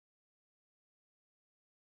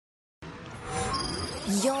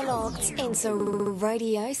You're locked into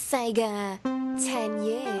Radio Sega. 10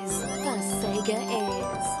 years, the Sega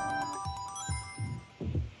is.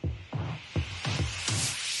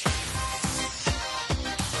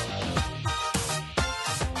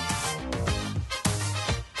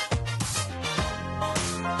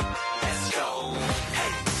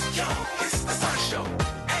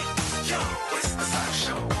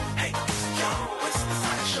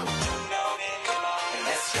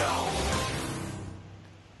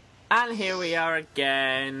 And here we are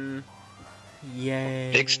again.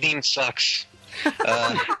 Yay. Big Steam sucks.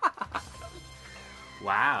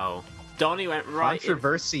 Wow. Donnie went right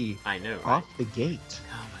Controversy. I know, right? Off the gate.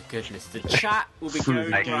 Oh my goodness. The chat will be Through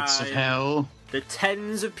going the gates of dry. hell. The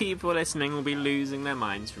tens of people listening will be losing their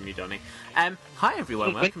minds from you, Donnie. Hi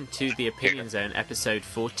everyone, welcome to the Opinion Zone, episode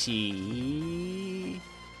 42?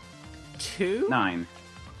 9.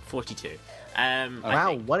 42.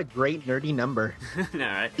 Wow, what a great nerdy number. No,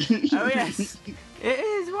 right? Oh yes, it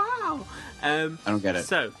is. Wow. I don't get it.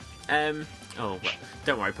 So, oh, well,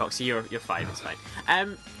 don't worry, Poxy. You're fine. It's fine.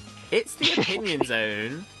 It's the Opinion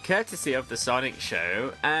Zone, courtesy of the Sonic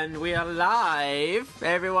Show, and we are live,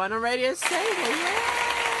 everyone, on Radio Sega.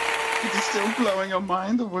 Yay! It's still blowing your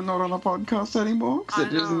mind that we're not on a podcast anymore, because it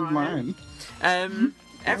I know, isn't right? mine.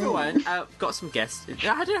 Everyone, got some guests.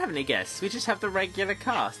 I don't have any guests. We just have the regular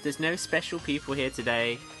cast. There's no special people here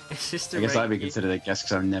today. It's just a I guess I'd be regular... considered a guest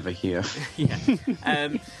because I'm never here. Yeah.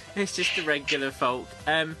 It's just the regular folk.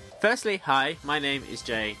 Firstly, hi, my name is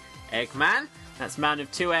Jay Eggman. That's man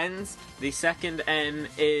of two N's. The second N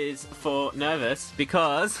is for nervous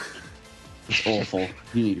because... It's awful.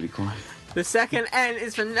 You need to be quiet. The second N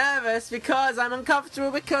is for nervous because I'm uncomfortable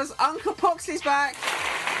because Uncle Poxy's back.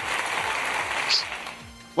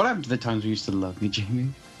 What happened to the times we used to love me, Jamie?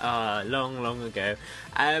 Long, long ago.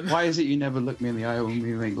 Why is it you never look me in the eye when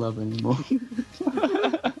we make love anymore?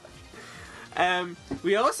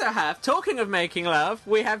 We also have, talking of making love,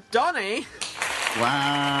 we have Donnie.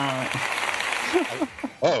 Wow.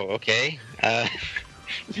 Oh, okay. I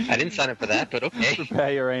didn't sign up for that, but okay.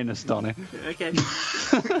 Prepare your anus, Donnie. Okay.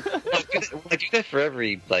 I do that for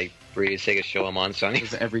every Radio Sega show I'm on, Sonny.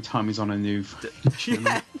 Every time he's on a new...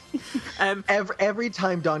 Yeah. Every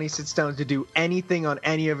time Donnie sits down to do anything on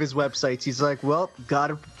any of his websites, he's like, well,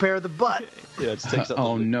 gotta prepare the butt. Yeah, it takes up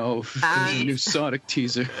Oh no, there's a new Sonic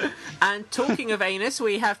teaser. And talking of anus,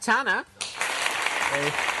 we have Tanner. Hey,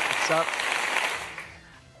 what's up?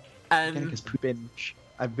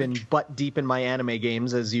 I've been butt deep in my anime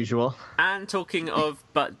games, as usual. And talking of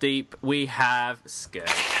butt deep, we have Skirt.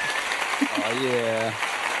 Oh, yeah.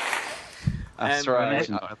 That's right.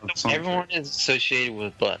 Everyone is associated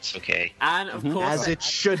with butts, okay? And of course, As it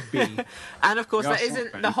should be. and of course, We are that isn't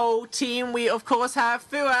Sonic the fans. whole team. We of course have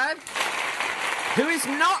Fuad, who is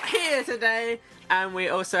not here today, and we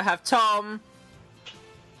also have Tom,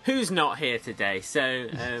 who's not here today. So,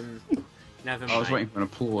 never mind. I was waiting for an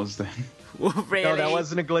applause then. Really? No, that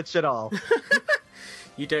wasn't a glitch at all.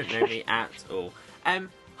 You don't know me at all.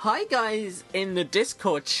 Hi guys in the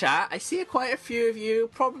Discord chat. I see quite a few of you.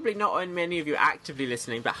 Probably not many of you actively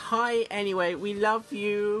listening, but hi anyway. We love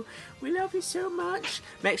you. We love you so much.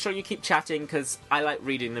 Make sure you keep chatting because I like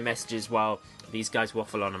reading the messages while these guys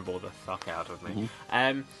waffle on and bore the fuck out of me.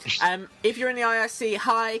 If you're in the IRC,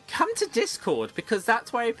 hi, come to Discord because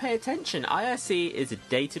that's where I pay attention. IRC is a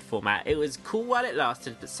dated format. It was cool while it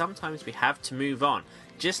lasted, but sometimes we have to move on.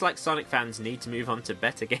 Just like Sonic fans need to move on to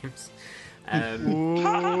better games.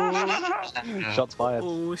 Shots fired.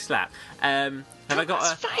 Ooh, slap. Have I got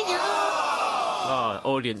a... Oh,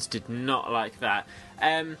 audience did not like that.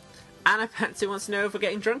 Anna Patsy wants to know if we're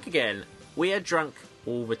getting drunk again. We are drunk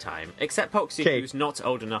all the time, except Poxy, Okay. who's not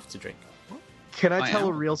old enough to drink. Can I I tell a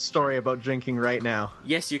am. real story about drinking right now?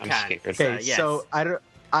 Yes, you I'm can. scared. Okay, Yes. so I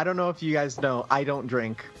don't know if you guys know, I don't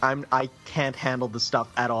drink. I can't handle the stuff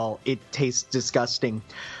at all. It tastes disgusting.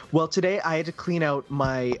 Well, today I had to clean out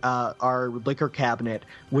my our liquor cabinet,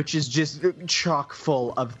 which is just chock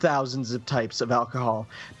full of thousands of types of alcohol.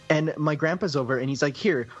 And my grandpa's over, and he's like,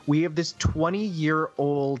 "Here, we have this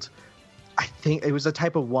 20-year-old." I think it was a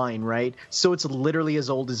type of wine, right? So it's literally as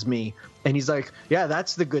old as me. And he's like, "Yeah,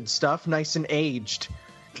 that's the good stuff, nice and aged."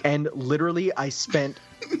 And literally, I spent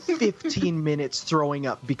 15 minutes throwing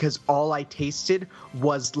up because all I tasted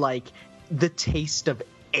was like the taste of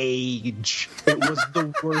age. It was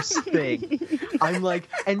the worst thing. I'm like,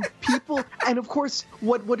 and people, and of course,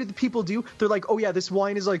 what did the people do? They're like, oh yeah, this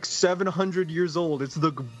wine is like 700 years old. It's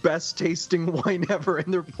the best tasting wine ever.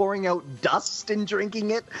 And they're pouring out dust and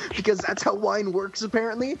drinking it because that's how wine works,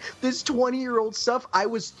 apparently. This 20-year-old stuff I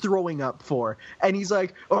was throwing up for. And he's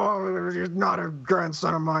like, oh, you're not a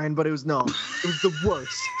grandson of mine. But it was the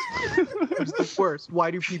worst. It was the worst.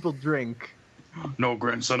 Why do people drink? No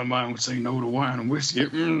grandson of mine would say no to wine and whiskey.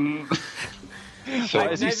 Why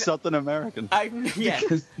is he Southern American? Yeah,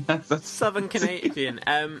 That's Southern Canadian.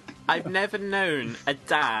 I've never known a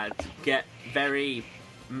dad get very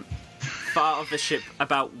far of the ship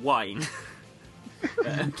about wine.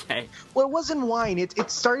 Okay. Well, it wasn't wine.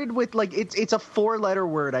 It started with like it's a 4-letter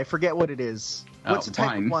word. I forget what it is. What's the type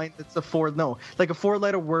wine? of wine that's a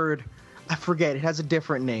 4-letter word? I forget. It has a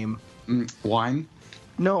different name. wine.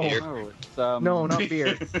 No, Beer. No, it's, no, not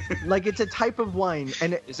beer. Like it's a type of wine,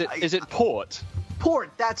 and Is it port?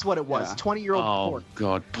 port? That's what it was. Yeah. 20-year-old Oh port.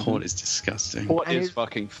 god, port is disgusting. Port And is it-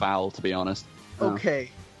 fucking foul, to be honest.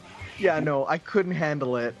 Okay. Yeah, no, I couldn't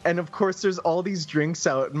handle it. And of course, there's all these drinks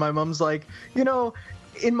out, and my mom's like,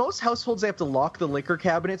 in most households they have to lock the liquor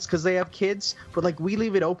cabinets because they have kids, but like we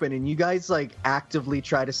leave it open, and you guys like actively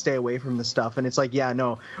try to stay away from the stuff, and it's like, yeah,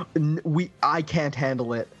 no, I can't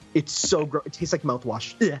handle it. It's so gross. It tastes like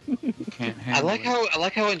mouthwash. Yeah. Can't I handle like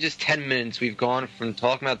it. how in just 10 minutes we've gone from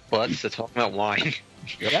talking about butts to talking about wine.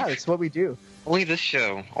 Yeah, that's what we do. Only this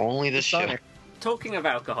show. Only this show. Sonic. Talking of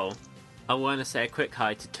alcohol, I want to say a quick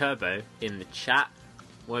hi to Turbo in the chat.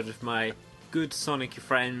 One of my good Sonic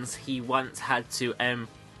friends. He once had to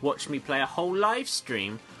watch me play a whole live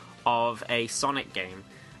stream of a Sonic game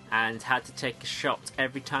and had to take a shot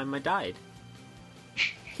every time I died.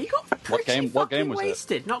 He got pretty What game fucking was it?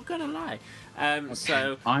 wasted, not gonna lie.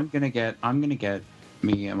 So, I'm gonna get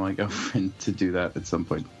me and my girlfriend to do that at some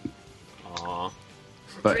point. aw.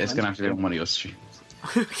 But it's gonna have to be on one of your streams.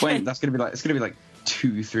 Wait, it's gonna be like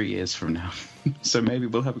 2-3 years from now. So maybe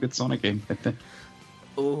we'll have a good Sonic game.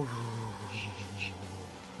 Ooh.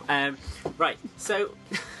 Right, so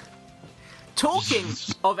talking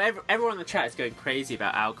of everyone in the chat is going crazy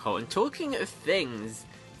about alcohol, and talking of things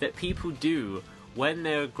that people do when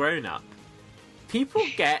they're grown up, people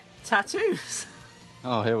get tattoos.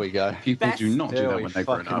 Oh, here we go. People Best- do not do Here that we when they're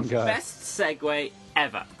grown fucking up. go. Best segue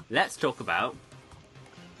ever. Let's talk about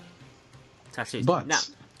tattoos. Butts. Now,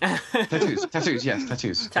 Tattoos, yes,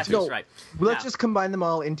 tattoos. tattoos, No. right? Let's Now, just combine them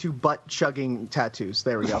all into butt-chugging tattoos.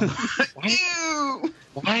 There we go.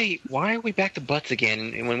 Why are we back to butts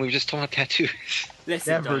again when we were just talking about tattoos?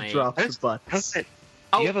 listen, Never Donnie. drops the How's butts. that?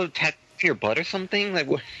 Oh. Do you have a tattoo for your butt or something? Like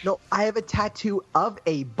what? No, I have a tattoo of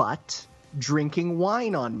a butt drinking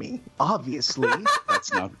wine on me, obviously.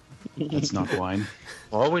 That's not wine.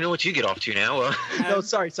 Well, we know what you get off to now. No,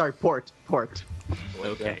 sorry, port.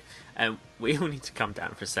 Okay. We all need to come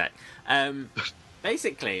down for a sec.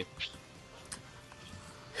 Basically,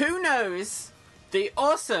 who knows the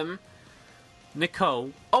awesome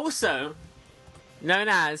Nicole, also known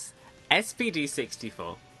as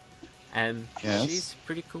SPD64? Yes. She's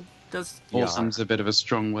pretty cool. Does Awesome's a bit of a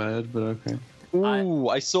strong word, but okay. Ooh,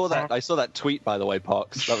 I saw that tweet, by the way,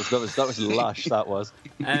 Pox. That was lush. That was.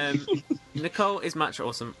 Nicole is much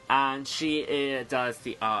awesome, and she does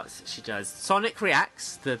the arts. She does Sonic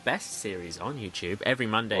Reacts, the best series on YouTube, every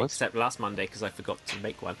Monday, What? except last Monday because I forgot to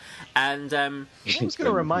make one. And I was going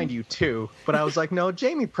to remind you, too, but I was like, no,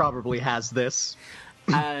 Jamie probably has this.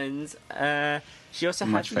 and she also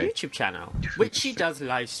Much has a faith. YouTube channel, which she does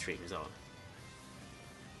live streams on.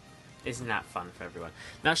 Isn't that fun for everyone?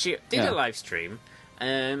 Now, she did Yeah. a live stream,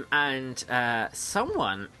 and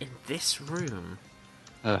someone in this room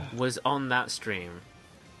was on that stream.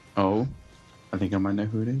 Oh, I think I might know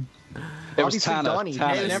who it is. It was Obviously, Tanner. Donnie.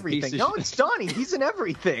 Tanner, He's in you everything. piece of No, shit. it's Donnie. He's in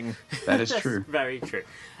everything. That is That's true. very true.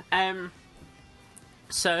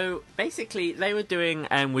 So basically, they were doing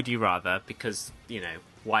Would You Rather because,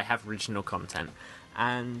 why have original content?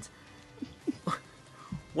 And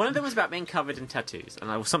one of them was about being covered in tattoos,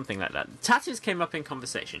 or something like that. Tattoos came up in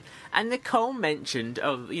conversation, and Nicole mentioned,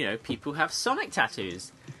 people have Sonic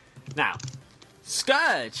tattoos. Now,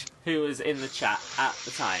 Scourge, who was in the chat at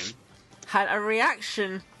the time, had a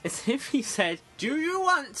reaction as if he said, "Do you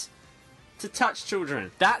want to touch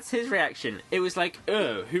children?" That's his reaction. It was like,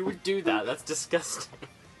 "Oh, who would do that? That's disgusting."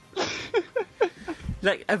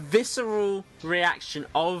 Like a visceral reaction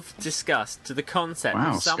of disgust to the concept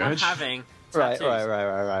Wow, of someone Scourge. having Right.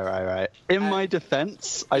 tattoos. In my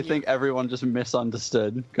defense, I think everyone just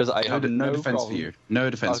misunderstood because I have no defense problem. for you. No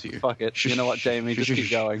defense Oh, for you. fuck it. You know what, Jamie? Just keep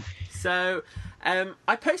going. So,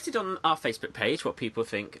 I posted on our Facebook page what people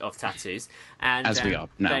think of tattoos, and As we are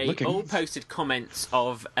now they looking. all posted comments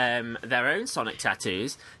of their own Sonic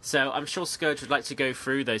tattoos. So I'm sure Scourge would like to go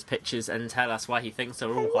through those pictures and tell us why he thinks they're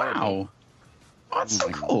all horrible. Wow. That's so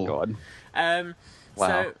cool. God. Wow. Wow.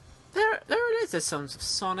 So there are loads of songs of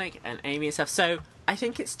Sonic and Amy and stuff. So I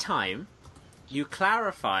think it's time you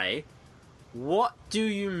clarify. What do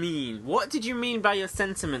you mean? What did you mean by your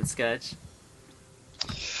sentiment, Scourge?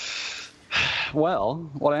 Well,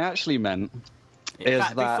 what I actually meant In is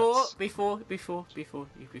fact, that before,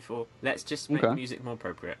 let's just make Okay. music more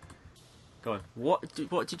appropriate. Go on.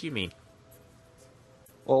 What did you mean?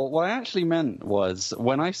 Well, what I actually meant was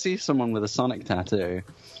when I see someone with a Sonic tattoo,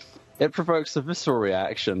 it provokes a visceral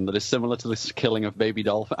reaction that is similar to this killing of baby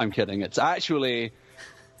dolphin. I'm kidding. It's actually.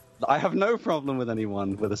 I have no problem with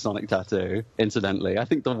anyone with a Sonic tattoo, incidentally. I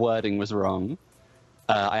think the wording was wrong.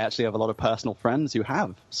 I actually have a lot of personal friends who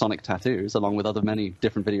have Sonic tattoos, along with other many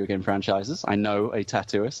different video game franchises. I know a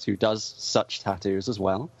tattooist who does such tattoos as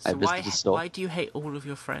well. I So visited his store. why do you hate all of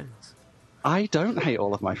your friends? I don't hate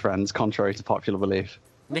all of my friends, contrary to popular belief.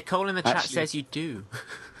 Nicole in the chat Actually- says you do.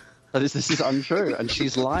 This is untrue, and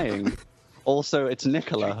she's lying. Also, it's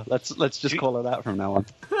Nicola. Let's just call her that from now on.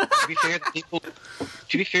 To be fair, the people.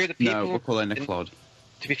 No, we'll call her Nicklod.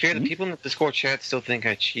 To be fair, the people in the Discord chat still think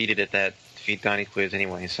I cheated at that Feed Donnie quiz,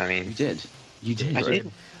 anyways. I You mean, did. You did. I didn't.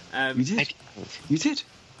 You Um, I did. didn't. You did.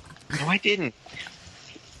 No, I didn't.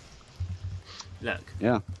 look.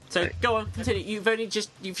 Yeah. So go on, continue.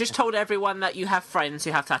 You've just told everyone that you have friends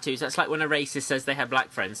who have tattoos. That's like when a racist says they have black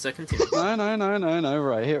friends. So continue. No.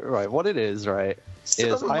 Right here, right. What it is, right, Some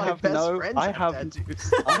is of my best friends I have have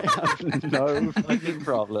tattoos. I have no fucking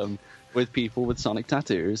problem with people with Sonic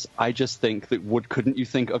tattoos. I just think that couldn't you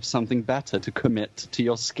think of something better to commit to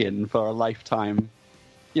your skin for a lifetime,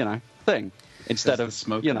 thing instead Says the of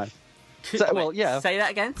smoker. Well, yeah. Say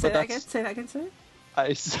that again. Say But that again. that's- Say that again. Say it.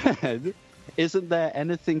 I said, isn't there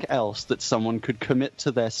anything else that someone could commit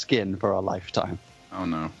to their skin for a lifetime? Oh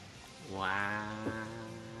no. Wow.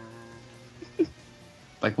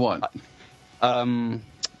 Like what?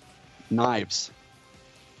 Knives.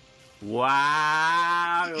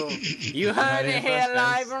 Wow. You heard it here first,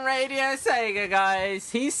 guys. live on Radio Sega, guys.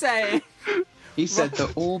 He's saying. He said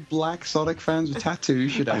that all black Sonic fans with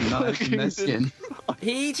tattoos should have knives in their skin.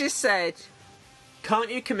 He just said, can't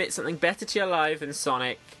you commit something better to your life than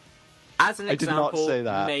Sonic? As an I did not example, say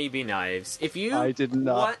that. maybe knives. If you I did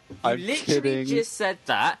not. You I'm literally kidding. just said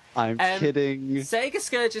that. I'm kidding. Sega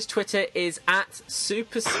Scourge's Twitter is at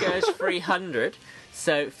SuperScourge300,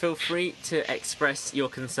 so feel free to express your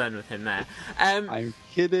concern with him there. I'm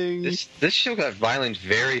kidding. This show got violent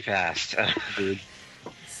very fast.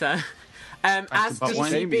 So, as about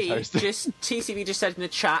when Jamie's TCB hosting. just said in the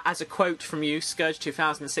chat, as a quote from you, Scourge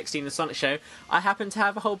 2016, the Sonic Show, I happen to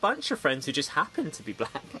have a whole bunch of friends who just happen to be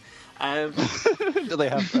black. Do they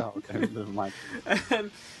have? Oh, okay, never mind.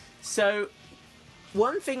 So,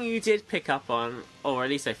 one thing you did pick up on, or at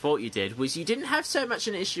least I thought you did, was you didn't have so much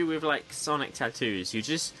an issue with like Sonic tattoos. You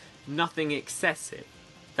just nothing excessive.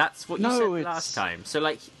 That's what you No, said it's- last time. So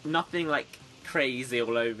like nothing like crazy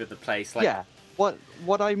all over the place. Like, Yeah.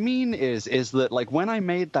 What I mean is that like when I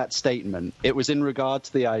made that statement, it was in regard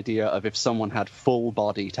to the idea of if someone had full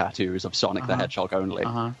body tattoos of Sonic the Hedgehog only.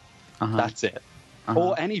 That's it.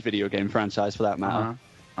 Or any video game franchise for that matter.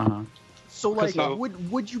 So, like, So-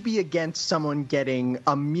 would you be against someone getting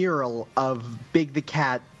a mural of Big the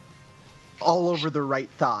Cat all over the right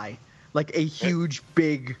thigh, like a huge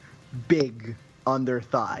big on their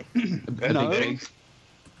thigh? No.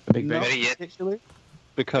 Big Not Better yet- particularly.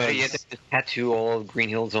 Because Better yet, they tattoo all of Green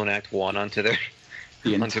Hill Zone Act 1 onto their...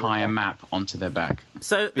 The onto entire their- map onto their back.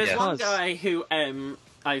 So there's Yes. one guy who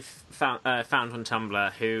I've found on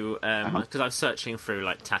Tumblr who because I was searching through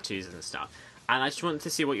like tattoos and stuff, and I just wanted to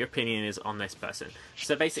see what your opinion is on this person.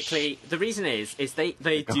 So basically, the reason is they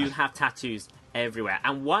do have tattoos everywhere,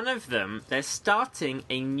 and one of them they're starting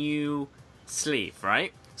a new sleeve,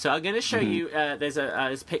 right? So I'm going to show you. There's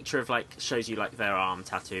a picture of like shows you like their arm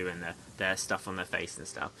tattoo and their stuff on their face and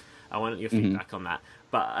stuff. I want your feedback on that,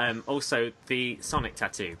 but also the Sonic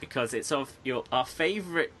tattoo because it's of our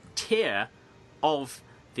favorite tier of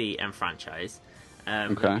the M franchise.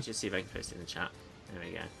 Let Okay. me just see if I can post it in the chat. There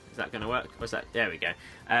we go. Is that going to work? Or is that? There we go.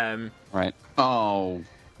 right. Oh,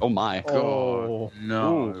 Oh my. Oh,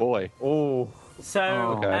 no. Oh boy. oh, So,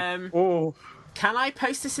 Okay. oh! can I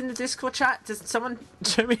post this in the Discord chat? Does someone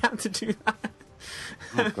show me how to do that?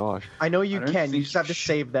 Oh gosh. I know you I don't can. You think just have to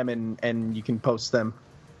save them and you can post them.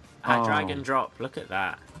 Drag and drop. Look at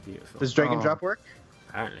that. Beautiful. Does drag and Oh. drop work?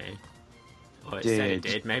 Apparently. Or it said it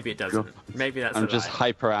Did. did. Maybe it doesn't. Maybe that's I'm a just lie.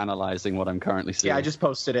 hyper analyzing what I'm currently seeing. Yeah, I just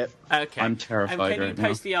posted it. Okay. I'm terrified Can you right now.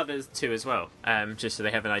 post the others too as well? Just so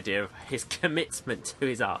they have an idea of his commitment to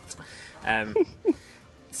his art.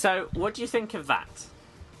 So, what do you think of that?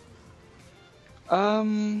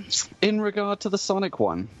 In regard to the Sonic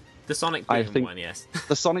one, The Sonic I Boom think- one, yes.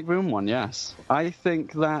 the Sonic Boom one, yes. I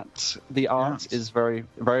think that the art Yes. is very,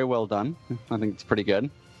 very well done. I think it's pretty good.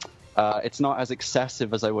 It's not as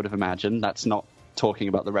excessive as I would have imagined. That's not talking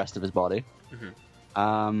about the rest of his body.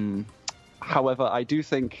 However, I do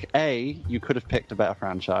think, A, you could have picked a better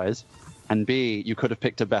franchise, and B, you could have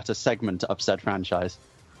picked a better segment of said franchise.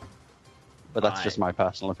 But that's Right. just my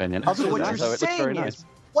personal opinion. Also, what Although you're it looks very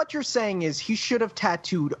saying nice. is, he should have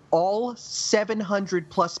tattooed all 700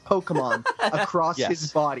 plus Pokemon across Yes.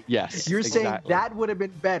 his body. Yes, You're saying exactly. that would have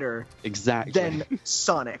been better Exactly. than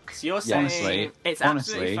Sonic. So you're saying Honestly- it's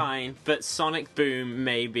absolutely honestly- fine, but Sonic Boom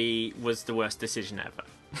maybe was the worst decision ever.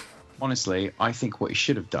 Honestly, I think what he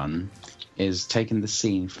should have done is taken the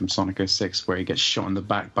scene from Sonic 06 where he gets shot in the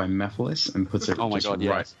back by Mephiles and puts it Oh my just God,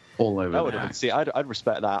 right yes. all over That would the have been. back. See, I'd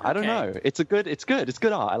respect that. I don't Okay. know. It's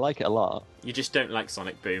good art. I like it a lot. You just don't like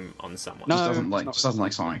Sonic Boom on someone. No. Just it's doesn't not-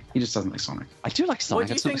 like Sonic. He just doesn't like Sonic. I do like Sonic. What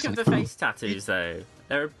do you It's not think of Sonic the Boom. face tattoos, though?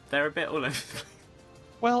 They're a bit all over the place.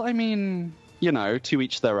 Well, I mean, to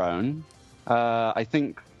each their own. I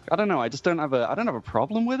think I don't know. I just don't have a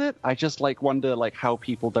problem with it. I just wonder how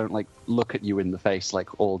people don't look at you in the face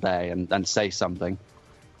all day and say something.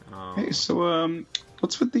 Oh. Hey, so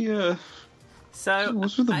what's with the So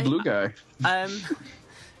blue guy?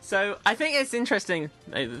 So I think it's interesting.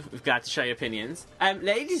 We've got to show your opinions,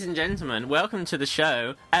 ladies and gentlemen. Welcome to the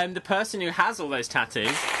show. The person who has all those tattoos,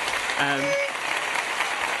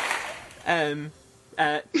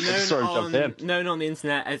 Sorry, jumped in. known on the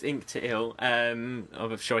internet as Ink to Ill. I'm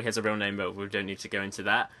sure he has a real name, but we don't need to go into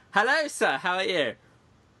that. Hello, sir. How are you?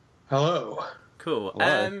 Hello. Cool.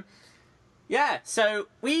 Hello. Yeah, so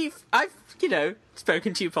I've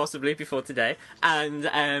spoken to you possibly before today, and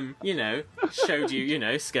showed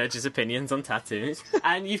you Scourge's opinions on tattoos,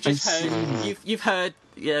 and you've just heard you've heard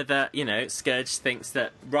that Scourge thinks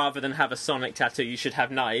that rather than have a Sonic tattoo, you should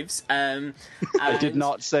have knives. I did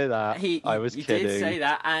not say that. I was you kidding. did say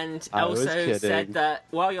that, and I was also kidding. said that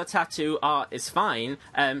while your tattoo art is fine,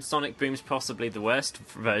 Sonic Boom's possibly the worst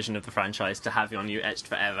version of the franchise to have on you etched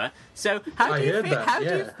forever. So how I do you heard feel?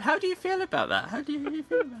 that, How do you feel about that? How do you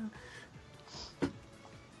feel about it?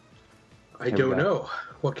 I Here we don't go. know.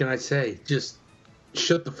 What can I say? Just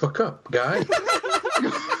shut the fuck up, guy.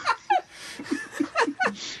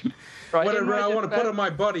 Right, in Whatever my I want to put defense- on my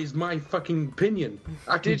body is my fucking opinion.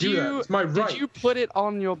 I can Did do that. you? It's my right. Did you put it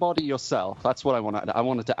on your body yourself? That's what I wanted. I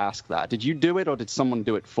wanted to ask that. Did you do it, or did someone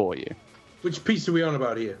do it for you? Which piece are we on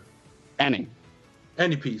about here? Any?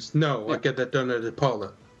 Any piece? No, I get that done at the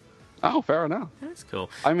parlor. Oh, fair enough. That's cool.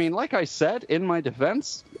 I mean, like I said, in my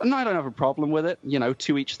defense, no, I don't have a problem with it.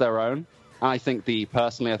 To each their own. I think the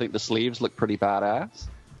sleeves look pretty badass.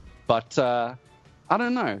 But I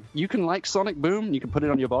don't know. You can like Sonic Boom, you can put it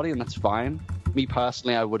on your body, and that's fine. Me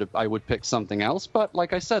personally, I would pick something else. But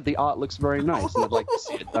like I said, the art looks very nice, and I'd like to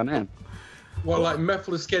see it done in. Well, like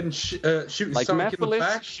Mephiles getting shooting Like Sonic in the Mephiles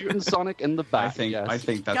back. shooting Sonic in the back. I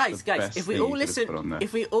think that's Guys, the best if we thing all you could have put on there.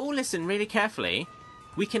 listen, really carefully,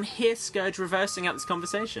 we can hear Scourge reversing out this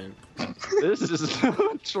conversation. This is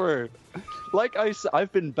not true. Like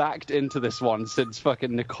I've been backed into this one since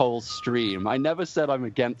fucking Nicole's stream. I never said I'm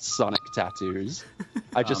against Sonic tattoos.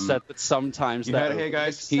 I just said that sometimes You they're heard it here,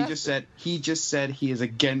 guys. excessive. He just said he is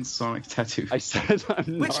against Sonic tattoos. I said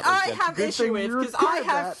I'm Which not I against have Good issue thing with, you because I reported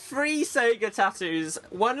have that. 3 Sega tattoos.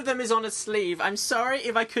 One of them is on a sleeve. I'm sorry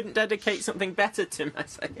if I couldn't dedicate something better to my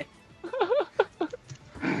Sega.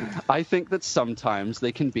 I think that sometimes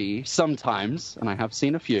they can be, and I have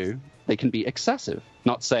seen a few, they can be excessive.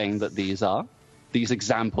 Not saying that these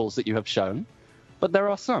examples that you have shown, but there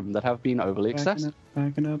are some that have been overly excessive.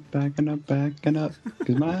 Backing up,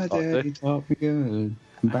 because my daddy taught me good.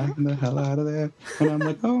 I'm backing the hell out of there, and I'm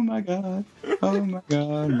like, oh my god,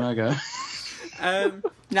 my god.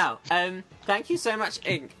 Now, thank you so much,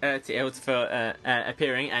 Ink, to Ild for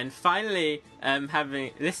appearing and finally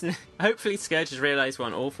having listened. Hopefully, Scourge has realised what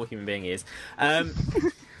an awful human being he is.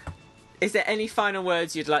 Is there any final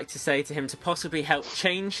words you'd like to say to him to possibly help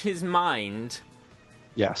change his mind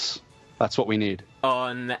Yes, that's what we need.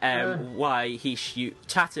 on why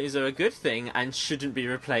tattoos are a good thing and shouldn't be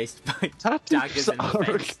replaced by daggers in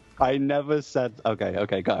the face? I never said.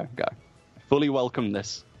 Okay, go. I fully welcome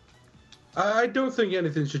this. I don't think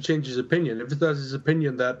anything should change his opinion. If it does his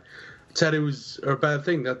opinion that tattoos are a bad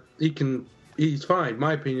thing, that he's fine.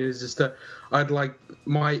 My opinion is just that I'd like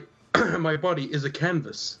my my body is a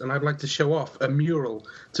canvas, and I'd like to show off a mural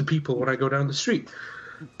to people when I go down the street.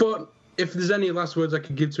 But if there's any last words I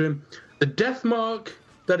could give to him, the death mark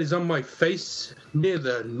that is on my face near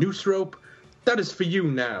the noose rope, that is for you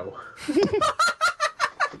now.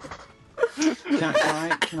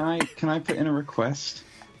 Can I put in a request?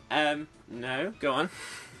 No, go on.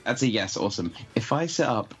 That's a yes. Awesome. If I set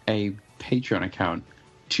up a Patreon account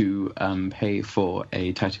to pay for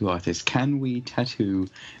a tattoo artist, can we tattoo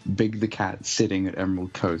Big the Cat sitting at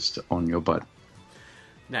Emerald Coast on your butt?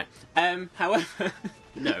 No. However,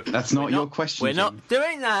 no. That's not your question. We're Jim. not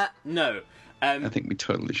doing that. No. I think we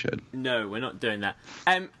totally should. No, we're not doing that.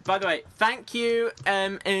 By the way, thank you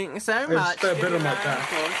so much. It's a bit of my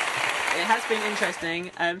back. It has been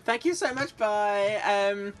interesting. Thank you so much,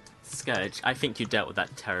 bye. Scourge, I think you dealt with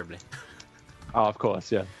that terribly. Oh, of course,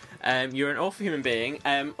 yeah. You're an awful human being.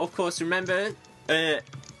 Of course, remember,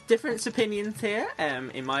 different opinions here.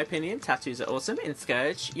 In my opinion, tattoos are awesome. In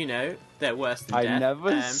Scourge, you know, they're worse than death. I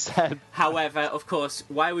never said... However, of course,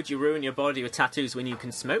 why would you ruin your body with tattoos when you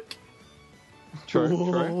can smoke?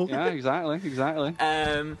 True. Yeah, exactly.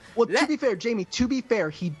 Well, to be fair, Jamie,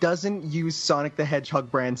 he doesn't use Sonic the Hedgehog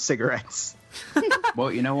brand cigarettes.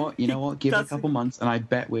 Well, you know what? Give it a couple months, and I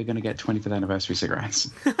bet we're going to get 25th anniversary cigarettes.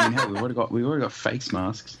 I mean, hell, we've already got face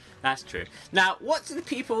masks. That's true. Now, what do the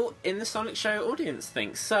people in the Sonic Show audience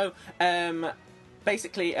think? So,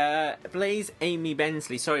 basically, Blaze Amy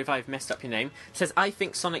Bensley, sorry if I've messed up your name, says, I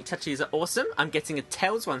think Sonic tattoos are awesome. I'm getting a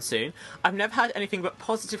Tails one soon. I've never had anything but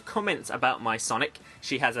positive comments about my Sonic.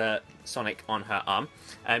 She has a Sonic on her arm.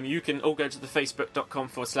 You can all go to the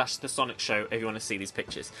facebook.com/The Sonic Show if you want to see these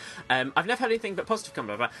pictures. I've never had anything but positive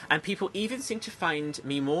comments about it, and people even seem to find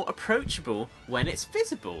me more approachable when it's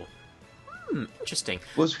visible. Interesting.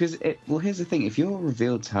 Well, it's because here's the thing: if you're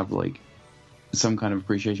revealed to have like some kind of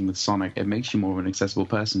appreciation with Sonic, it makes you more of an accessible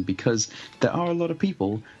person, because there are a lot of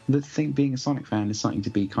people that think being a Sonic fan is something to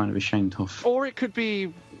be kind of ashamed of. Or it could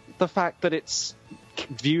be the fact that it's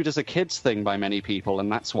viewed as a kid's thing by many people,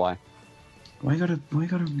 and that's why. Why you gotta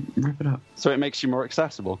rip it up? So it makes you more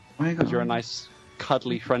accessible. Because you're a nice,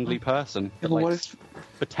 cuddly, friendly person. Yeah, but what if...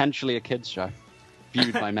 Potentially a kid's show.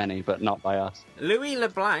 Viewed by many, but not by us. Louis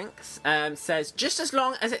LeBlanc says, just as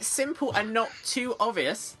long as it's simple and not too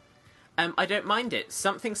obvious, I don't mind it.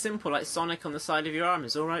 Something simple like Sonic on the side of your arm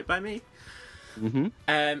is alright by me.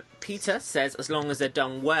 Mm-hmm. Peter says, as long as they're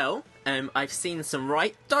done well. I've seen some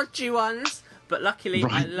right dodgy ones, but luckily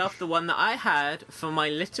I love the one that I had for my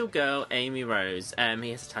little girl, Amy Rose.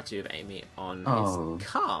 He has a tattoo of Amy on his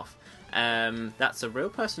calf. That's a real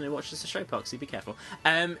person who watches the show, Parksy, be careful.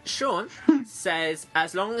 Sean says,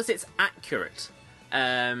 as long as it's accurate.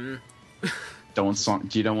 Do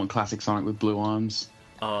you don't want classic Sonic with blue arms?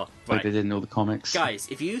 Oh, like right. they did in all the comics. Guys,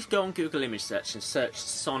 if you go on Google image search and search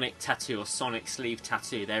Sonic tattoo or Sonic sleeve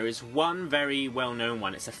tattoo, there is one very well-known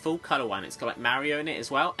one. It's a full colour one. It's got like Mario in it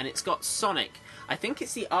as well, and it's got Sonic. I think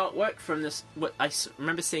it's the artwork from this. What I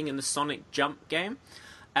remember seeing in the Sonic Jump game.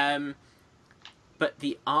 But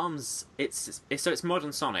the arms, it's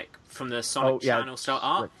modern Sonic from the Sonic Channel style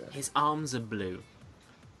art. His arms are blue.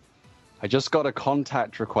 I just got a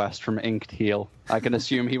contact request from Inked Heel. I can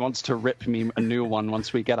assume he wants to rip me a new one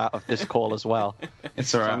once we get out of this call as well.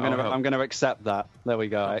 It's alright. So I'm going to accept that. There we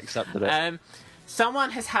go. I accepted it.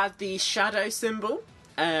 Someone has had the shadow symbol.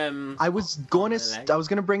 I was going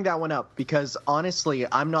to bring that one up because honestly,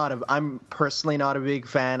 I'm personally not a big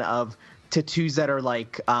fan of tattoos that are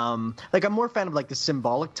like I'm more a fan of like the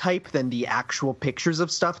symbolic type than the actual pictures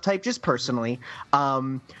of stuff type, just personally.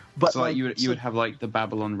 But so like you would have like the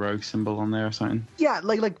Babylon Rogue symbol on there or something. Yeah,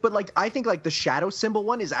 but I think like the shadow symbol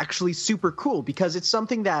one is actually super cool because it's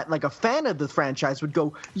something that like a fan of the franchise would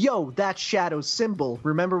go, yo, that shadow symbol.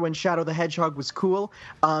 Remember when Shadow the Hedgehog was cool?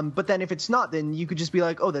 But then if it's not, then you could just be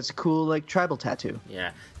like, oh, that's a cool like tribal tattoo.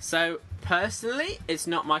 Yeah. So personally, it's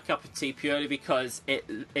not my cup of tea purely because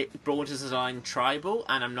it borders the line tribal,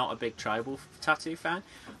 and I'm not a big tribal tattoo fan.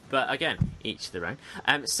 But again, each their own.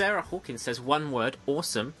 Sarah Hawkins says one word,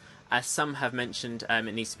 awesome. As some have mentioned,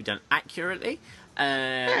 it needs to be done accurately.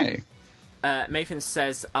 Mathan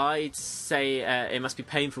says, I'd say it must be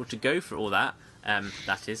painful to go for all that.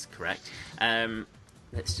 That is correct.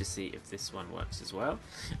 Let's just see if this one works as well.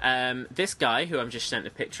 This guy, who I'm just sent a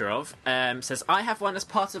picture of, says, I have one as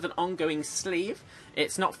part of an ongoing sleeve.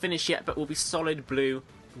 It's not finished yet, but will be solid blue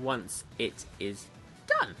once it is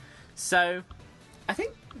done. So, I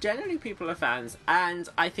think generally people are fans, and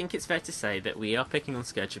I think it's fair to say that we are picking on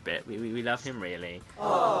Scourge a bit. We love him really.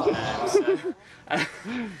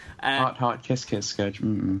 Heart, kiss, Scourge.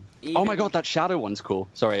 Oh my god, that Shadow one's cool.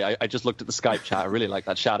 Sorry, I just looked at the Skype chat. I really like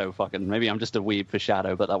that Shadow fucking... Maybe I'm just a weeb for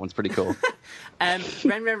Shadow, but that one's pretty cool. Ren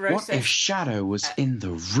Rose What says, if Shadow was in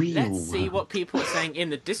the real let's world? see what people are saying in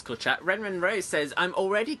the Discord chat. Ren Rose says, I'm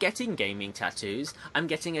already getting gaming tattoos. I'm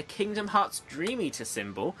getting a Kingdom Hearts Dream Eater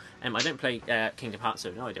symbol. I don't play Kingdom Hearts, so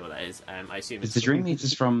I have no idea what that is. I assume Is it's... the Dream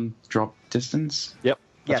Eaters from Drop Distance? Yep,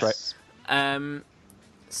 that's Yes. right.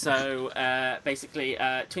 So, basically,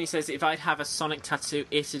 Twinny says, if I'd have a Sonic tattoo,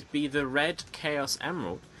 it'd be the red Chaos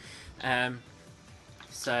Emerald.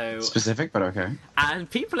 Specific, but okay. And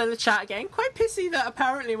people in the chat are getting quite pissy that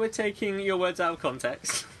apparently we're taking your words out of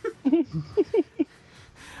context.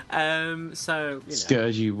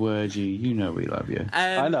 Scourgy, worgy, you know we love you.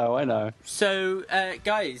 I know. So,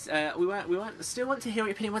 guys, we still want to hear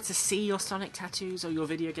your opinion. Want to see your Sonic tattoos or your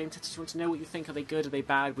video game tattoos? Want to know what you think? Are they good? Are they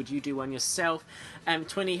bad? Would you do one yourself?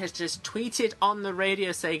 Twinny has just tweeted on the Radio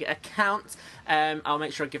Sega account. I'll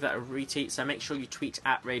make sure I give that a retweet. So make sure you tweet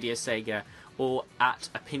at Radio Sega or at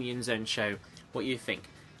Opinion Zone Show what you think.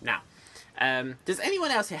 Now, does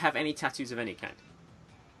anyone else here have any tattoos of any kind?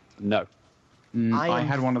 No. I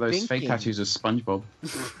had one of those fake thinking- tattoos of SpongeBob.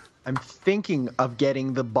 I'm thinking of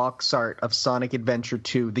getting the box art of Sonic Adventure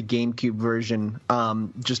 2, the GameCube version,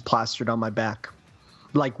 just plastered on my back.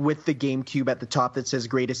 Like with the GameCube at the top that says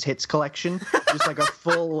Greatest Hits Collection, just like a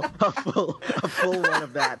full one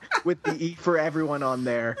of that with the E for everyone on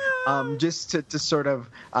there, just to sort of,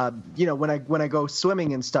 when I go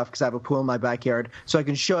swimming and stuff, because I have a pool in my backyard, so I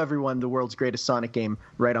can show everyone the world's greatest Sonic game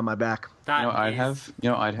right on my back. That I'd is-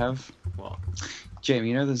 have. What? Jamie,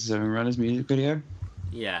 you know the Zone Runners music video?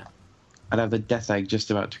 Yeah. I'd have the Death Egg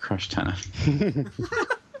just about to crush Tanner.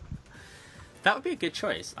 That would be a good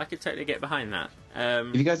choice. I could totally get behind that.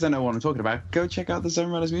 If you guys don't know what I'm talking about, go check out the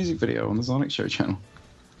Zone Runners music video on the Sonic Show channel.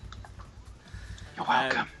 You're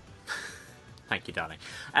welcome. Thank you, darling.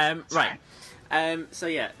 Right. So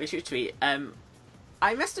yeah, we should tweet.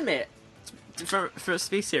 I must admit, for us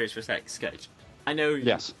to be serious for a sec, Scourge, I know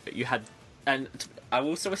Yes. you had, and I will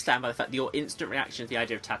also stand by the fact that your instant reaction to the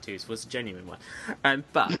idea of tattoos was a genuine one.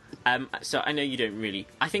 So I know you don't really.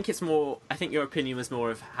 I think your opinion was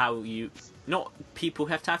more of how you, not people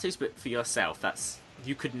who have tattoos, but for yourself.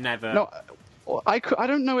 You could never. No, I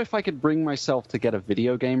don't know if I could bring myself to get a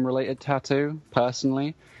video game related tattoo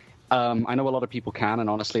personally. I know a lot of people can, and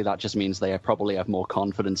honestly, that just means they probably have more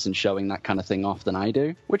confidence in showing that kind of thing off than I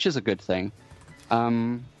do, which is a good thing.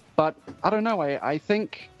 But I don't know. I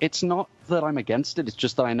think it's not that I'm against it. It's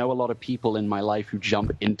just that I know a lot of people in my life who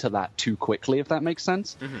jump into that too quickly, if that makes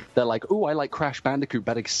sense. Mm-hmm. They're like, "Oh, I like Crash Bandicoot,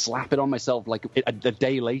 better slap it on myself like a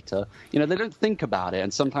day later." You know, they don't think about it,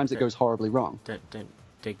 and sometimes it goes horribly wrong. Don't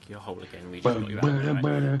dig your hole again. We just got you out.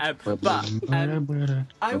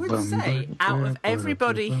 I would say, out of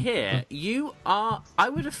everybody here, I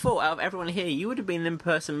would have thought, out of everyone here, you would have been the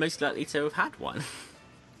person most likely to have had one.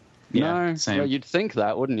 Yeah, No, same. well, you'd think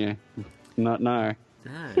that, wouldn't you? No. No.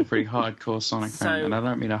 Pretty hardcore Sonic fan, and I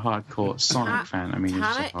don't mean a hardcore Sonic fan. I mean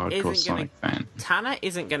just a hardcore Sonic fan. Tanner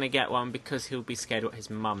isn't going to get one because he'll be scared what his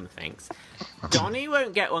mum thinks. Donnie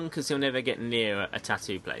won't get one because he'll never get near a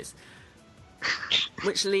tattoo place.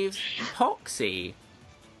 Which leaves Poxy.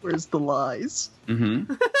 Where's the lies?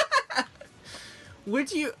 Mm-hmm.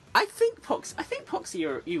 Would you? I think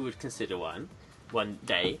Poxy, you would consider one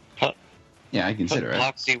day. Yeah, I consider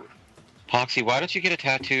it. Poxy, why don't you get a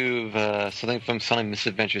tattoo of something from Sonic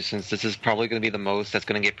Misadventure, since this is probably going to be the most that's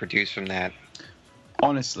going to get produced from that?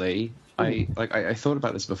 Honestly, I thought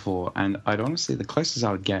about this before, and the closest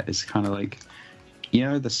I would get is kind of like,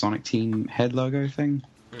 the Sonic Team head logo thing.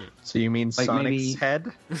 So you mean Like Sonic's maybe-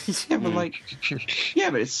 head?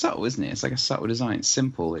 Yeah, but it's subtle, isn't it? It's like a subtle design. It's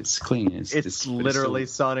simple. It's clean. It's literally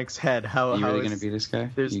Sonic's head. Are you really going to be this guy?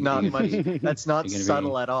 There's not much. That's not you're gonna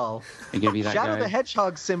subtle at all. You're going to be that Shadow guy. the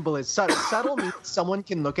Hedgehog symbol is subtle. Subtle means someone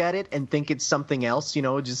can look at it and think it's something else,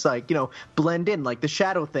 just like, blend in, like the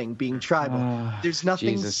shadow thing being tribal. There's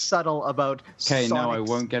nothing Jesus. subtle about Okay, no, I Sonic's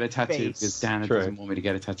won't get a tattoo face. because Dana True. doesn't want me to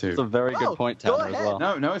get a tattoo. It's a very good point, go Tanner, as ahead.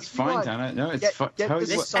 well. No, it's fine, want? Dana. No, it's Get- fine. get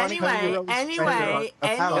this Sonic Anyway,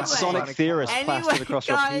 It's Sonic Theorist plastered across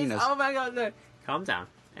your guys, penis. oh my god, no. Calm down.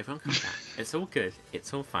 Everyone calm down. It's all good.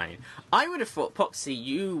 It's all fine. I would have thought, Poxy,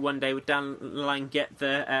 you one day would down the line get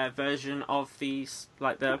the version of the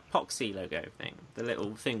Poxy logo thing. The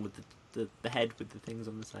little thing with the head with the things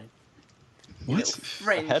on the side. What? Little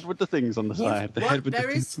fringe. Head with the things on the side. The head with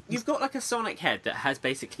the You've got like a Sonic head that has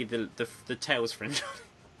basically the tails fringe on it.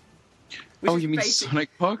 Oh, is you mean basic- Sonic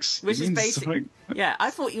Pox? Which You is mean basic. Sonic... Yeah, I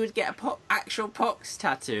thought you would get a actual Pox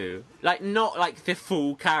tattoo, like not like the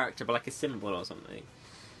full character, but like a symbol or something.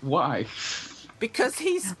 Why? Because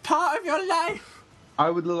he's part of your life. I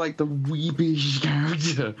would look like the weebish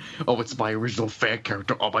character. Oh, it's my original fan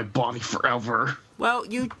character on my body forever. Well,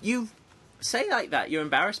 you say like that, you're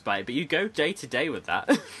embarrassed by it, but you go day to day with that.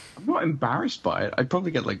 I'm not embarrassed by it. I'd probably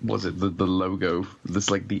get, like, was it the logo? That's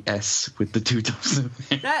like the S with the two dots.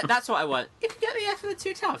 That's what I want. You could get the F with the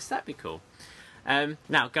two tufts. That'd be cool.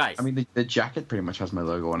 Now, guys. I mean, the jacket pretty much has my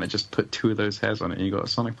logo on it. Just put two of those hairs on it and you got a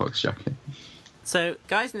Sonic Fox jacket. So,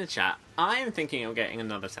 guys in the chat, I am thinking of getting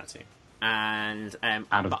another tattoo. And,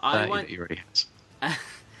 Out of but 30 I want... that he already has.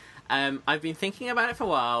 I've been thinking about it for a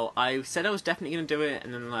while. I said I was definitely going to do it,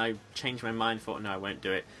 and then I changed my mind, thought, no, I won't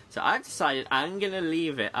do it. So I've decided I'm going to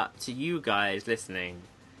leave it up to you guys listening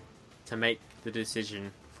to make the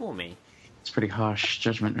decision for me. It's pretty harsh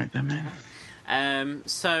judgment right there, man.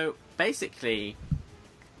 So, basically,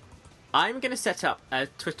 I'm going to set up a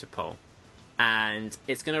Twitter poll, and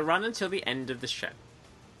it's going to run until the end of the show.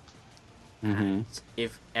 And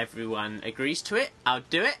if everyone agrees to it, I'll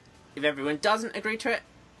do it. If everyone doesn't agree to it,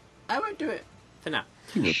 I won't do it for now.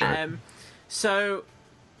 So,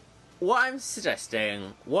 what I'm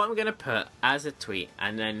suggesting, what I'm going to put as a tweet,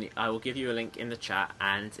 and then I will give you a link in the chat,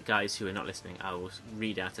 and guys who are not listening, I will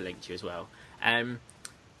read out a link to you as well. I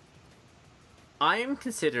am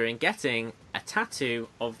considering getting a tattoo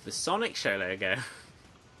of the Sonic Show logo.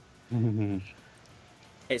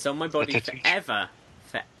 It's on my body forever.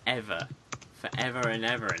 Forever and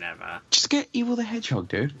ever and ever. Just get Evil the Hedgehog,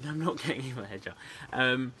 dude. I'm not getting Evil the Hedgehog.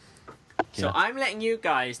 So I'm letting you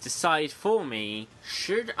guys decide for me,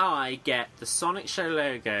 should I get the Sonic Show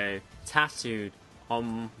logo tattooed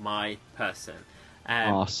on my person?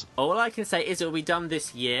 Awesome. All I can say is it will be done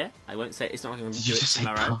this year. I won't say it's not going to do it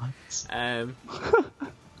tomorrow.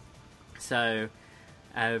 So,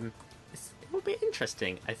 it will be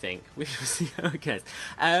interesting, I think. We shall see how it goes.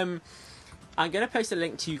 I'm going to post a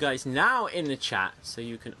link to you guys now in the chat so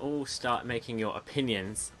you can all start making your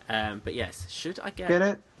opinions. But yes, should I get... Get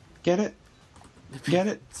it? Get it? Get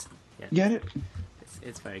it? Yeah. Get it?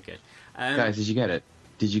 It's very good. Guys, did you get it?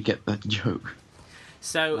 Did you get that joke?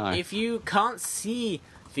 So No. if you can't see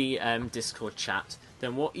the Discord chat,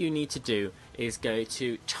 then what you need to do is go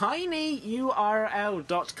to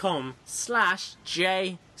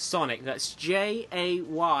tinyurl.com/JSonic. That's Jay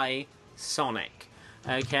Sonic.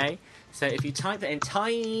 Okay? So if you type that in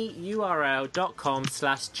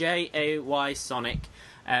tinyurl.com/JAY Sonic,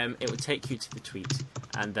 it will take you to the tweet.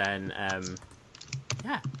 And then,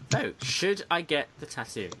 vote. Should I get the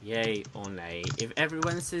tattoo? Yay or nay? If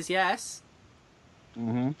everyone says yes,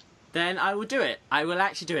 then I will do it. I will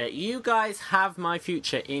actually do it. You guys have my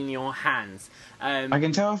future in your hands. I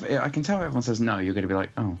can tell if everyone says no, you're going to be like,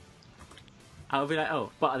 oh. I'll be like,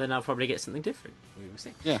 oh, but then I'll probably get something different. We will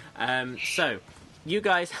see. Yeah. So, you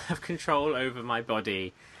guys have control over my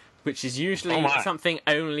body, which is usually something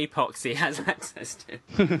only Poxy has access to.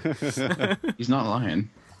 He's not lying.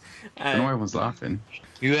 I know everyone's laughing.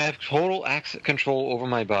 You have total control over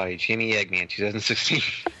my body. Jamie Eggman, 2016.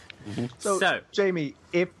 So, Jamie,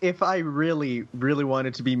 if I really, really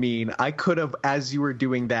wanted to be mean, I could have, as you were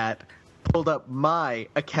doing that, pulled up my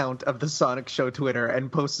account of the Sonic Show Twitter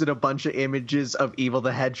and posted a bunch of images of Evil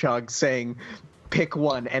the Hedgehog saying, pick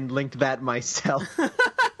one, and linked that myself.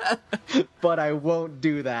 But I won't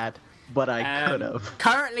do that. But I could have.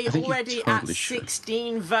 Currently already totally at should.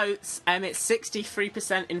 16 votes, it's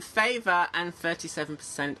 63% in favour and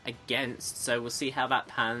 37% against, so we'll see how that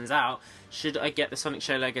pans out. Should I get the Sonic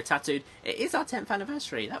Show logo tattooed? It is our 10th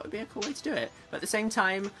anniversary. That would be a cool way to do it. But at the same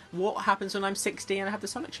time, what happens when I'm 60 and I have the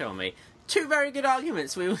Sonic Show on me? Two very good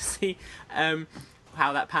arguments. We will see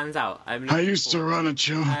how that pans out. I used to run a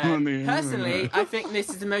show on the Personally, I think this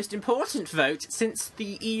is the most important vote since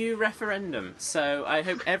the EU referendum. So I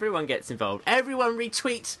hope everyone gets involved. Everyone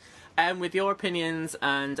retweet with your opinions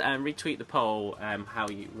and retweet the poll how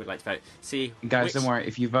you would like to vote. See, Guys, don't worry.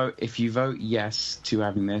 If you vote yes to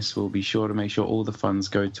having this, we'll be sure to make sure all the funds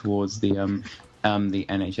go towards the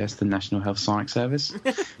NHS, the National Health Sonic Service.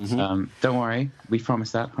 Don't worry, we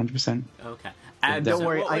promise that 100%. Okay. Don't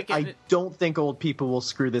worry, I don't think old people will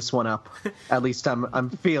screw this one up. At least I'm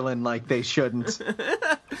feeling like they shouldn't.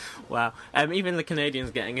 Wow. Even the Canadians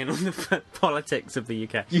getting in on the politics of the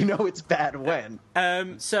UK. You know it's bad when.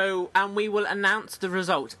 And we will announce the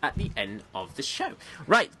result at the end of the show.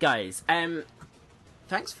 Right, guys.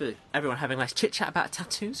 Thanks for everyone having a nice chit-chat about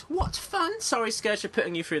tattoos. What fun. Sorry, Scourge, for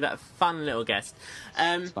putting you through that fun little guest.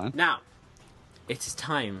 It's fine. Now, it is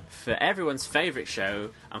time for everyone's favourite show.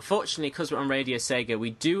 Unfortunately, because we're on Radio Sega,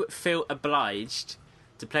 we do feel obliged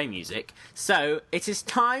to play music. So, it is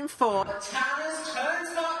time for Tanner's Turns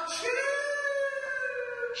Up Tunes!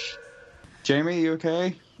 Jamie, you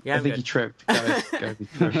okay? Yeah, I I'm think good. you tripped. Go,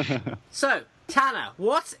 go. So, Tanner,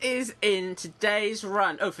 what is in today's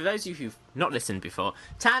run? Oh, for those of you who've not listened before,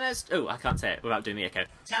 Tanner's... Oh, I can't say it without doing the echo.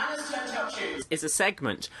 Tanner's Turns Up Tunes is a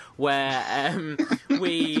segment where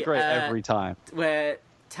we... Great every time. Where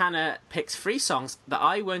Tanner picks 3 songs that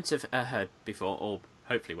I won't have heard before, or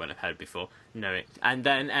hopefully won't have heard before, know it. And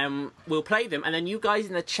then we'll play them, and then you guys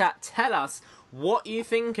in the chat tell us what you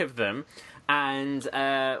think of them, and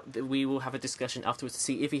we will have a discussion afterwards to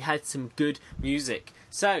see if he had some good music.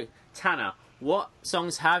 So, Tanner, what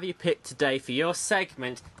songs have you picked today for your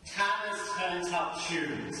segment, Tanner's Turns Up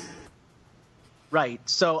Tunes? Right,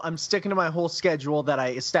 so I'm sticking to my whole schedule that I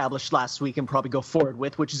established last week and probably go forward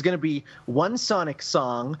with, which is going to be one Sonic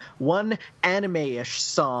song, one anime-ish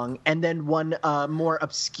song, and then one more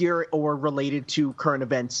obscure or related to current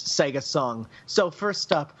events Sega song. So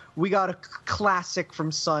first up, we got a classic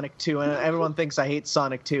from Sonic 2, and everyone thinks I hate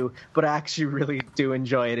Sonic 2, but I actually really do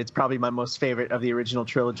enjoy it. It's probably my most favorite of the original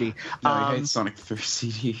trilogy. No, I hate Sonic 3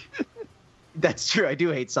 CD. That's true. I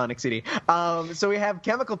do hate Sonic City. So we have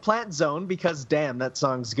Chemical Plant Zone because, damn, that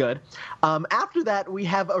song's good. After that, we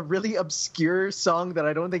have a really obscure song that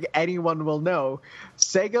I don't think anyone will know.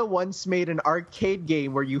 Sega once made an arcade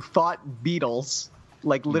game where you fought beetles,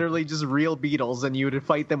 like literally just real beetles, and you would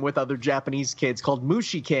fight them with other Japanese kids called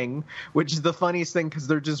Mushi King, which is the funniest thing because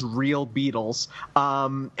they're just real beetles.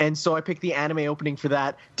 And so I picked the anime opening for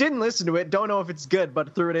that. Didn't listen to it, don't know if it's good,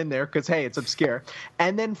 but threw it in there because, hey, it's obscure.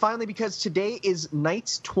 And then finally, because today is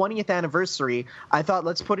Knights' 20th anniversary, I thought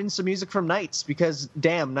let's put in some music from Knights because,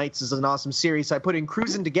 damn, Knights is an awesome series. So I put in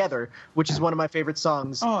Cruisin' Together, which is one of my favorite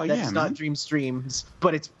songs. Oh, that's yeah, not man. Dreams Dreams,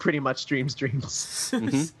 but it's pretty much Dreams Dreams.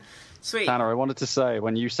 Sweet. Tanner, I wanted to say,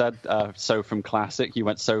 when you said so from classic, you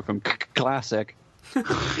went so from classic.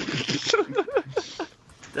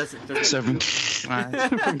 Doesn't. Seven.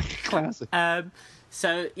 Classic.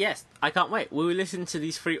 So, yes, I can't wait. We will listen to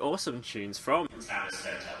these 3 awesome tunes from Tanner's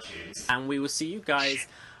Turns Up Tunes. And we will see you guys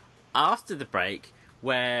after the break,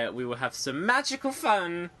 where we will have some magical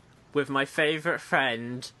fun with my favourite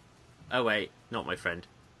friend. Oh, wait, not my friend,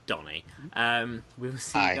 Donnie. We will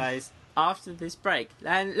see Hi. you guys after this break.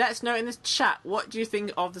 And let us know in the chat, what do you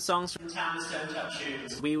think of the songs from Tanner's Turns Up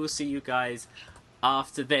Tunes? We will see you guys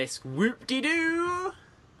after this. Whoop-de-doo!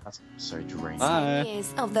 That's so draining. Bye.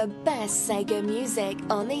 Years of the best Sega music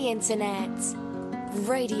on the internet.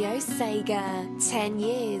 Radio Sega. 10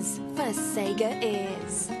 years for Sega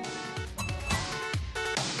is.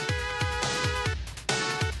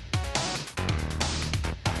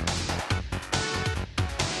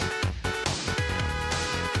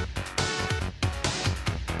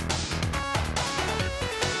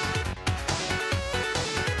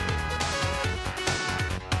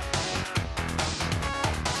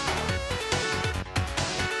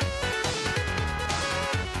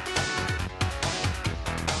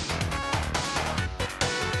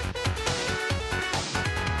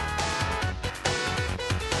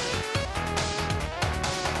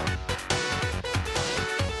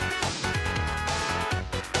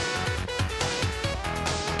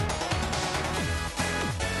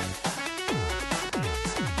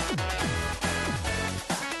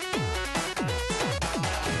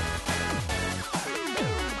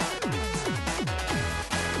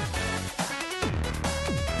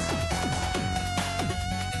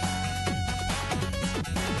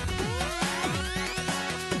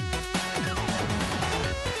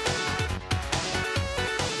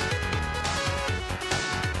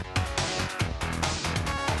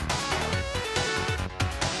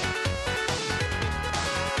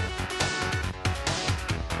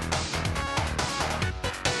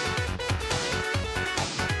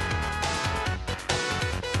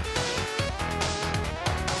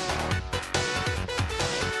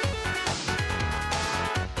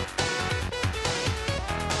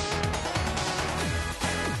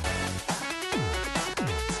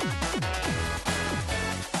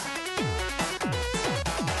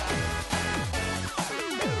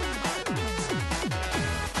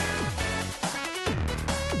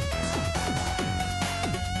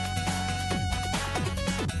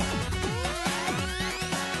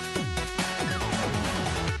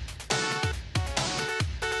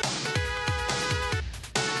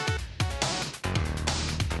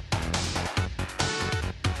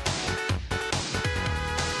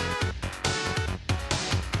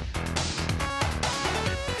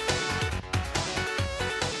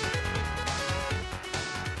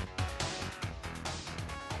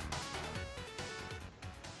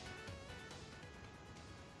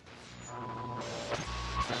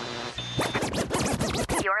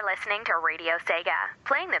 listening to Radio Sega,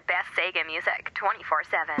 playing the best Sega music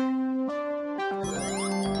 24/7.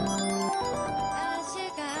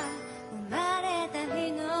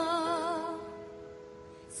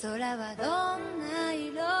 空はどんな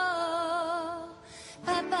色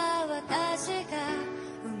パパ私が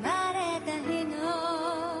生まれた日の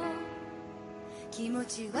気持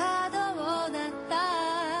ちはどうだった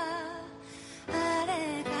あれ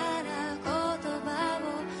から言葉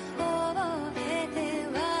を覚えて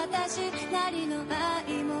私なりの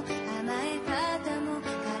愛も甘え方も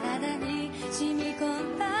体に染み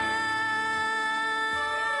込んだ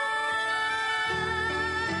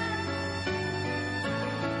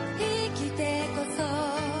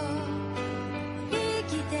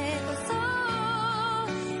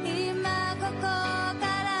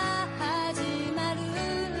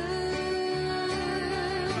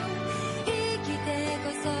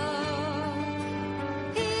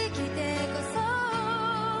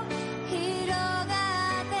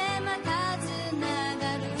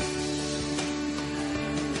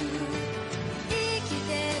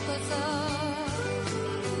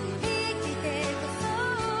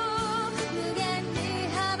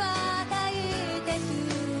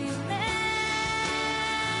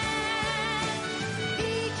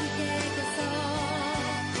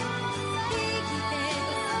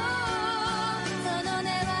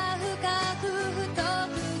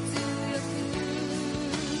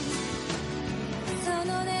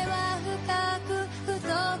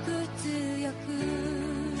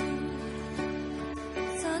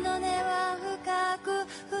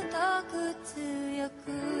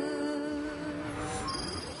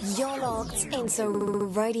You're locked into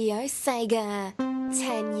Radio Sega.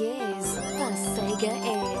 10 years for Sega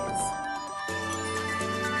is.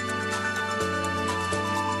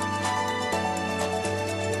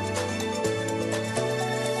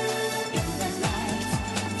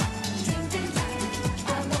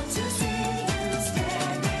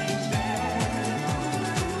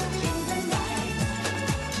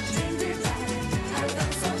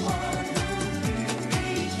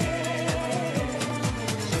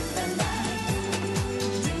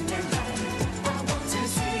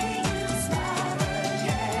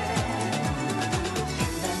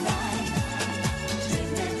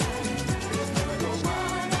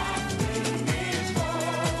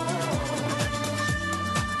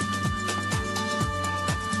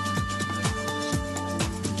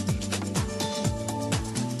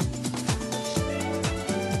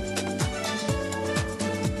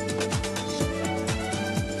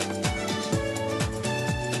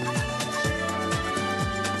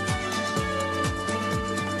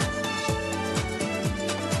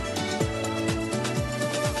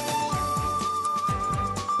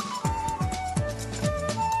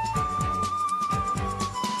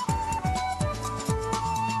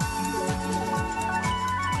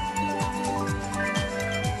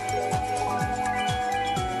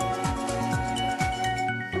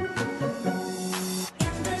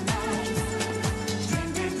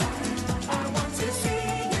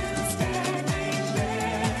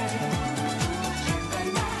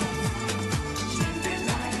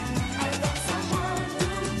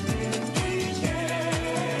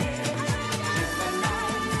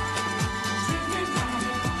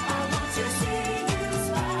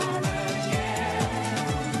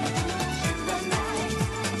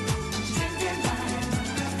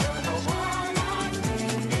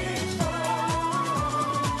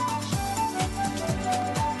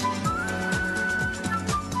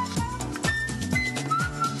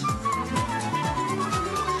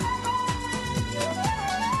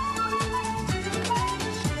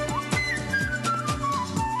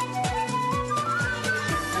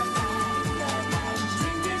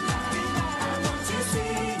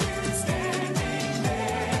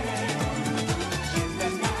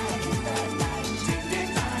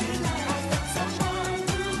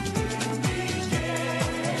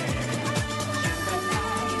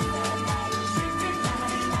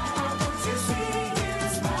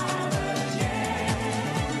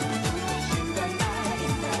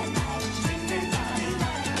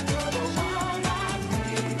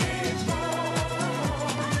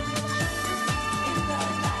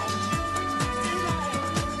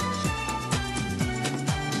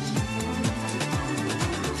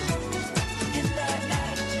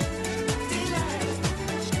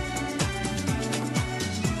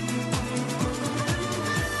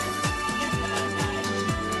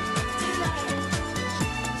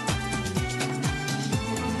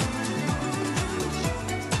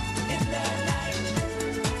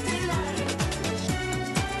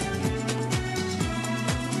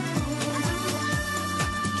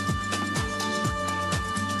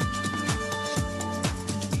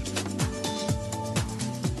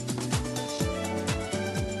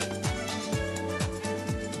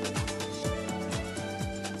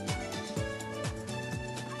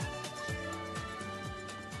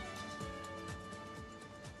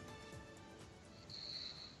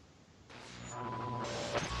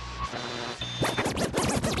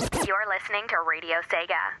 listening to Radio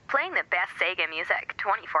Sega, playing the best Sega music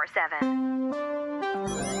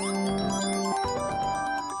 24/7.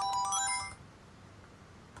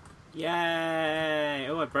 Yay!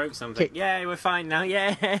 Oh, I broke something. Okay. Yay, we're fine now.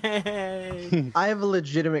 Yay! I have a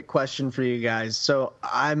legitimate question for you guys. So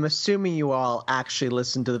I'm assuming you all actually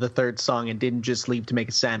listened to the third song and didn't just leave to make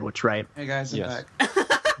a sandwich, right? Hey guys, I'm Yes.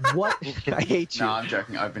 back. What? I hate you. No, I'm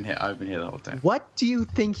joking. I've been here the whole time. What do you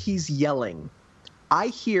think he's yelling? I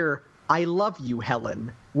hear, "I love you,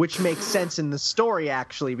 Helen," which makes sense in the story,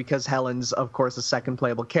 actually, because Helen's, of course, a second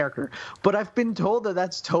playable character. But I've been told that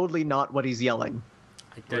that's totally not what he's yelling.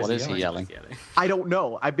 What is he yelling? I don't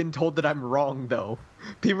know. I've been told that I'm wrong, though.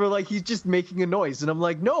 People are like, he's just making a noise. And I'm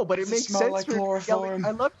like, no, but it Does it makes smell sense like for him yelling, chloroform?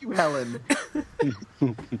 "I love you, Helen."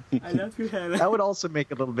 I love you, Helen. That would also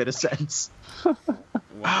make a little bit of sense.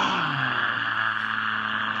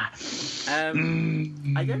 I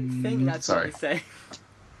don't think that's Sorry. what he's saying.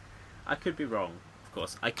 I could be wrong, of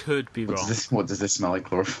course. I could be wrong. What does this smell like,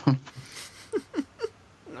 chloroform?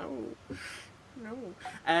 No.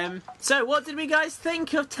 So, what did we guys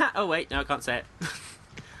think of Oh, wait, no, I can't say it.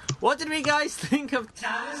 What did we guys think of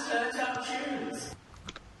Tana's Top Tunes?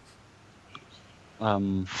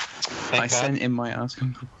 I sent in my Ask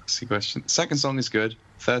Uncle Boxy question. Second song is good.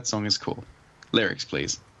 Third song is cool. Lyrics,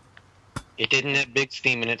 please. It didn't have big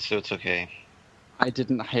steam in it, so it's okay. I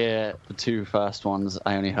didn't hear the two first ones.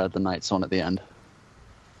 I only heard the Night Song at the end.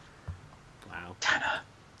 Wow.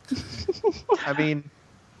 I mean,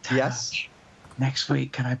 yes. Next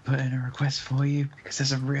week, can I put in a request for you? Because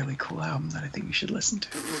there's a really cool album that I think you should listen to.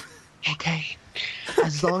 Okay.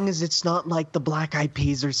 As long as it's not like the Black Eyed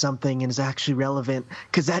Peas or something and is actually relevant,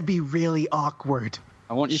 because that'd be really awkward.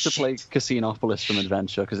 I want you to play Casinopolis from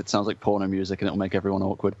Adventure because it sounds like porno music and it'll make everyone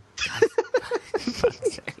awkward.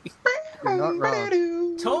 You're not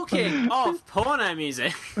wrong. Talking of porno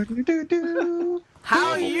music,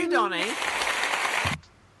 how are you, Donnie?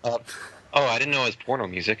 Oh, I didn't know it was porno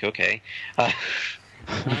music. Okay.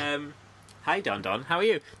 Hi, Don. How are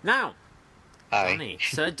you? Now, Hi. Donnie,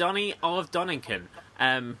 Sir Donnie of Donington.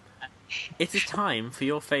 It is time for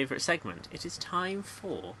your favourite segment. It is time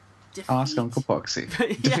for Ask Uncle Boxy.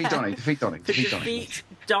 Defeat Donnie. Defeat Donnie. Defeat Donnie. Defeat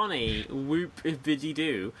Donnie. Whoop biddy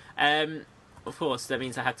doo. Of course, that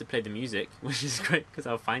means I have to play the music, which is great because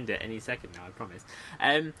I'll find it any second now. I promise.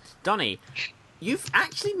 Donnie, you've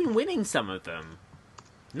actually been winning some of them.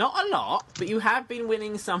 Not a lot, but you have been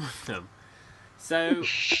winning some of them. So,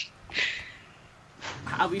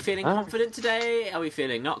 are we feeling confident today? Are we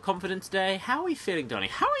feeling not confident today? How are we feeling, Donnie?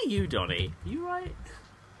 How are you, Donnie? You right?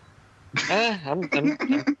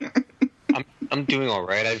 I'm doing all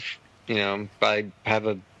right. I have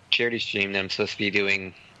a charity stream that I'm supposed to be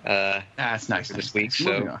doing. That's nice. This week,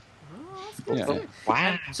 Moving so. on. Oh, that's good. Yeah. to hear.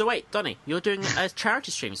 Wow. So wait, Donnie, you're doing a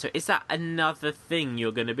charity stream. So is that another thing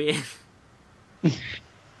you're going to be in?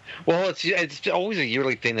 Well, it's always a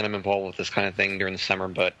yearly thing that I'm involved with this kind of thing during the summer,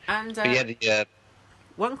 but And yeah,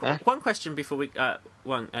 one question before we I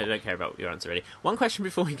don't care about your answer really. One question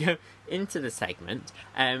before we go into the segment.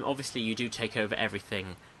 Obviously you do take over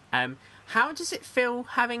everything. How does it feel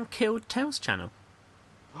having killed Tails Channel?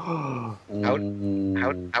 how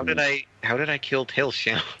did I kill Tails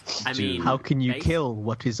Channel? I mean, How can you basi- kill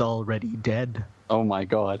what is already dead? Oh my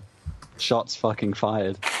god. Shots fucking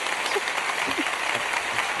fired.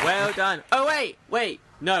 Well done. Oh wait,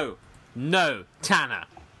 no, Tanner,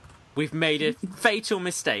 we've made a fatal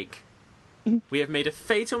mistake. We have made a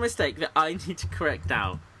fatal mistake that I need to correct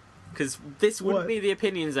now, because this wouldn't What? be the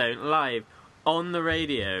Opinion Zone live on the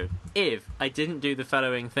radio if I didn't do the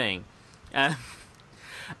following thing. Can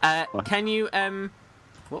you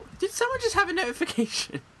what? Did someone just have a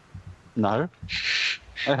notification? No?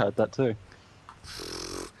 I heard that too.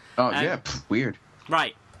 Oh, yeah. Weird.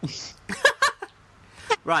 Right.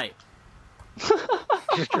 Right.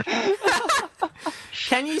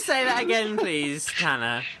 Can you say that again, please,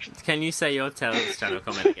 Tanner? Can you say your Tails Channel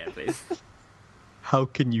comment again, please? How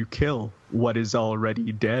can you kill what is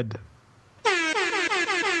already dead? There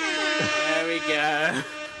we go.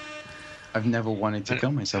 I've never wanted to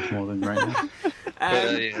kill myself more than right now.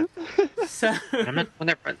 Yeah. So, I'm not the one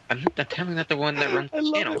that I'm not the one that runs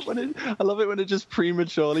the channel. I love it when it just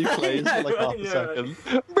prematurely plays for like half a second.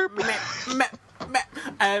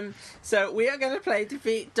 So we are going to play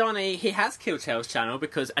Defeat Donnie. He has killed Tails Channel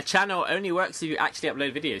because a channel only works if you actually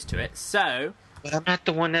upload videos to it. So, But I'm not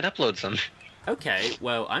the one that uploads them. okay,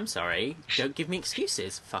 well, I'm sorry. Don't give me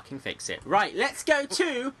excuses. Fucking fix it. Right, let's go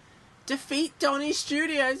to Defeat Donnie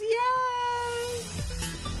Studios. Yay!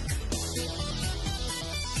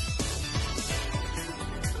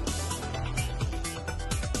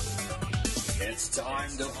 It's It's time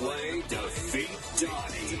to play Defeat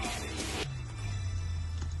Donnie.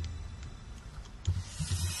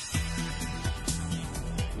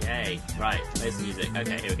 Yay. Right, there's the music.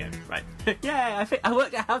 Okay, here we go. Right. Yay, I think I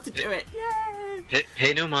worked out how to do it. Yay!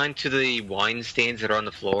 Pay no mind to the wine stains that are on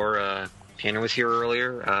the floor. Tanner was here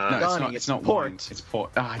earlier. No, it's not port. wine. It's port.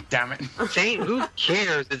 Ah, damn it. Who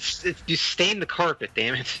cares? It's you stain the carpet,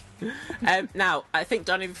 damn it. Now, I think,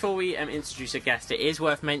 Donnie, before we introduce a guest, it is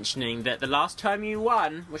worth mentioning that the last time you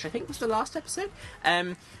won, which I think was the last episode,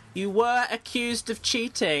 you were accused of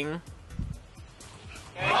cheating.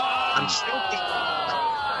 I'm still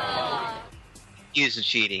accused of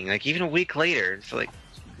cheating. Like, even a week later, it's like...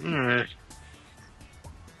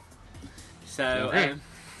 So,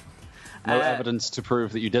 No evidence to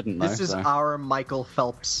prove that you didn't, though. This is our Michael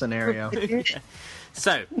Phelps scenario.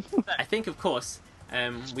 So, I think, of course,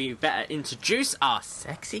 we better introduce our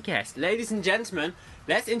sexy guest. Ladies and gentlemen,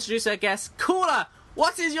 let's introduce our guest. Caller,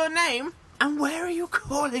 what is your name, and where are you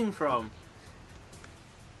calling from?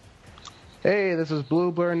 Hey, this is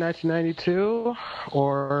Bluebird 1992,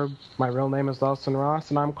 or my real name is Dawson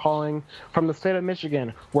Ross, and I'm calling from the state of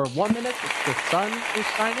Michigan, where 1 minute the sun is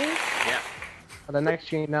shining, Yeah. and the next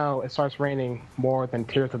thing you know, it starts raining more than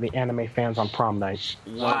tears of the anime fans on prom night.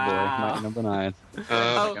 Wow. Night number 9.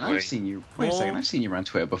 I've seen you. Wait a second. I've seen you around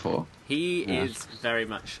Twitter before. He is very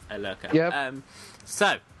much a lurker. Yep.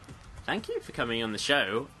 So, thank you for coming on the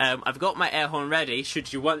show. I've got my air horn ready.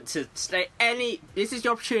 Should you want to say any... This is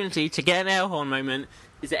your opportunity to get an air horn moment.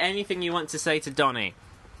 Is there anything you want to say to Donnie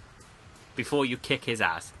before you kick his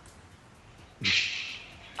ass?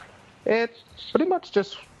 It's pretty much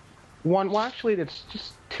just one. Well, actually, it's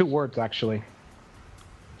just 2 words, actually.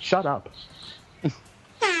 Shut up.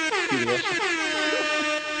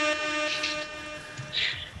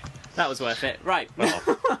 That was worth it. Right.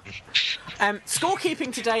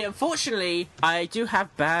 Scorekeeping today, unfortunately, I do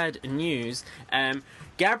have bad news.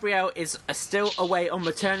 Gabrielle is still away on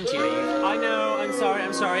maternity leave. I know,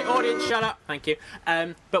 I'm sorry. Audience, shut up. Thank you.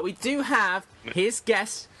 But we do have his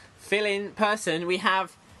guest fill-in person. We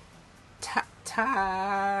have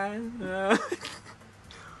Tanner.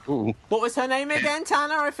 Ooh. What was her name again,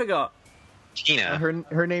 Tanner? I forgot. Tina.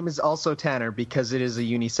 Her name is also Tanner because it is a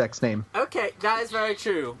unisex name. Okay, that is very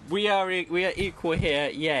true. We are equal here.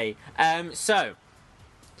 Yay. So,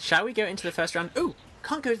 shall we go into the first round? Ooh,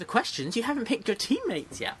 can't go to the questions. You haven't picked your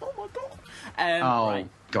teammates yet. Oh my god. Right.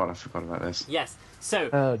 God, I forgot about this. Yes. So,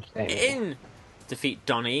 Oh, dang. in Defeat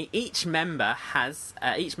Donnie, each member,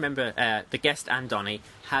 the guest and Donnie,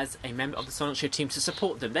 has a member of the Sonic Show team to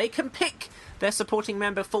support them. They can pick their supporting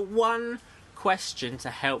member for one question to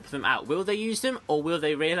help them out. Will they use them, or will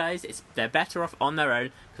they realise they're better off on their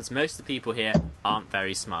own, because most of the people here aren't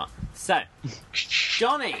very smart. So,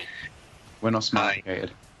 Donnie, We're not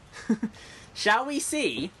smartificated. shall we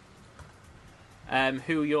see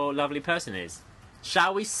who your lovely person is?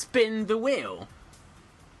 Shall we spin the wheel?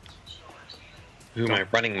 Who my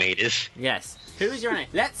running mate is. Yes. Who is your name?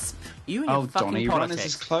 You and your Oh, fucking Donnie, politics. Runners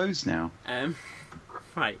is closed now.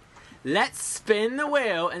 Right. Let's spin the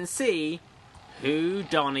wheel and see who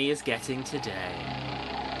Donnie is getting today.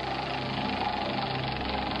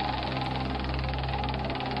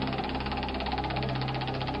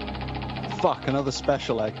 Fuck, another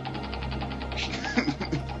special egg.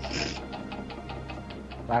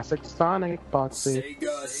 Classic Sonic, Boxy.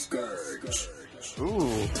 Sega Scourge.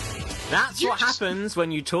 Ooh. That's what happens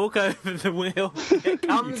when you talk over the wheel. It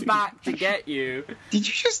comes back to get you. Did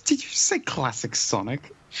you just say classic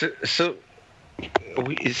Sonic? So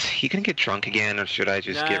is he gonna get drunk again, or should I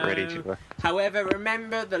just get ready to? However,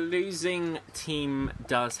 remember the losing team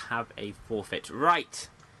does have a forfeit. Right.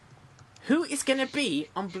 Who is going to be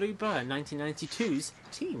on Blue Bird 1992's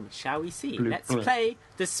team? Shall we see? Let's play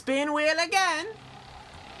the spin wheel again.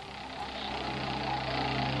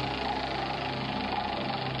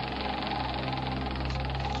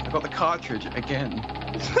 I got the cartridge again.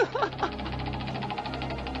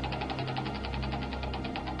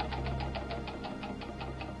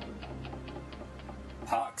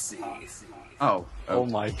 Poxy. Oh. Oh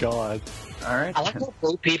my god. All right. I like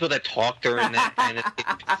those people that talk during that kind of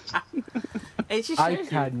thing. It just I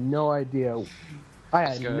shows you. had no idea. I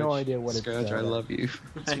had no Scourge. idea what it Scourge, said. I love you.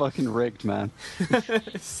 It's fucking rigged, man.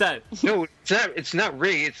 So, No, it's not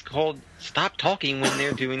rigged. It's called stop talking when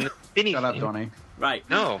they're doing the spinning Shut up, thing. Donnie. right.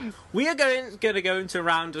 No. We are going to go into a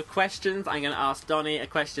round of questions. I'm going to ask Donnie a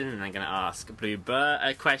question, and I'm going to ask Blue Burr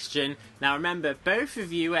a question. Now, remember, both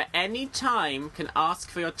of you at any time can ask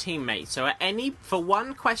for your teammate. So, for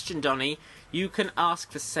one question, Donnie, you can ask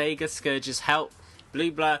for Sega Scourge's help.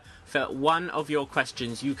 Blue Blur, for one of your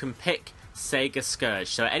questions, you can pick Sega Scourge.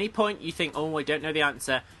 So at any point you think, oh, I don't know the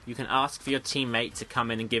answer, you can ask for your teammate to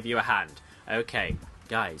come in and give you a hand. Okay,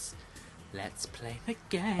 guys, let's play the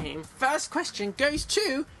game. First question goes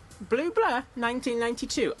to Blue Blur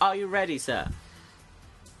 1992. Are you ready, sir?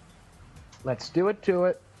 Let's do it to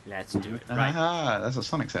it. Let's do it. Right. That's what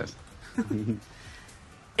Sonic says.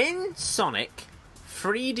 In Sonic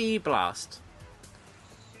 3D Blast,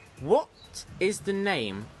 what is the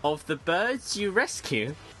name of the birds you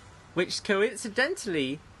rescue, which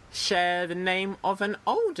coincidentally share the name of an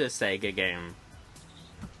older Sega game?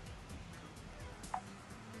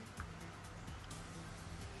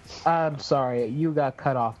 I'm sorry, you got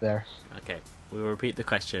cut off there. Okay, we will repeat the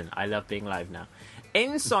question. I love being live now.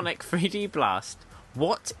 In Sonic 3D Blast,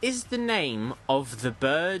 what is the name of the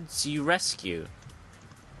birds you rescue?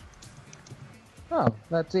 Oh,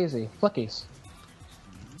 that's easy. Flickies.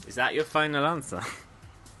 Is that your final answer?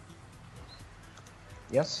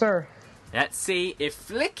 Yes, sir. Let's see if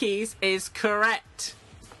Flickies is correct.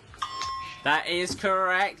 That is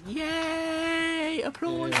correct. Yay!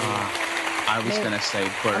 Applause. I was going to say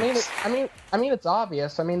birds. I mean, it's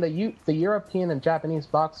obvious. I mean, the European and Japanese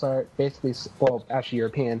box art basically, well, actually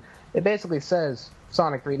European. It basically says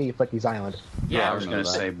Sonic 3D Flickies Island. Yeah, I was going to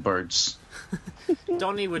say birds.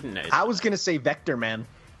 Donnie wouldn't know. I was going to say Vector Man.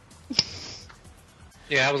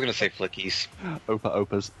 Yeah, I was going to say Flickies.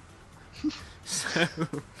 Opas. So,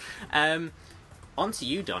 on to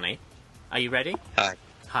you, Donnie. Are you ready? Hi.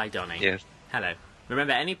 Hi, Donnie. Yes. Hello.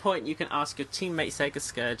 Remember, at any point you can ask your teammate Sega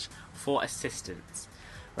Scourge for assistance.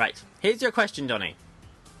 Right, here's your question, Donnie.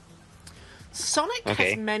 Sonic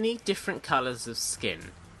has many different colours of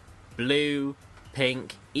skin. Blue,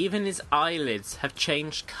 pink, even his eyelids have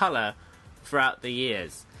changed colour throughout the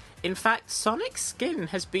years. In fact, Sonic's skin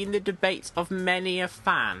has been the debate of many a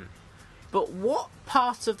fan. But what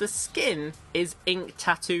part of the skin is ink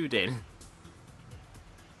tattooed in?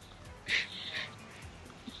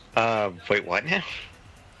 Wait, what now?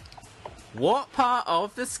 What part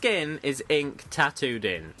of the skin is ink tattooed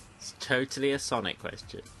in? It's totally a Sonic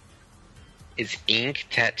question. Is ink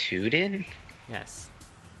tattooed in? Yes.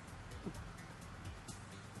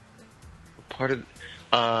 Part of...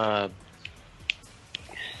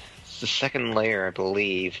 it's the second layer, I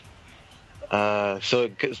believe. So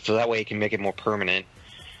that way it can make it more permanent.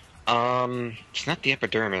 It's not the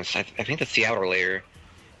epidermis. I think that's the outer layer.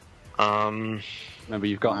 Remember,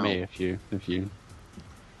 you've got me if you.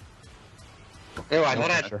 No, I thought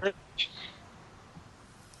I had Scourge.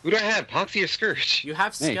 Who do I have? Poxy or Scourge? You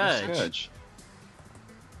have Scourge.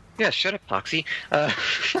 Yeah, shut up, Poxy.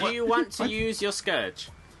 Do you want to use your Scourge?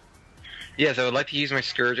 Yes, I would like to use my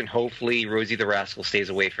Scourge, and hopefully Rosie the Rascal stays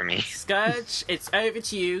away from me. Scourge, it's over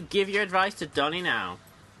to you. Give your advice to Donnie now.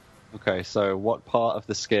 Okay, so what part of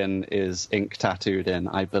the skin is ink tattooed in?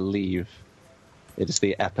 I believe it is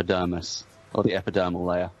the epidermis, or the epidermal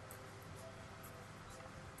layer.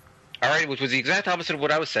 Alright, which was the exact opposite of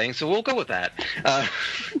what I was saying, so we'll go with that.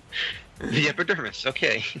 The epidermis,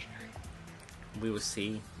 okay. We will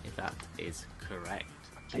see if that is correct.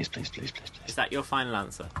 Please. Is that your final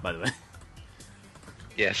answer, by the way?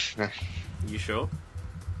 Yes. You sure?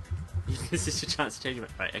 This is your chance to change your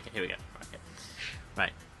mind. Right, okay, here we go.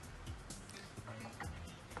 Right.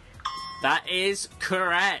 That is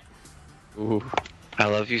correct. Ooh. I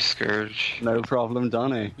love you, Scourge. No problem,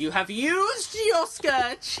 Donnie. You have used your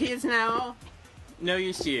Scourge. He is now no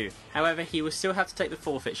use to you. However, he will still have to take the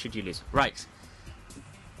forfeit should you lose. Right.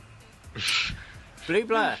 Blue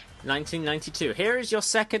Blur, 1992. Here is your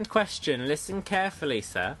second question. Listen carefully,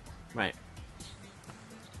 sir. Right.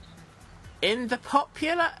 In the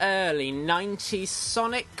popular early 90s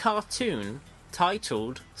Sonic cartoon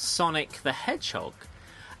titled Sonic the Hedgehog,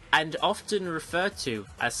 and often referred to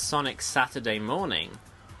as Sonic Saturday Morning,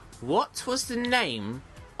 what was the name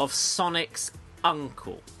of Sonic's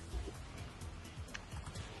uncle?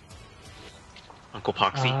 Uncle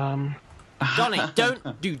Poxy. Donnie, don't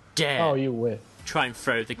you dare. Oh, you wish. Try and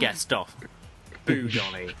throw the guest off. Boo,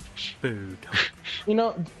 Donnie. Boo, Donnie. You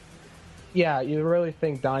know, yeah, you really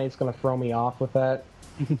think Donnie's gonna throw me off with that?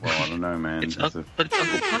 Well, I don't know, man. But it's Uncle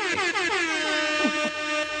Poxy.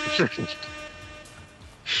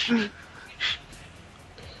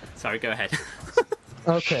 Sorry, go ahead.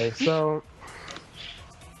 Okay, so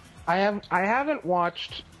I haven't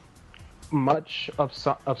watched much of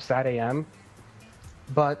Sat AM,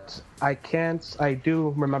 but I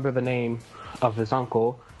do remember the name of his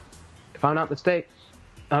uncle. If I'm not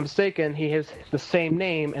mistaken, he has the same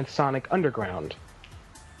name in Sonic Underground,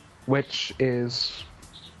 which is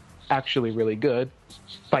actually really good.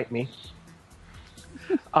 Fight me.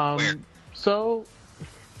 So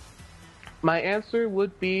My answer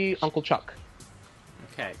would be Uncle Chuck.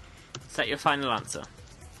 Okay. Is that your final answer?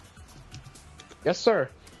 Yes, sir.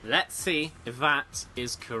 Let's see if that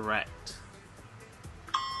is correct.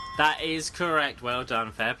 That is correct. Well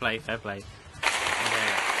done. Fair play, fair play.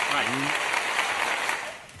 Yeah. Right.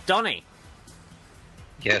 Donnie.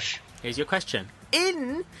 Yes. Here's your question.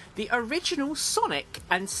 In the original Sonic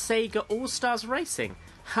and Sega All-Stars Racing,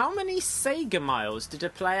 how many Sega miles did a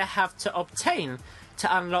player have to obtain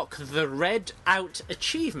to unlock the Red Out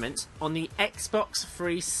achievement on the Xbox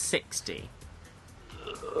 360?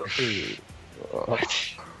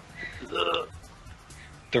 What?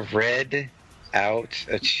 The Red Out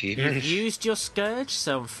achievement? You've used your Scourge,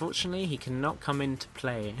 so unfortunately he cannot come into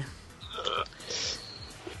play.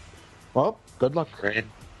 Well, good luck.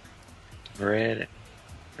 Red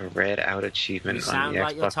Out achievement. You sound on the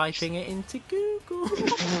like you're Xbox. typing it into Google.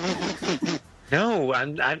 No,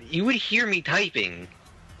 you would hear me typing.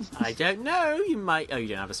 I don't know. You might. Oh, you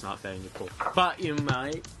don't have a smartphone, you poor. But you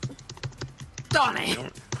might. Donnie!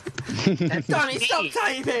 Donnie, stop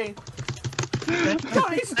typing!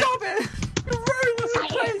 Donnie, stop it! You're ruining the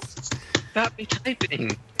place! Stop me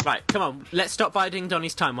typing. Right, come on. Let's stop biding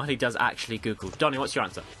Donnie's time while he does actually Google. Donnie, what's your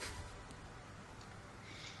answer?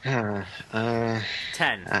 10, I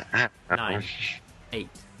don't know. 9, 8,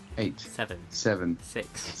 8, 7, 7,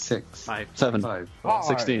 6, 6, 5, 7, 5,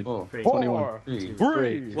 16, 4, 3, 21,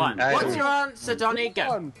 3, 1. I What's don't- your answer, Donnie?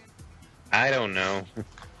 Go. I don't know.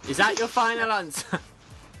 Is that your final answer?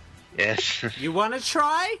 Yes. You want to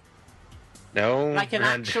try? No. Like an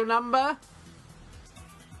actual number?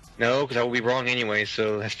 No, because I will be wrong anyway.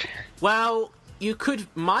 So that's. Well, you could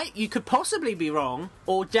possibly be wrong,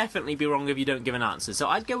 or definitely be wrong if you don't give an answer. So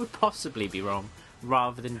I'd go with possibly be wrong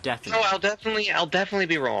rather than definitely. No, I'll definitely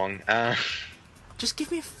be wrong. Just give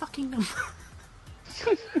me a fucking number.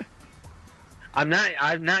 I'm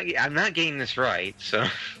not getting this right. So.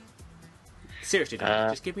 Seriously,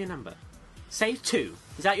 Donnie, just give me a number. Say 2.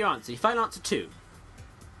 Is that your answer? Your final answer 2.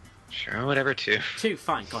 Sure, whatever. 2. 2,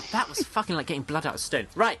 fine. God, that was fucking like getting blood out of stone.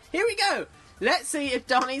 Right, here we go. Let's see if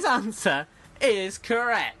Donnie's answer is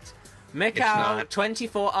correct. not.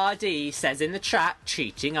 Mikhail24RD says in the chat,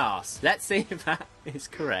 cheating ass. Let's see if that is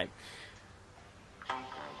correct.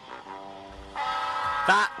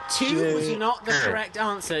 That 2 was not the correct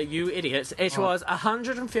answer, you idiots. It was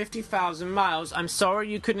 150,000 miles. I'm sorry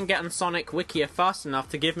you couldn't get on Sonic Wikia fast enough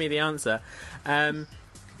to give me the answer.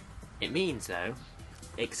 It means, though,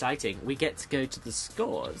 exciting, we get to go to the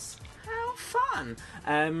scores. How fun!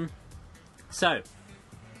 So,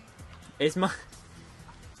 is my...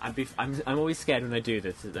 I'm always scared when I do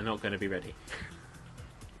this that they're not going to be ready.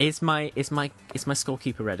 Is my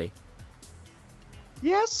scorekeeper ready?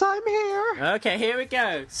 Yes, I'm here. Okay, here we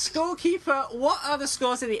go. Scorekeeper, what are the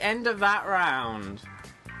scores at the end of that round?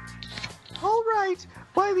 All right.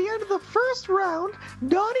 By the end of the first round,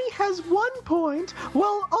 Donnie has 1 point,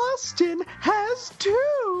 while Austin has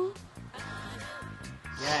 2.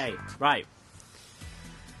 Yay. Right.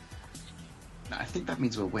 I think that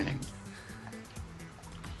means we're winning.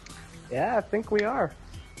 Yeah, I think we are.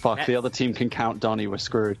 Fuck, the other team can count Donnie, we're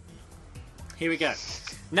screwed. Here we go.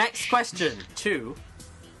 Next question to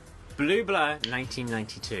Blue Blur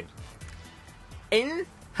 1992. In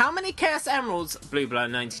how many Chaos Emeralds Blue Blur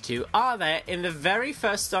 92 are there in the very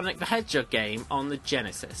first Sonic the Hedgehog game on the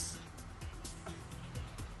Genesis?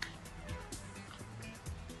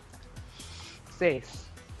 6.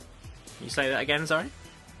 Can you say that again, sorry?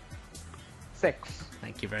 6.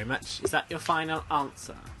 Thank you very much. Is that your final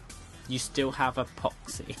answer? You still have a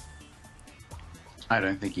Poxy. I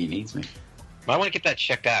don't think he needs me. Might want to get that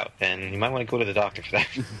checked out, and you might want to go to the doctor for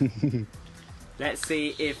that. Let's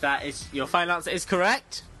see if that is your final answer is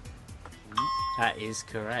correct. That is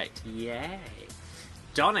correct. Yay.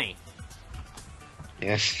 Donnie,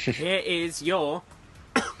 Yes. here is your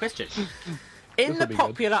question. In the be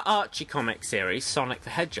popular Archie comic series Sonic the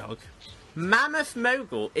Hedgehog, Mammoth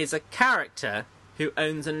Mogul is a character who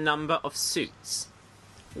owns a number of suits.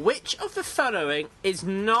 Which of the following is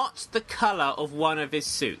not the colour of one of his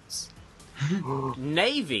suits?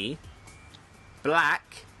 Navy,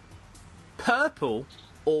 black, purple,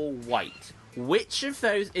 or white? Which of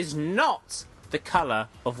those is not the colour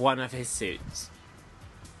of one of his suits?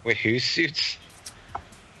 Wait, whose suits?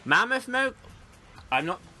 Mammoth Mogul. I'm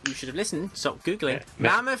not. You should have listened. Stop googling.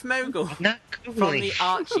 Mammoth Mogul Not from googling. the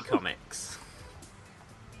Archie comics.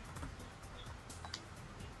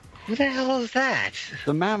 Who the hell is that?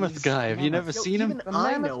 The Mammoth guy, have you never Yo, seen him? even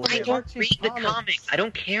I know I it. don't read the comics. I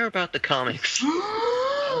don't care about the comics.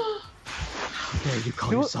 How dare you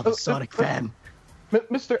call You- yourself a Sonic fan?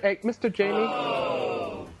 Mr.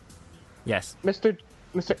 Jamie, Yes. Mr.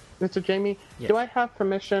 Mr. Jamie, Yes. do I have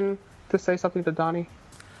permission to say something to Donnie?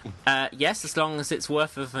 Yes, as long as it's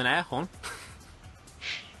worth of an air horn.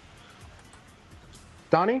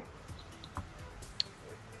 Donnie,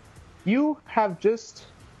 you have just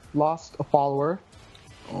lost a follower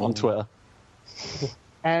On Twitter.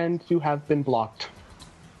 and you have been blocked.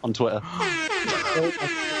 On Twitter.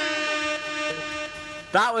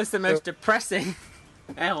 That was the most depressing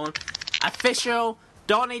air horn. Official.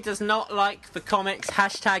 Donnie does not like the comics.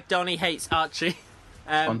 Hashtag Donnie hates Archie.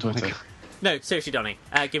 On Twitter. No, seriously, Donnie.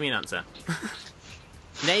 Give me an answer.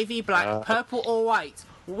 Navy, black, purple, or white?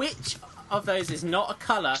 Which of those is not a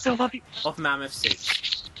colour of mammoth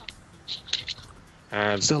suit?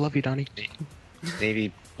 Still love you, Donnie.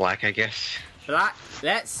 Maybe black, I guess. Black.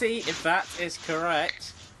 Let's see if that is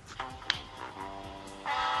correct.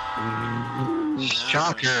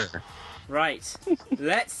 Shocker. Right.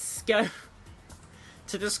 Let's go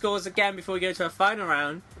to the scores again before we go to our final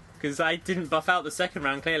round, because I didn't buff out the second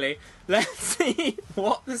round, clearly. Let's see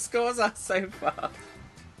what the scores are so far.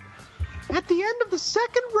 At the end of the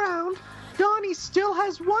second round, Donnie still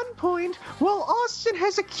has 1 point, while Austin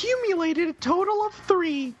has accumulated a total of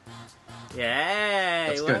 3. Yay!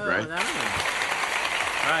 That's good, right? Done.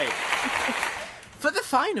 Right. For the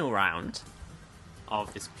final round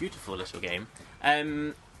of this beautiful little game,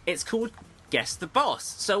 it's called Guess the Boss.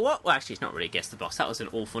 So what... Well, actually, it's not really Guess the Boss. That was an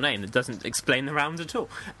awful name that doesn't explain the round at all.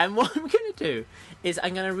 And what I'm going to do is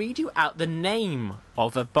I'm going to read you out the name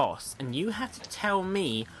of a boss, and you have to tell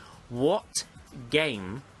me what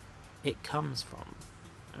game it comes from.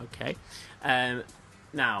 Okay?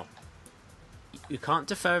 Now, you can't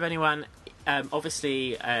defer with anyone.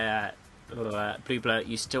 Obviously, Blue Blur,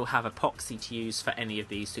 you still have epoxy to use for any of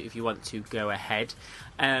these, so if you want to go ahead.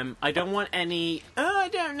 I don't want any... I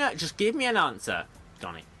don't know. Just give me an answer,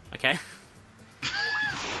 Donnie. Okay?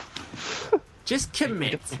 Just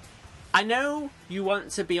commit. I know you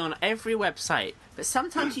want to be on every website, but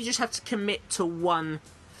sometimes you just have to commit to one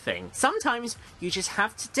thing. Sometimes you just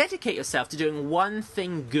have to dedicate yourself to doing one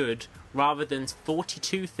thing good rather than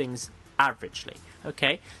 42 things averagely.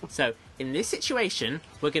 Okay? So, in this situation,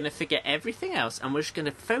 we're going to forget everything else and we're just going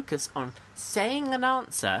to focus on saying an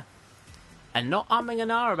answer and not umming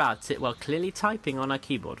and ah about it while clearly typing on our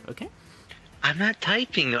keyboard. Okay? I'm not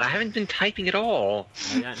typing. I haven't been typing at all.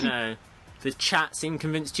 I don't know. The chat seem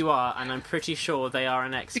convinced you are, and I'm pretty sure they are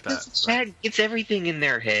an expert. Because the chat gets everything in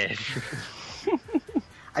their head.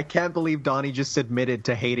 I can't believe Donnie just admitted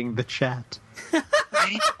to hating the chat.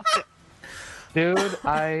 Dude,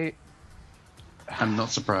 I'm not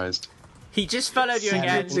surprised. He just followed you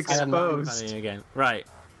again. Savage exposed. Following you again. Right.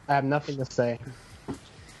 I have nothing to say.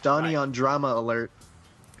 Donnie Right. on drama alert.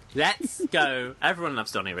 Let's go. Everyone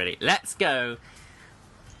loves Donnie, really. Let's go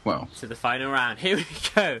Well, to the final round. Here we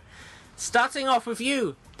go. Starting off with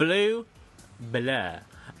you, Blue Blur.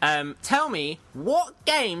 Tell me, what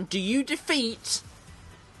game do you defeat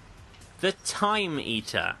the Time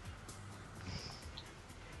Eater?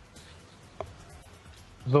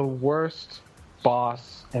 The worst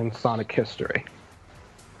boss in Sonic history.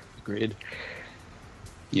 Agreed.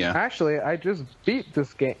 yeah. Actually, I just beat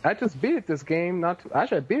this game. I beat it this game not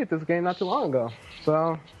too long ago.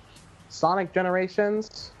 So, Sonic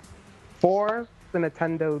Generations for the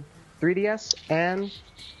Nintendo 3DS and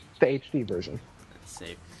the HD version. Let's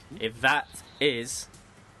see if that is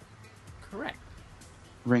correct.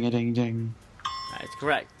 Ring-a-ding-ding. That is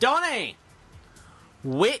correct. Donnie!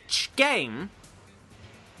 Which game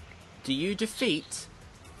do you defeat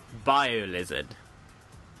BioLizard?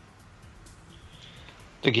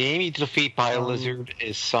 The game you defeat BioLizard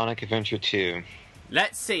is Sonic Adventure 2.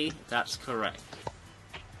 Let's see if that's correct.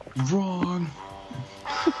 Wrong.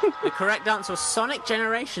 The correct answer was Sonic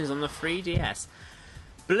Generations on the 3DS.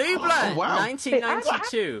 Blue Blood, wow.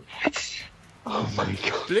 1992. Oh my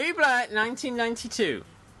god. Blue Blood, 1992.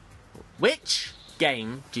 Which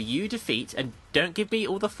game do you defeat, and don't give me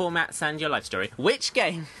all the formats and your life story, which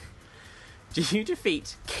game do you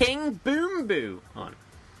defeat King Boom Boo on?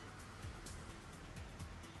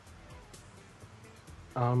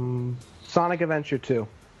 Sonic Adventure 2.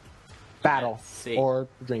 Battle. Let's see. Or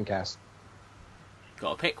Dreamcast.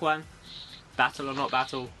 Gotta pick one. Battle or not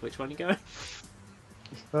battle, which one are you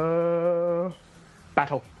going?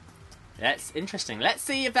 Battle. That's interesting. Let's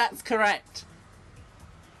see if that's correct.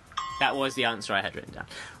 That was the answer I had written down.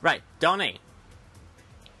 Right, Donnie.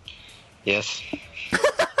 Yes.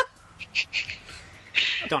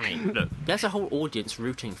 Donnie, look, there's a whole audience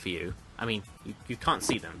rooting for you. I mean, you can't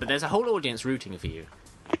see them, but there's a whole audience rooting for you.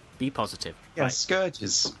 Be positive. Yeah, Right. Scourge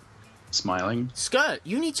is smiling. Scourge,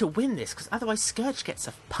 you need to win this, because otherwise Scourge gets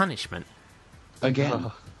a punishment.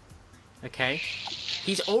 Again. Okay?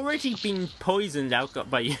 He's already been poisoned out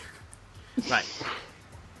by you. Right.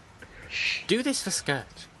 Do this for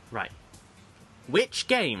Scourge. Right. Which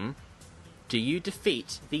game do you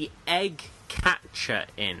defeat the egg catcher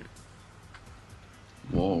in?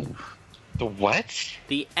 Whoa. The what?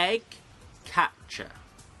 The egg catcher.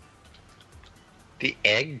 The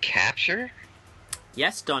egg capture?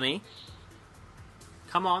 Yes, Donnie.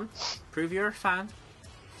 Come on. Prove you're a fan.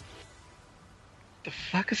 The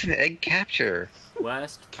fuck is an egg capture?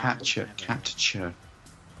 Worst. Capture.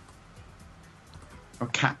 Or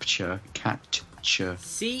capture.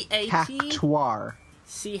 C-A-T. Cactuar.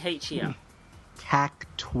 C-H-E-R.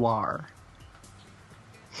 Cactuar.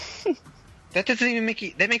 That doesn't even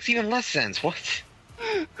make that makes even less sense. What?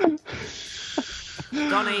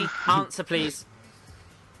 Donnie, answer please.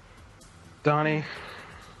 Donnie.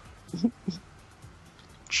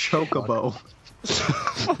 Chocobo.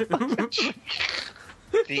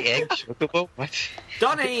 The egg chocobo? What?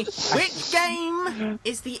 Donnie, which game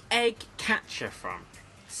is the egg catcher from?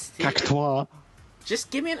 Cactua.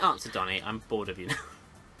 Just give me an answer, Donnie. I'm bored of you now.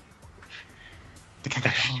 The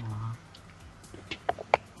cactuar.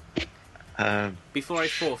 Before I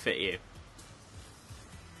forfeit you.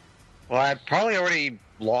 Well, I probably already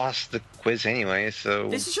lost the quiz anyway, so...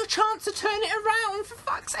 This is your chance to turn it around. For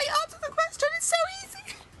fuck's sake, answer the question. It's so easy.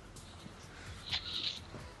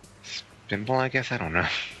 Pinball, I guess? I don't know.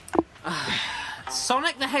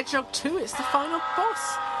 Sonic the Hedgehog 2. It's the final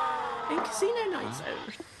boss in Casino Night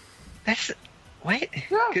Zone. That's... What?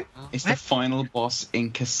 It's the final boss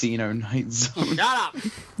in Casino Night Zone. Shut up.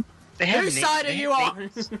 Whose side are you on?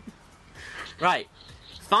 Right.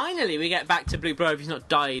 Finally, we get back to Blue Blow if he's not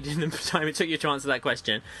died in the time it took you to answer that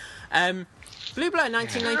question. Blue Blow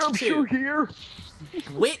 1992. Here.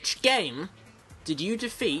 Which game did you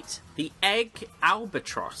defeat the Egg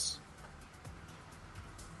Albatross?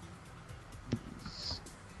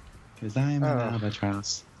 Because I'm an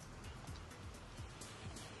albatross.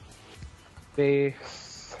 The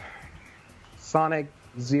Sonic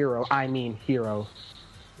Zero. I mean Hero.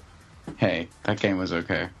 Hey, that game was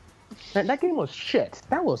okay. That game was shit.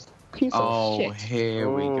 That was a piece of shit. Oh, here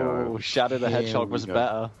we go. Shadow the Hedgehog was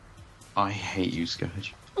better. I hate you,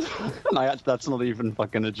 Scourge. That's not even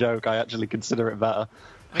fucking a joke. I actually consider it better.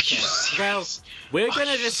 Okay. Well, we are going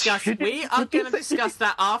to discuss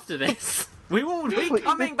that after this. We will be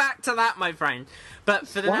coming back to that, my friend. But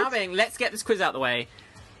for the now being, let's get this quiz out of the way.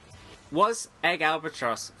 Was Egg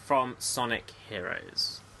Albatross from Sonic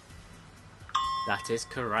Heroes? That is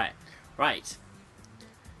correct. Right.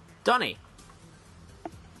 Donnie.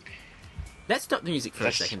 Let's stop the music for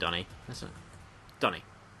a second, Donnie. Donnie.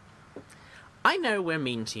 I know we're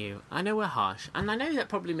mean to you, I know we're harsh, and I know that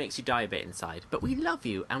probably makes you die a bit inside, but we love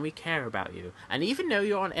you and we care about you. And even though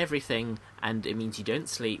you're on everything, and it means you don't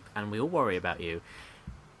sleep, and we all worry about you,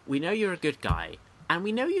 we know you're a good guy, and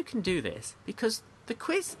we know you can do this, because the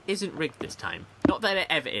quiz isn't rigged this time. Not that it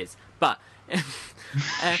ever is, but...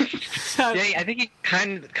 so, yeah, I think he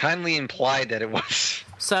kindly implied that it was.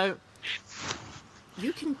 So,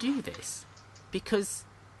 you can do this, because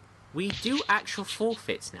we do actual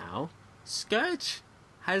forfeits now. Scourge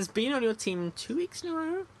has been on your team 2 weeks in a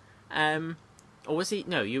row. Or was he?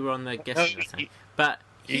 No, you were on the guest last time. But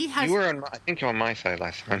he has. You were on. I think you were on my side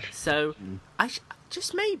last time. So,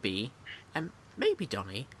 just maybe, maybe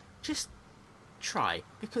Donnie, just try,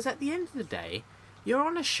 because at the end of the day, you're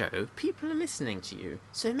on a show. People are listening to you.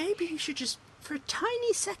 So maybe you should just, for a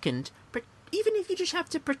tiny second, even if you just have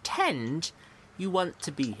to pretend you want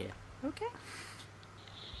to be here. Okay.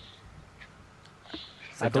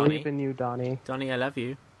 So I believe in you, Donnie. Donnie, I love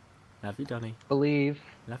you. Love you, Donnie. Believe.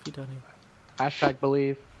 Love you, Donnie. Hashtag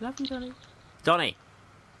believe. Love you, Donnie. Donnie.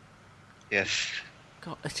 Yes.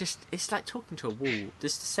 God, it's like talking to a wall.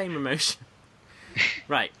 Just the same emotion.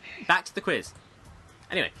 Right, back to the quiz.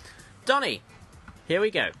 Anyway, Donnie, here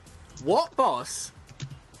we go. What boss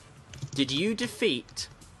did you defeat?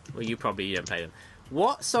 Well, you probably don't play them.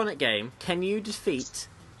 What Sonic game can you defeat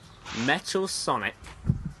Metal Sonic?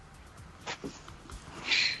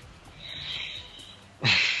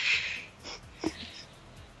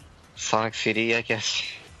 Sonic CD, I guess.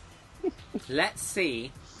 Let's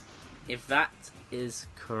see if that is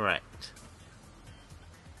correct.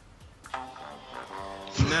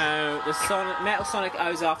 No, the Metal Sonic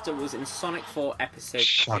I was after was in Sonic 4 Episode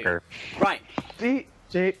 2. Right.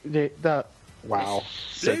 Wow.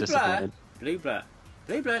 So disappointed. Blue Blur,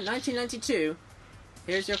 1992.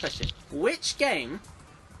 Here's your question. Which game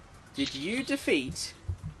did you defeat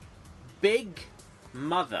Big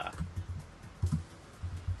Mother?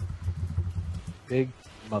 Big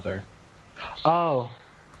Mother. Oh.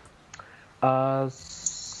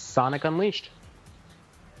 Sonic Unleashed.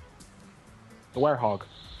 The werehog.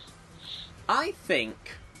 I think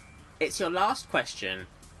it's your last question.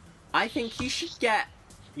 I think you should get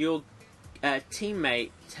your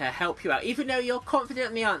teammate to help you out, even though you're confident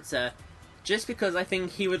in the answer, just because I think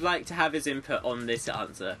he would like to have his input on this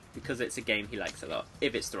answer, because it's a game he likes a lot,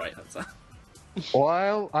 if it's the right answer.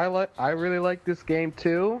 Well, I really like this game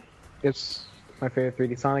too. It's my favorite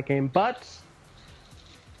 3D Sonic game, but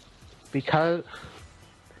because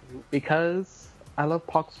I love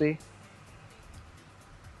Poxy,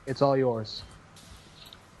 it's all yours.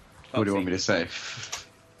 What do you want me to say?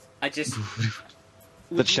 I just...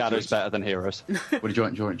 That Shadow's better than Heroes. What do you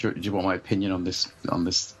want my opinion on this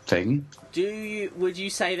thing? Would you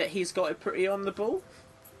say that he's got it pretty on the ball?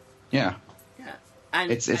 Yeah. Yeah.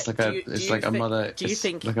 And It's like a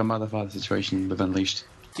mother-father situation with Unleashed.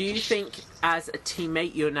 Do you think, as a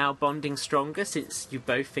teammate, you're now bonding stronger since you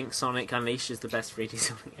both think Sonic Unleashed is the best 3D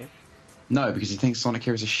Sonic game? No, because he thinks Sonic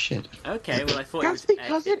Heroes is shit. Okay, well I thought That's it was...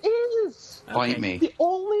 because it is! Okay. Bite me.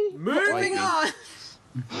 Moving on!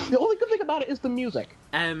 The only good thing about it is the music.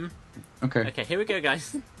 Okay, here we go,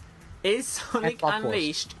 guys. Is Sonic Xbox Force.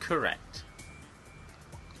 Unleashed correct?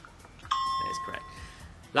 That is correct.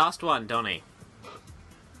 Last one, Donnie.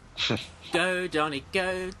 Go, Donnie,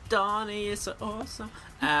 go, Donnie, it's so awesome.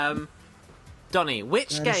 Donnie,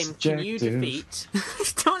 which game can you defeat...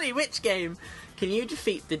 Donnie, which game can you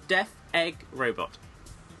defeat the Death Egg robot?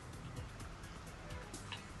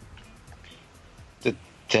 The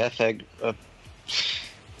Death Egg...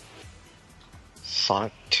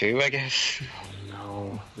 Sonic 2, I guess?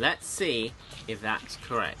 No. Let's see if that's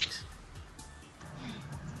correct.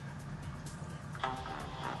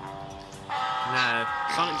 No,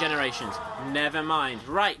 Sonic Generations. Never mind.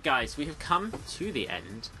 Right, guys, we have come to the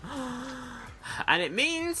end. And it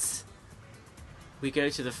means we go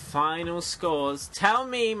to the final scores. Tell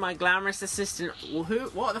me, my glamorous assistant,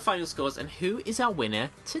 what are the final scores and who is our winner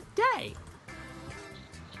today?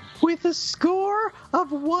 With a score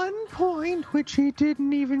of 1 point, which he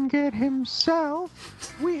didn't even get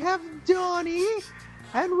himself, we have Donnie.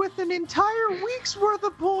 And with an entire week's worth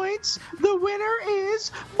of points, the winner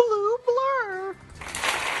is Blue Blur.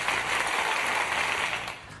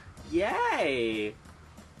 Yay!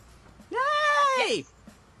 Yay!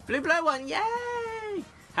 Blue Blur won, yay!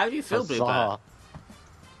 How do you feel, Blue Blur?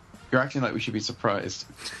 You're acting like we should be surprised.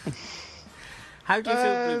 How do you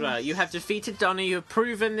feel, Blue Blur? You have defeated Donnie. You have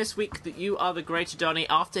proven this week that you are the greater Donnie.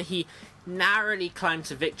 After he narrowly climbed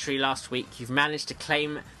to victory last week, you've managed to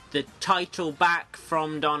claim the title back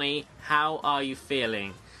from Donnie. How are you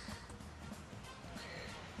feeling?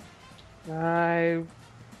 I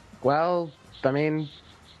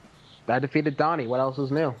defeated Donnie. What else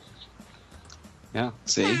is new? Yeah.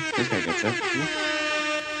 See? This guy gets it.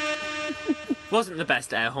 Wasn't the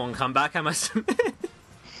best air horn comeback, I must admit.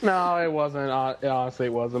 No, it wasn't. Honestly,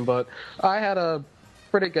 it wasn't. But I had a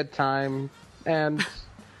pretty good time, and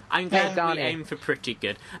I'm glad we aimed for pretty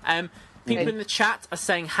good. People in the chat are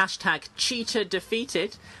saying hashtag cheater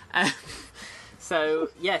defeated. So,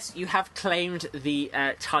 yes, you have claimed the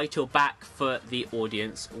title back for the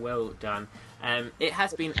audience. Well done. It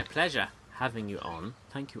has been a pleasure having you on.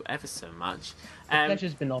 Thank you ever so much. The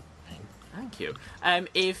pleasure's been all mine. Thank you.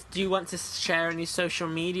 Do you want to share any social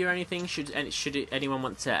media or anything? Should anyone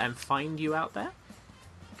want to find you out there?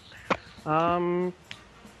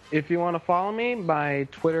 If you want to follow me, my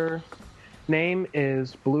Twitter name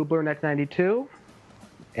is BlueBlurNet92,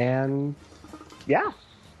 and yeah.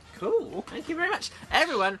 Cool. Thank you very much,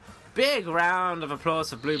 everyone. Big round of applause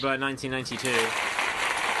for Blue Blur 1992.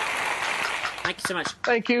 Thank you so much.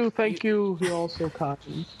 Thank you. You're all so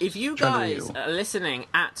kind. If you guys are listening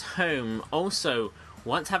at home also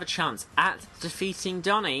want to have a chance at defeating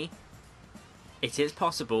Donnie, it is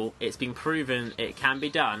possible, it's been proven, it can be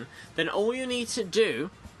done, then all you need to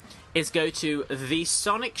do is go to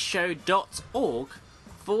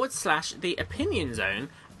thesonicshow.org/the opinion zone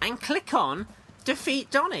and click on Defeat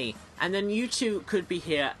Donnie, and then you two could be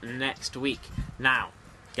here next week. Now,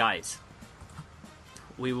 guys,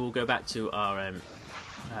 we will go back to our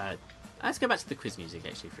let's go back to the quiz music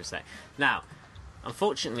actually for a sec. Now,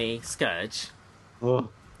 unfortunately, Scourge,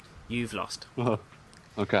 you've lost.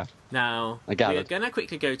 Okay. Now, we're going to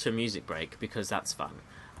quickly go to a music break because that's fun.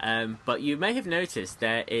 But you may have noticed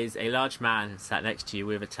there is a large man sat next to you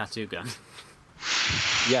with a tattoo gun.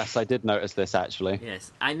 Yes, I did notice this actually.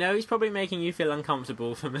 Yes, I know he's probably making you feel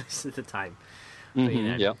uncomfortable for most of the time. But, you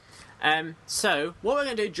know. Yeah. So, what we're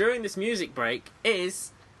going to do during this music break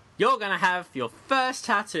is you're going to have your first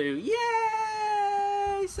tattoo.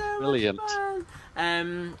 Yay! So brilliant. much fun.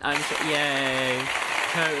 Yay.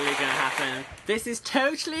 totally going to happen. This is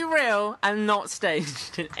totally real and not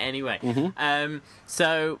staged in any way.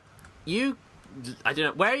 So, I don't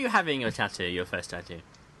know, where are you having your tattoo, your first tattoo?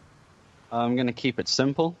 I'm going to keep it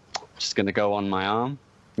simple. Just going to go on my arm,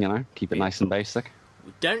 keep it nice and basic.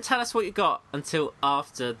 Don't tell us what you got until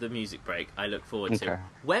after the music break. I look forward to it.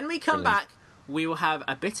 When we come Brilliant. back, we will have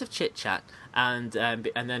a bit of chit-chat, and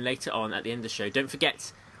then later on at the end of the show, don't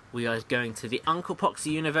forget, we are going to the Uncle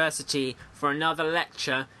Poxy University for another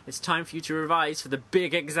lecture. It's time for you to revise for the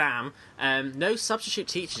big exam. No substitute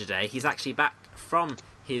teacher today. He's actually back from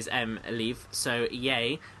his leave, so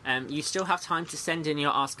yay. You still have time to send in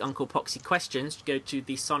your Ask Uncle Poxy questions. Go to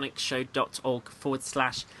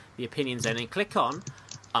thesonicshow.org/the opinion zone and click on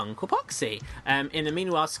Uncle Poxy. In the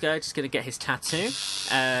meanwhile, Scourge is going to get his tattoo,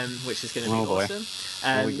 which is going to be awesome.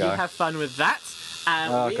 You have fun with that.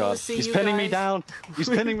 Oh God, he's pinning me down. He's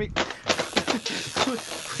pinning me.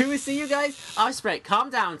 We will see you guys. Ice break.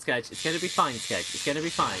 Calm down, Scourge. It's going to be fine, Scourge. It's going to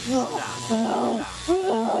be fine. Calm down.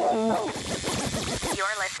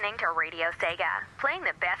 You're listening to Radio Sega, playing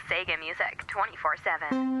the best Sega music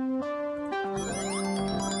 24/7.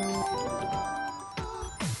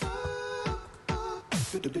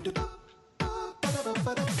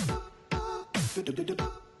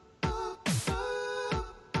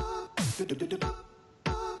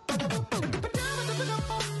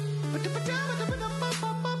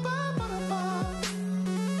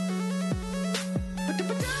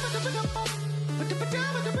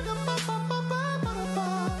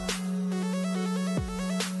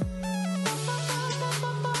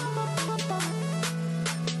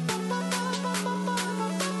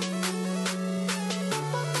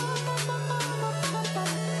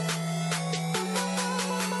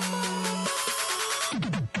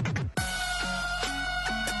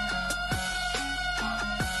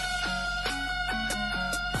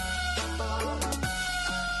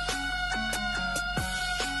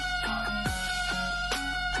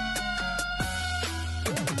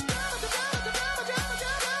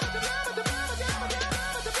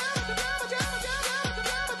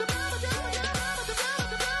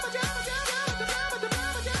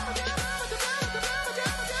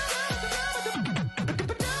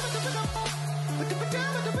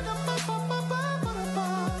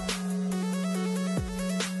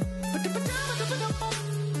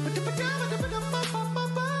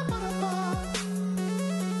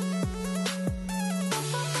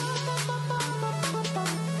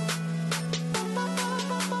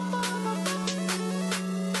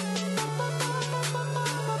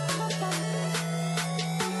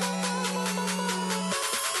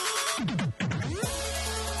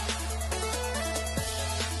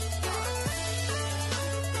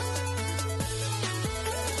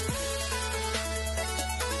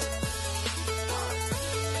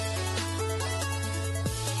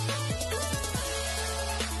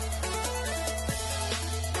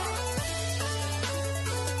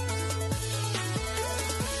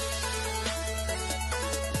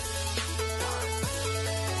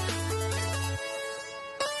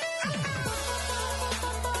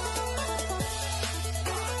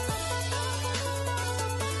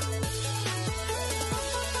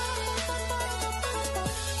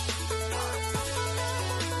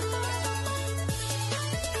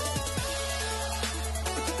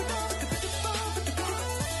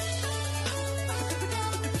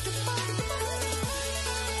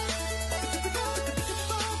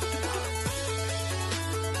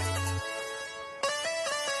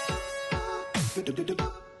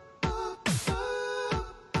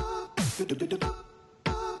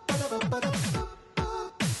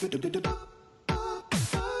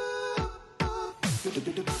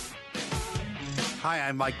 Hi,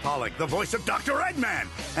 I'm Mike Pollock, the voice of Dr. Eggman.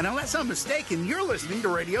 And unless I'm mistaken, you're listening to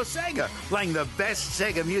Radio Sega, playing the best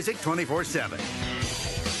Sega music 24/7.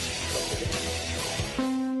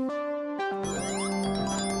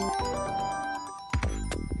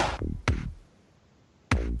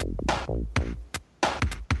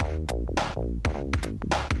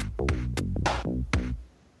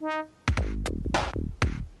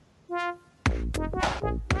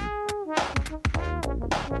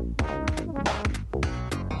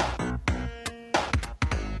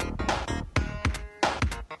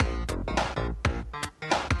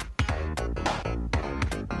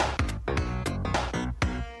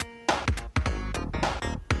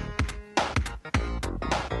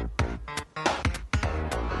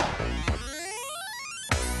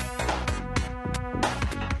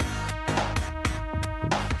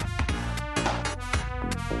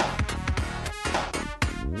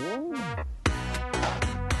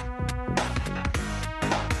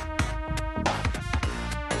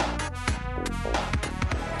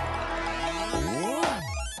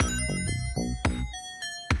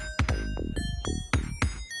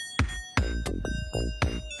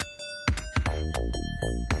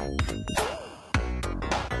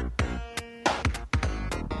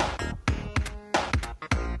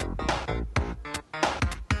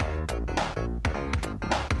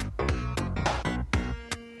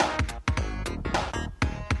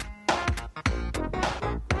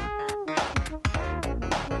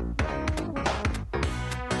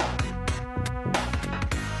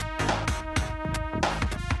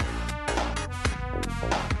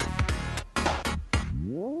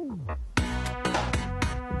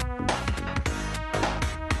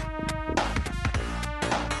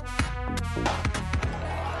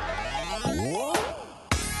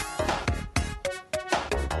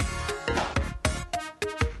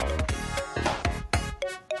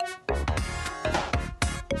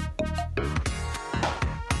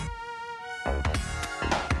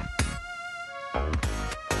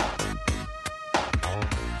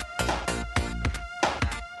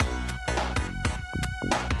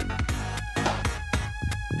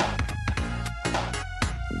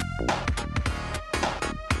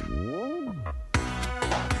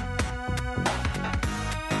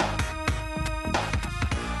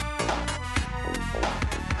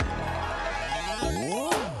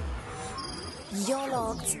 You're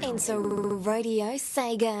locked into Radio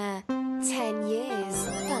Sega. 10 years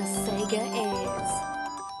for Sega is.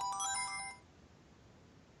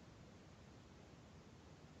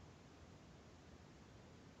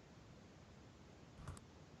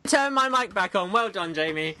 Turn my mic back on. Well done,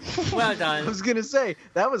 Jamie. Well done. I was gonna say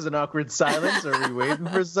that was an awkward silence. Are we waiting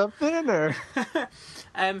for something or?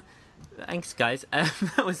 Thanks, guys.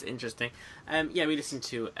 That was interesting. Yeah, we listened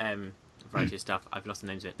to a variety of stuff. I've lost the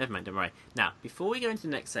names of it. Never mind. Don't worry. Now, before we go into the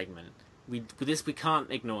next segment, we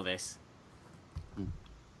can't ignore this.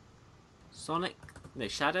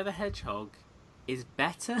 Shadow the Hedgehog is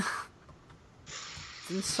better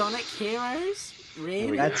than Sonic Heroes.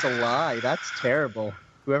 Really? That's a lie. That's terrible.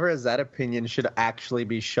 Whoever has that opinion should actually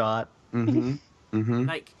be shot. Mm-hmm. Mm-hmm.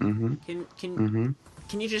 Like, mm-hmm.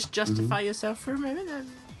 Can you just justify yourself for a moment?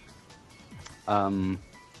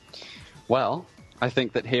 Well, I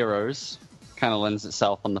think that Heroes kind of lends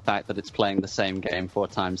itself on the fact that it's playing the same game 4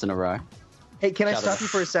 times in a row. Hey, can I stop you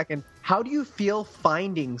for a second? How do you feel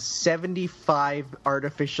finding 75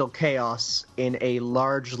 artificial chaos in a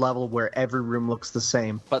large level where every room looks the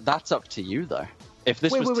same? But that's up to you, though. If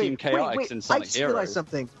this was Team Chaotix in Sonic Heroes...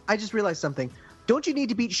 I just realized something. Don't you need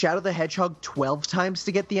to beat Shadow the Hedgehog 12 times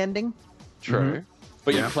to get the ending? True.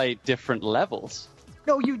 But you play different levels.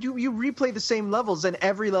 No, you replay the same levels, and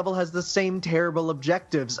every level has the same terrible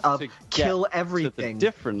objectives of kill everything. To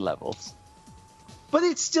the different levels. But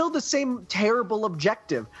it's still the same terrible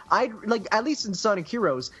objective. At least in Sonic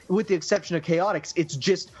Heroes, with the exception of Chaotix, it's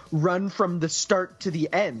just run from the start to the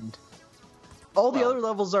end. All the other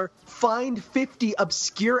levels are find 50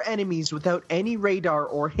 obscure enemies without any radar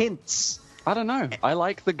or hints. I don't know. I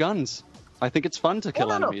like the guns. I think it's fun to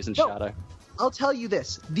kill enemies in Shadow. I'll tell you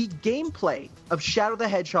this. The gameplay of Shadow the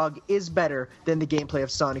Hedgehog is better than the gameplay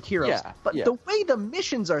of Sonic Heroes. But the way the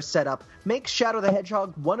missions are set up makes Shadow the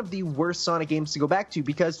Hedgehog one of the worst Sonic games to go back to,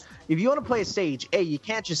 because if you want to play a stage, A, you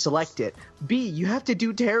can't just select it. B, you have to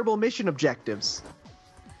do terrible mission objectives.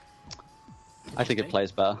 I think it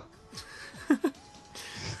plays better.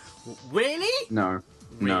 Really? No.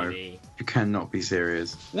 Really? No. You cannot be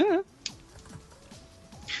serious. Yeah.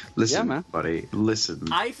 Listen, buddy.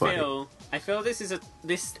 Listen. I feel this is a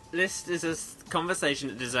conversation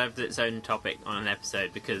that deserves its own topic on an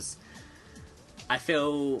episode, because I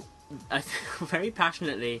feel very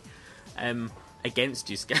passionately against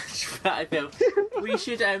you, Sketch, but I feel we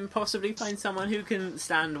should possibly find someone who can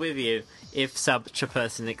stand with you if such a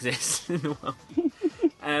person exists in the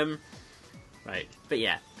world. Right, but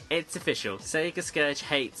yeah, it's official. Sega Scourge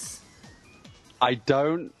hates. I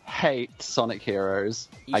don't hate Sonic Heroes.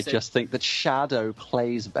 I just think that Shadow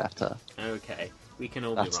plays better. Okay, we can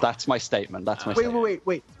all be wrong. That's my statement. That's my statement.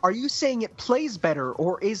 Wait. Are you saying it plays better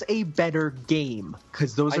or is a better game?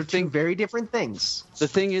 Because those are two very different things. The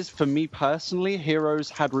thing is, for me personally,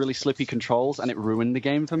 Heroes had really slippy controls and it ruined the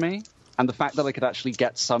game for me. And the fact that I could actually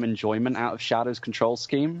get some enjoyment out of Shadow's control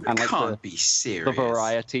scheme and the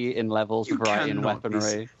variety in levels, the variety in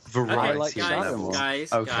weaponry. Guys,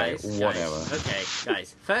 whatever. Okay,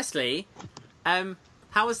 guys. Firstly,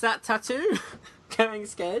 how was that tattoo going,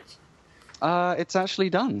 Sketch? It's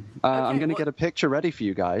actually done. I'm going to get a picture ready for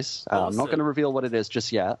you guys. I'm not going to reveal what it is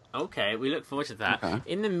just yet. Okay, we look forward to that. Okay.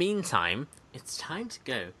 In the meantime, it's time to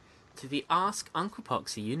go to the Ask Uncle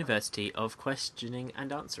Poxy University of Questioning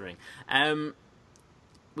and Answering.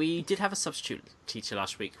 we did have a substitute teacher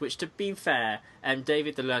last week, which, to be fair,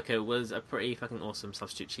 David the Lurker was a pretty fucking awesome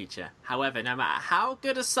substitute teacher. However, no matter how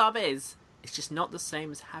good a sub is, it's just not the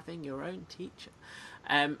same as having your own teacher.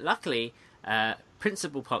 Luckily,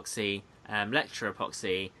 Principal Poxy, Lecturer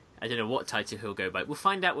Poxy, I don't know what title he'll go by. We'll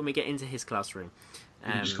find out when we get into his classroom.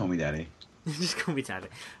 You can just call me Daddy. Just call me Daddy.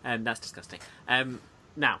 That's disgusting.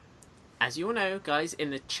 Now, as you all know, guys,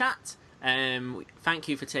 in the chat, thank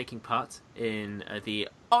you for taking part in the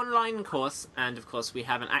online course, and of course we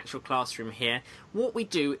have an actual classroom here. What we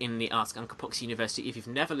do in the Ask Uncle Poxy University, if you've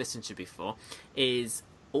never listened to before, is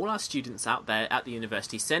all our students out there at the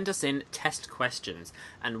university send us in test questions,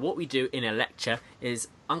 and what we do in a lecture is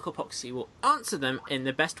Uncle Poxy will answer them in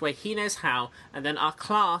the best way he knows how, and then our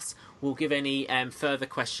class will give any further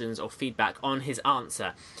questions or feedback on his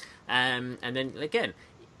answer. And then again,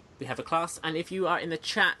 we have a class, and if you are in the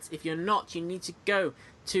chat, if you're not, you need to go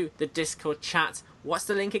to the Discord chat. What's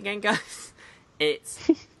the link again, guys? It's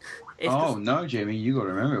no, Jamie, you got to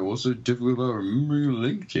remember, it was so difficult to remember your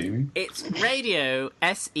link, Jamie. It's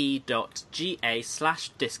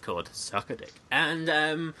radiose.ga/discord. Suck a dick.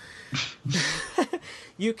 And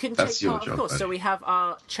you can That's take your part, job, of course. buddy. So we have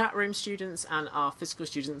our chat room students and our physical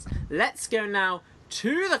students. Let's go now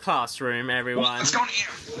to the classroom, everyone. Let's go here.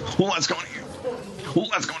 Let's go here.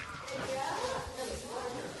 Let's go here.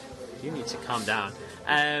 You need to calm down.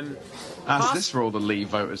 As this for all the Leave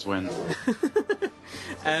voters went.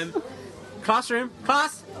 Classroom,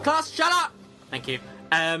 class, shut up! Thank you.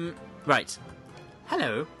 Right.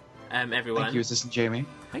 Hello, everyone. Thank you, Assistant Jamie.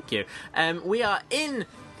 Thank you. We are in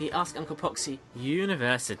the Ask Uncle Poxy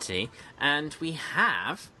University, and we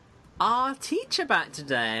have our teacher back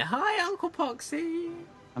today. Hi, Uncle Poxy.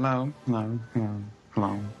 Hello. Hello.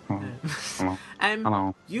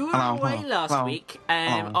 You were away last week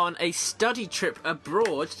on a study trip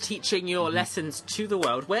abroad, teaching your lessons to the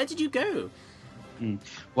world. Where did you go?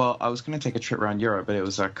 Well, I was going to take a trip around Europe, but it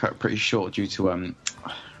was cut pretty short due to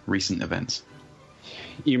recent events.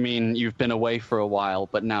 You mean you've been away for a while,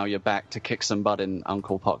 but now you're back to kick some butt in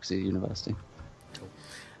Uncle Poxy University?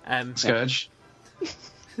 Scourge,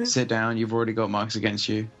 sit down. You've already got marks against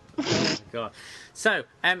you. God. So,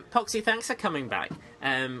 Poxy, thanks for coming back.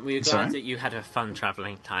 We are glad that you had a fun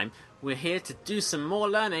travelling time. We're here to do some more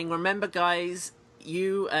learning. Remember, guys,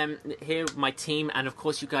 you here, my team, and of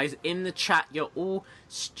course you guys in the chat, you're all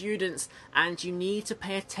students, and you need to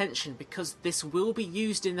pay attention because this will be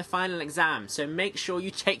used in the final exam. So make sure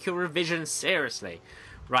you take your revision seriously.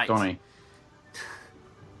 Right. Donnie.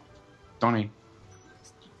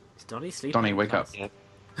 Is Donnie sleeping? Donnie, wake up. Yep.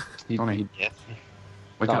 Donnie. Yep.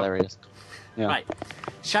 Wake up. There he is. Yeah. Right.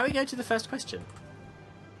 Shall we go to the first question?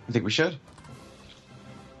 I think we should.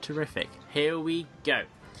 Terrific. Here we go.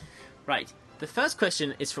 Right. The first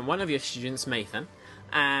question is from one of your students, Mathan,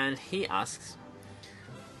 and he asks,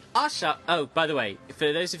 oh, by the way,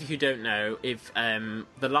 for those of you who don't know, if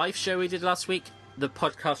the live show we did last week, the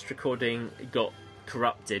podcast recording got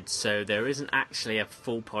corrupted, so there isn't actually a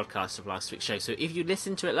full podcast of last week's show. So if you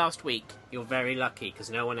listened to it last week, you're very lucky,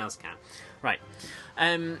 because no one else can. Right.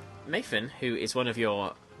 Mathan, who is one of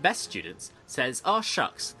your best students, says, "Oh,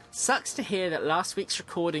 shucks. Sucks to hear that last week's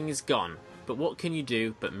recording is gone, but what can you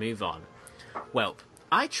do but move on?" Well,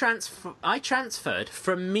 I transferred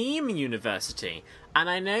from Meme University, and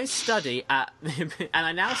I now study at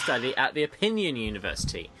the Opinion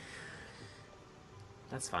University.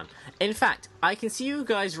 That's fun. In fact, I can see you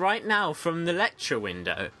guys right now from the lecture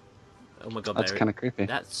window. Oh my god, that's kind of creepy.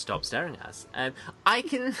 Stop staring at us. I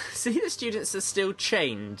can see the students are still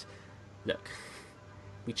chained. Look,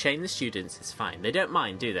 we chain the students. It's fine. They don't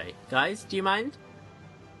mind, do they? Guys, do you mind?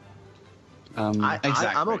 Exactly.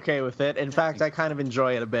 I'm okay with it. In fact, I kind of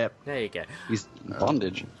enjoy it a bit. There you go. He's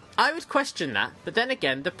bondage. I would question that, but then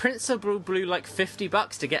again, the principal blew like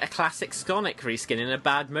 $50 to get a classic Sonic reskin in a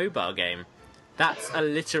bad mobile game. That's a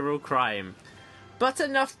literal crime. But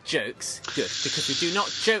enough jokes. Good, because we do not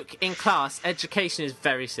joke in class. Education is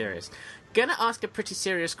very serious. Gonna ask a pretty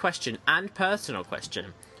serious question and personal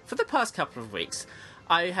question. For the past couple of weeks,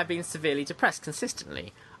 I have been severely depressed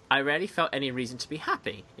consistently. I rarely felt any reason to be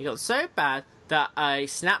happy. It got so bad that I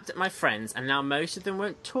snapped at my friends, and now most of them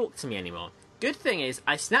won't talk to me anymore. Good thing is,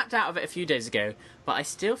 I snapped out of it a few days ago, but I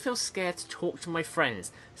still feel scared to talk to my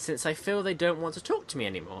friends, since I feel they don't want to talk to me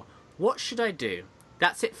anymore. What should I do?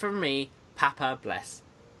 That's it from me. Papa bless.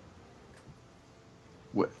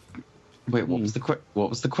 Wait, what was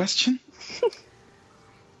the question?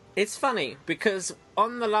 It's funny because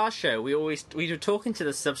on the last show we were talking to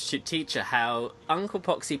the substitute teacher how Uncle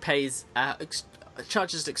Poxy pays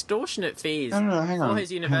charges extortionate fees hang for on,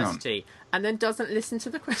 his university and then doesn't listen to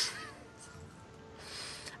the questions.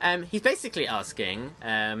 He's basically asking.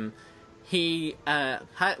 He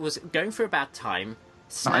was going through a bad time.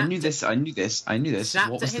 I knew this. Snapped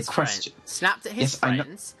What at was the his question? friend. Snapped at his Yes, I know-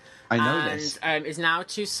 friends. I know and, this. is now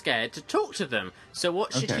too scared to talk to them. So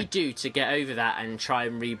what should he do to get over that and try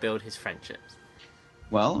and rebuild his friendships?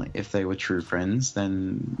 Well, if they were true friends,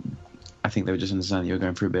 then I think they would just understand that you're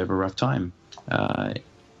going through a bit of a rough time.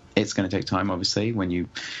 It's going to take time, obviously. When you,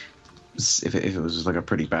 if it was like a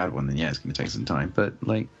pretty bad one, then yeah, it's going to take some time. But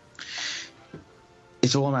like,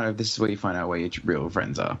 it's all a matter of this is where you find out where your real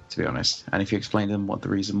friends are, to be honest. And if you explain to them what the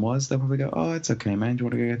reason was, they'll probably go, "Oh, it's okay, man. Do you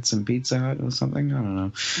want to go get some Pizza Hut or something?" I don't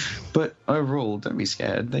know. But overall, don't be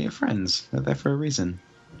scared. They're your friends. They're there for a reason.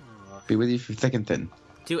 Be with you through thick and thin.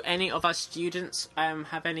 Do any of our students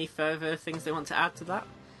have any further things they want to add to that?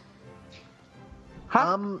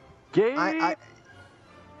 I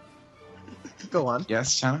go on.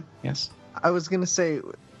 Yes, Shanna? Yes. I was gonna say,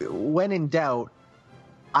 when in doubt,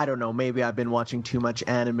 I don't know, maybe I've been watching too much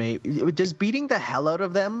anime. Does beating the hell out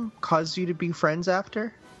of them cause you to be friends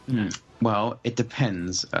after? Well, it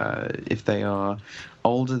depends. If they are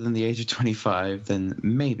older than the age of 25, then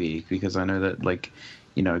maybe, because I know that, like,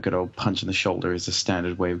 you know, a good old punch in the shoulder is a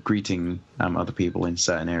standard way of greeting other people in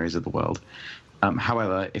certain areas of the world.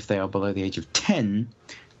 However, if they are below the age of 10,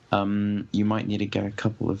 you might need to get a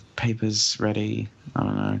couple of papers ready. I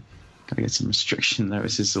don't know. Gotta get some restriction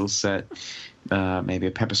notices all set. Maybe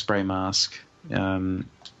a pepper spray mask. Other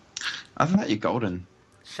than that, you're golden.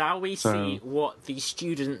 Shall we see what the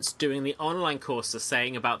students doing the online course are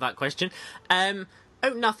saying about that question? Oh,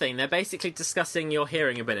 nothing. They're basically discussing your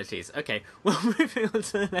hearing abilities. Okay, well, moving on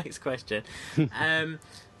to the next question.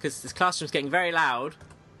 Because this classroom's getting very loud.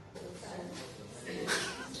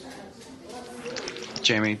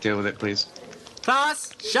 Jamie, deal with it, please.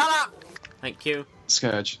 Class, shut up! Thank you.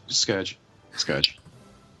 Scourge.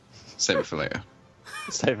 Save it for later.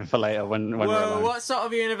 Save it for later when we're Whoa, alone. what sort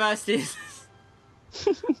of university is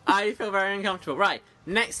this? I feel very uncomfortable. Right,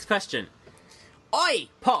 next question. Oi,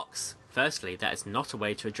 Pox! Firstly, that is not a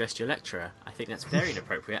way to address your lecturer. I think that's very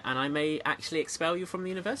inappropriate, and I may actually expel you from the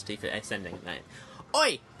university for sending that.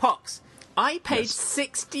 Oi, Pox! I paid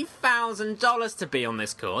 $60,000 to be on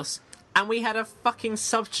this course, and we had a fucking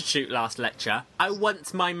substitute last lecture. I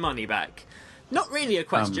want my money back. Not really a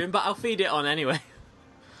question, but I'll feed it on anyway.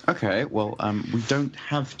 Okay, well, we don't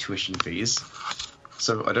have tuition fees,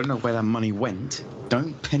 so I don't know where that money went.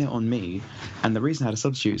 Don't pin it on me. And the reason I had a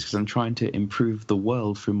substitute is because I'm trying to improve the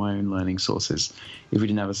world through my own learning sources. If we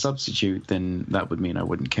didn't have a substitute, then that would mean I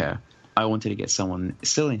wouldn't care. I wanted to get someone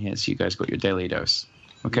still in here so you guys got your daily dose.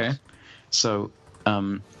 Okay? So,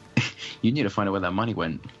 you need to find out where that money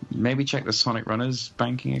went. Maybe check the Sonic Runners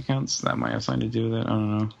banking accounts. That might have something to do with it. I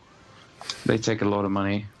don't know. They take a lot of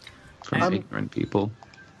money from ignorant people.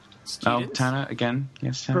 Students? Oh, Tanner, again.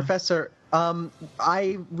 Yes, Tanner? Professor,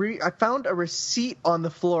 I found a receipt on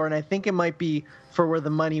the floor, and I think it might be for where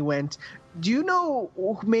the money went. Do you know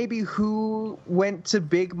maybe who went to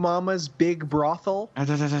Big Mama's big brothel? I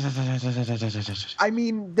mean,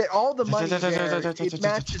 all the money there, it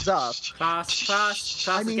matches up. Class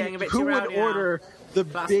I is mean, getting a bit who too would rowdy now. order the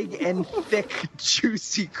big and thick,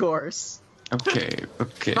 juicy course? Okay.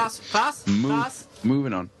 Class.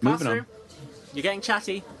 Moving on. Classroom. You're getting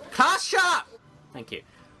chatty. Class, shut up! Thank you.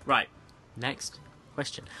 Right. Next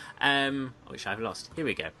question. Which I've lost. Here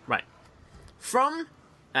we go. Right. From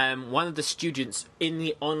one of the students in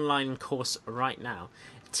the online course right now,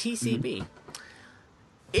 TCB.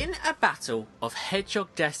 In a battle of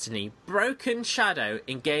Hedgehog Destiny, Broken Shadow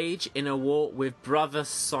engage in a war with Brother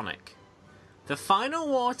Sonic. The final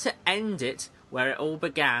war to end it, where it all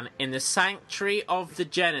began, in the Sanctuary of the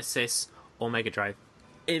Genesis, or Mega Drive.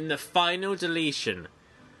 In the final deletion,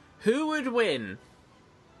 who would win?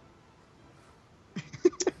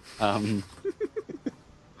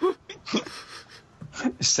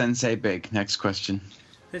 Sensei Big. Next question.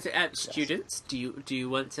 Students, do you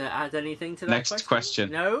want to add anything to that Next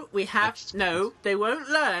question. No, we have no. They won't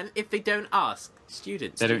learn if they don't ask.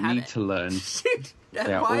 Students, They do you don't have need it? to learn.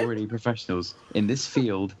 They are Why? already professionals. In this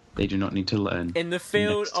field, they do not need to learn. In the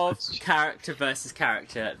field Next of question. character versus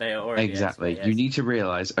character, they are already Exactly. expert, You yes. need to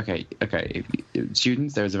realize,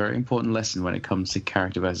 students, there is a very important lesson when it comes to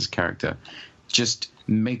character versus character. Just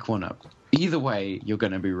make one up. Either way, you're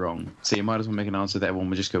going to be wrong. So you might as well make an answer that everyone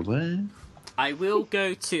will just go, what? I will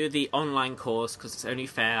go to the online course because it's only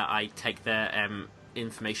fair I take their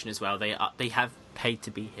information as well. They have paid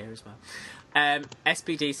to be here as well.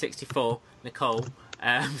 SPD64 Nicole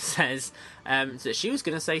says that she was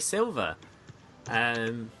going to say silver.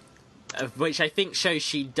 which I think shows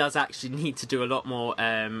she does actually need to do a lot more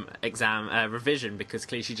exam revision, because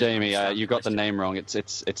clearly she. Jamie, you got the name wrong.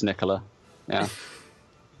 It's Nicola. Yeah.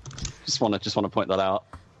 just want to point that out.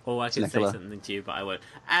 Or I could say something to you, but I won't.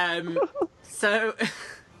 So,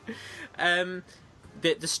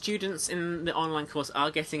 the students in the online course are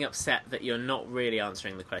getting upset that you're not really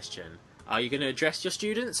answering the question. Are you going to address your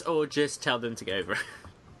students, or just tell them to go over it?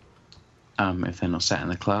 If they're not sat in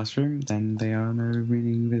the classroom, then they are no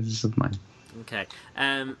reading business of mine. Okay.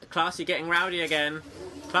 Class, you're getting rowdy again.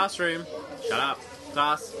 Classroom. Shut up.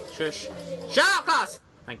 Class. Shush. Shut up, class!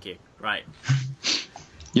 Thank you. Right.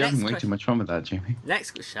 You're having way too much fun with that, Jamie.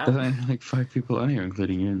 Shut There's up. only like 5 people on here,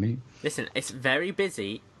 including you and me. Listen, it's very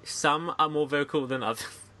busy. Some are more vocal than others.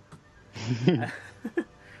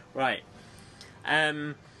 Right.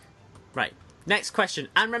 Right. Next question.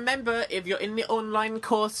 And remember, if you're in the online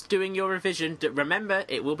course doing your revision, remember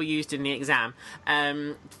it will be used in the exam.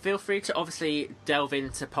 Feel free to obviously delve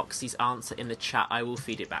into Poxy's answer in the chat. I will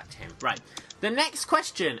feed it back to him. Right. The next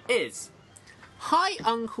question is, hi,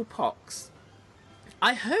 Uncle Pox.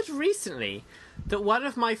 I heard recently that one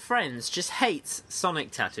of my friends just hates Sonic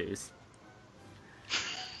tattoos.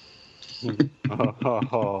 And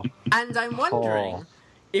I'm wondering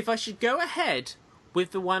if I should go ahead with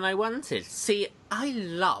the one I wanted. See, I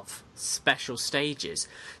love special stages,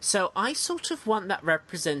 so I sort of want that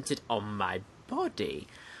represented on my body.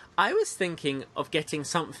 I was thinking of getting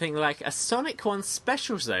something like a Sonic 1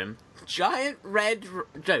 Special Zone, giant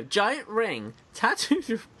ring,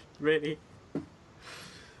 tattooed... Really?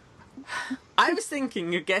 I was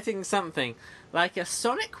thinking of getting something like a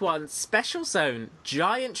Sonic 1 Special Zone,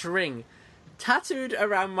 giant ring, tattooed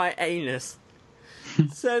around my anus,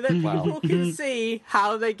 so that people can see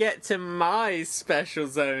how they get to my special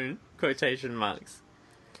zone, quotation marks.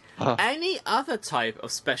 Any other type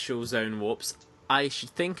of special zone warps I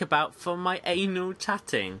should think about for my anal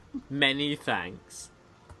tatting? Many thanks.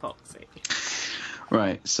 Foxy.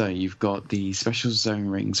 Right, so you've got the special zone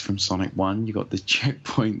rings from Sonic 1, you've got the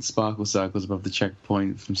checkpoint sparkle circles above the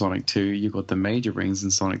checkpoint from Sonic 2, you've got the major rings in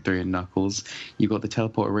Sonic 3 and Knuckles, you've got the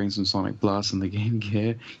teleporter rings from Sonic Blast and the Game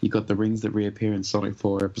Gear, you've got the rings that reappear in Sonic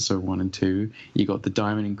 4 Episode 1 and 2, you've got the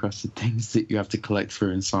diamond encrusted things that you have to collect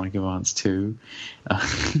through in Sonic Advance 2,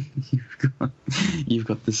 you've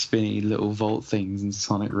got the spinny little vault things in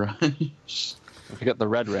Sonic Rush. You got the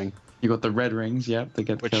red ring. You got the red rings, yep. They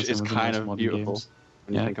get Which is kind of beautiful. Games.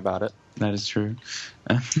 When you think about it. That is true.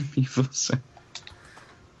 You've also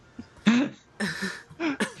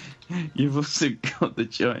got the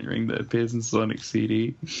giant ring that appears in Sonic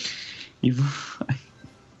CD.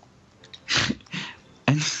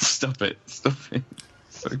 And stop it. So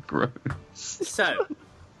gross. So,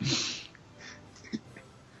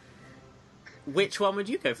 which one would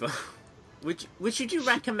you go for? Which would you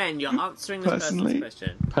recommend? You're answering this person's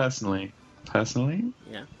question. Personally?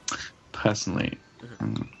 Yeah. Personally.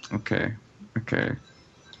 Okay. Okay.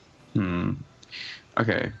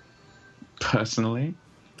 Personally.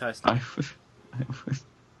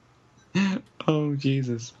 Oh,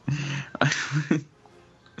 Jesus.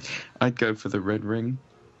 I'd go for the red ring.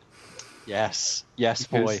 Yes,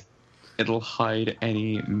 boy. It'll hide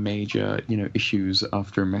any major, issues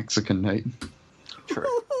after a Mexican night. True.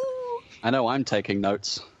 I know I'm taking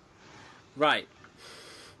notes. Right.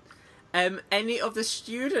 Any of the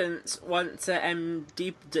students want to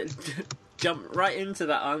jump right into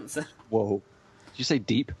that answer? Whoa. Did you say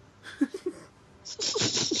deep?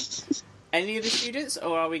 Any of the students,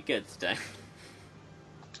 or are we good today?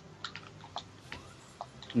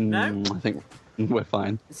 No? I think we're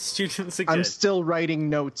fine. Students are good. I'm still writing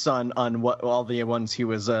notes on what all the ones he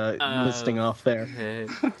was listing off there.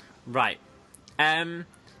 Right.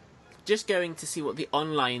 Just going to see what the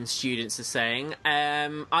online students are saying.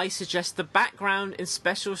 I suggest the background in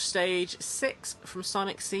Special Stage 6 from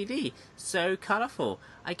Sonic CD. So colourful.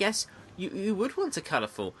 I guess you would want a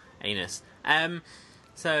colourful anus. And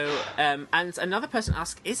another person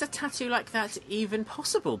asked, is a tattoo like that even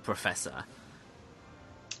possible, Professor?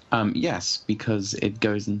 Yes, because it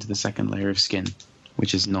goes into the second layer of skin,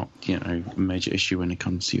 which is not, a major issue when it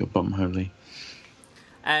comes to your bum holy.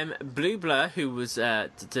 Blue Blur, who was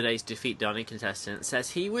today's Defeat Donnie contestant,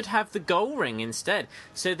 says he would have the goal ring instead,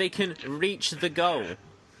 so they can reach the goal.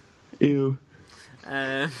 Ew.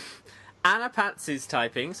 Anna Patsy's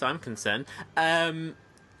typing, so I'm concerned.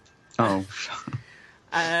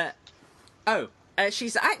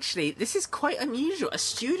 She's actually, this is quite unusual. A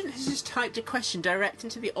student has just typed a question direct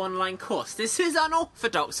into the online course. This is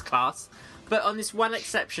unorthodox, class, but on this one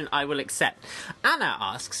exception I will accept. Anna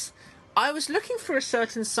asks, I was looking for a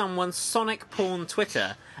certain someone's Sonic porn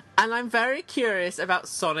Twitter, And I'm very curious about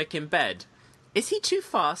Sonic in bed. Is he too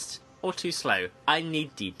fast or too slow? I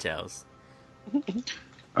need details.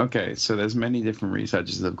 Okay, so there's many different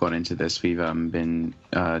researchers that have gone into this. We've been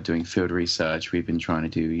doing field research. We've been trying to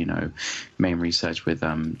do, main research with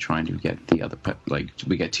trying to get the other,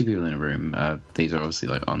 we get two people in a room. These are obviously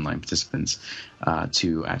like online participants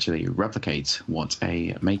to actually replicate what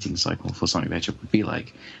a mating cycle for Sonic the Hedgehog would be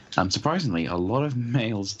like. Surprisingly, a lot of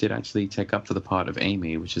males did actually take up for the part of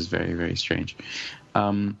Amy, which is very, very strange.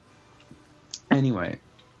 Anyway.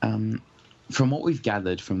 From what we've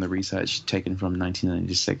gathered from the research taken from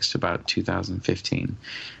 1996 to about 2015,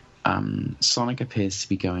 Sonic appears to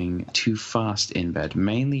be going too fast in bed,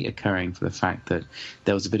 mainly occurring for the fact that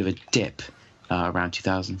there was a bit of a dip around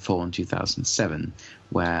 2004 and 2007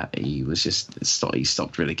 where he was he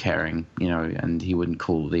stopped really caring, and he wouldn't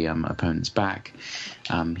call the opponents back.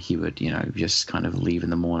 He would, just kind of leave in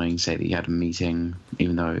the morning, say that he had a meeting,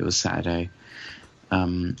 even though it was Saturday.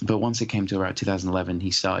 But once it came to about 2011,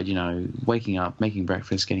 he started, waking up, making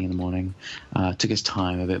breakfast, getting in the morning, took his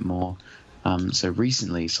time a bit more. So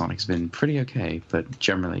recently, Sonic's been pretty okay, but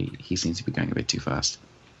generally, he seems to be going a bit too fast.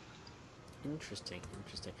 Interesting.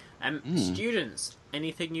 Students,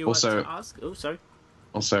 anything you want to ask? Oh, sorry.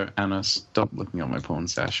 Also, Anna, stop looking at my porn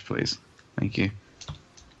stash, please. Thank you.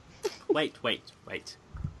 Wait.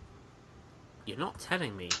 You're not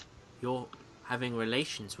telling me you're having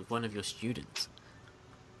relations with one of your students?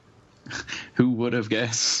 Who would have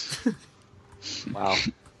guessed? Wow.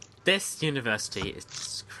 This university is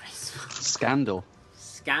disgraceful.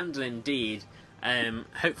 Scandal Indeed.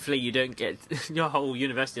 Hopefully you don't get... your whole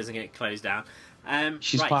university doesn't get closed down.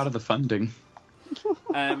 She's part of the funding.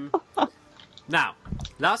 Now,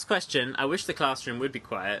 last question. I wish the classroom would be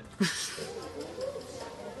quiet.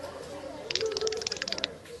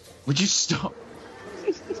 Would you stop?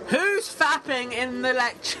 Who's fapping in the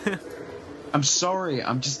lecture? I'm sorry,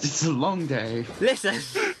 it's a long day. Listen.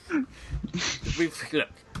 Look,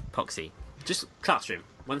 Poxy. Just classroom.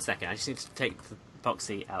 1 second. I just need to take the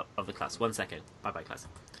Poxy out of the class. 1 second. Bye-bye, class.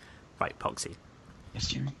 Right, Poxy. Yes,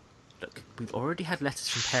 Jimmy? Look, we've already had letters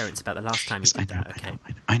from parents about the last time you did that, okay?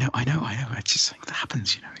 I know. It's just something that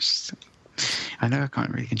happens, It's just... I know I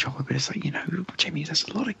can't really control it, but it's like, Jamie, there's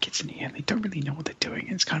a lot of kids in here and they don't really know what they're doing.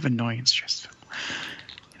 It's kind of annoying and stressful.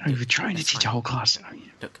 You're trying to teach a whole class.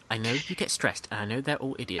 Look, I know you get stressed, and I know they're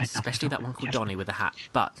all idiots, especially that one called Donnie with a hat,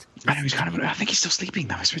 but... I know, I think he's still sleeping,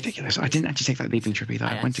 though. It's ridiculous. I didn't actually take that leaving trip either.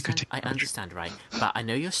 I went to go take... I understand, right? But I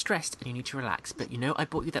know you're stressed, and you need to relax, but I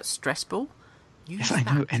bought you that stress ball? Yes, I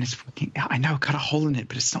know, and it's working. I know, cut a hole in it,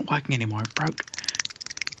 but it's not working anymore. It broke.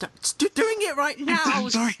 Doing it right now! I'm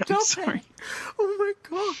sorry. It. Oh my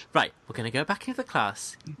god. Right, we're going to go back into the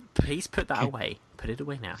class. Please put that away. Put it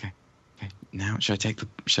away now. Okay. Now, should I take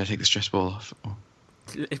the stress ball off? Or...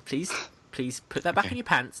 Please put that back in your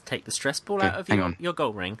pants. Take the stress ball out of your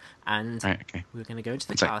gold ring, and we're going to go into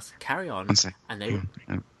the class. Carry on. And they. Okay,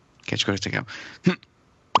 just got to take it out.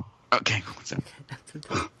 Okay.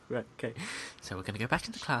 Right. Okay. So we're going to go back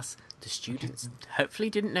into class. The students hopefully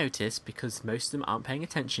didn't notice because most of them aren't paying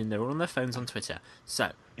attention. They're all on their phones on Twitter.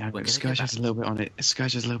 So. Yeah, but Scourge has a little bit on it.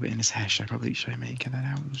 Scourge has a little bit in his hair. Should I make get that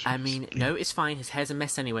out? I mean, no, it's fine. His hair's a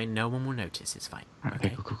mess anyway. No one will notice. It's fine.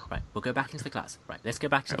 Okay, cool. Right, we'll go back into the class. Right, let's go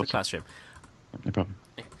back to the classroom. No problem.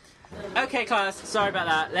 Okay, class. Sorry about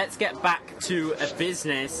that. Let's get back to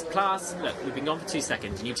business. Class, look, we've been gone for 2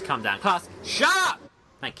 seconds. You need to calm down. Class, shut up!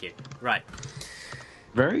 Thank you. Right.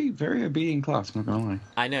 Very, very obedient class, I'm not gonna lie.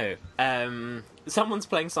 I know. Someone's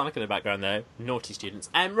playing Sonic in the background, though. Naughty students.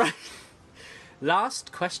 Right.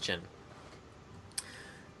 Last question.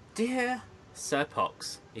 Dear Sir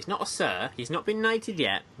Pox, he's not a sir, he's not been knighted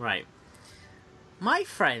yet. Right. My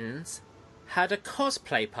friends had a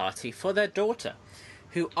cosplay party for their daughter,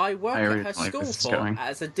 who I work at her school for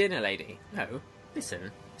as a dinner lady. No,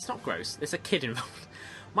 listen, it's not gross, there's a kid involved.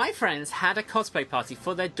 My friends had a cosplay party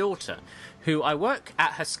for their daughter, who I work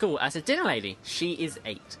at her school as a dinner lady. She is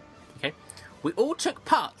 8. Okay? We all took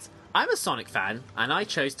part. I'm a Sonic fan, and I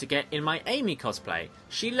chose to get in my Amy cosplay.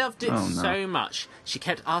 She loved it so much. She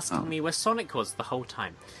kept asking me where Sonic was the whole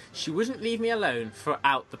time. She wouldn't leave me alone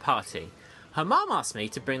throughout the party. Her mum asked me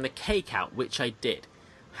to bring the cake out, which I did.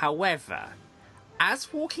 However,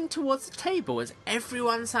 as walking towards the table as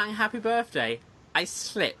everyone sang happy birthday, I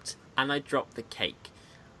slipped and I dropped the cake.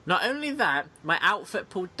 Not only that, my outfit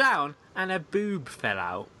pulled down and a boob fell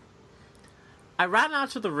out. I ran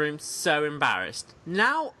out of the room so embarrassed.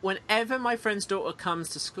 Now, whenever my friend's daughter comes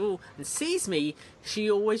to school and sees me, she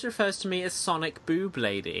always refers to me as Sonic Boob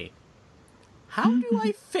Lady. How do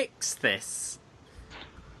I fix this?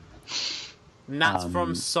 And that's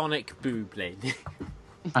from Sonic Boob Lady.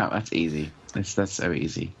 Oh, that's easy. That's so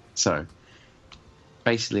easy. So,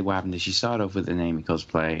 basically what happened is she started off with an Amy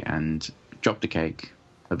cosplay and dropped a cake,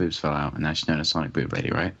 her boobs fell out, and now she's known as Sonic Boob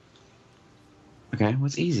Lady, right? Okay,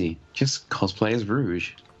 what's easy? Just cosplay as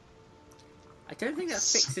Rouge. I don't think that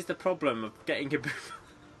fixes the problem of getting a boob.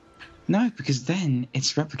 No, because then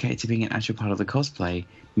it's replicated to being an actual part of the cosplay,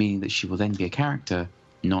 meaning that she will then be a character,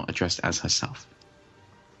 not addressed as herself.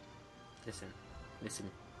 Listen.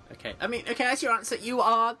 Okay, I mean, okay, as your answer, you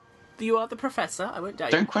are the professor. I won't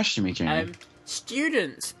doubt you. Don't question me, Jamie.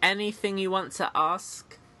 Students, anything you want to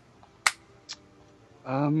ask?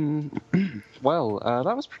 Well,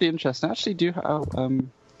 that was pretty interesting. I actually do have,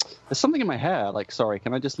 there's something in my hair. Like, sorry,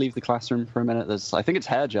 can I just leave the classroom for a minute? I think it's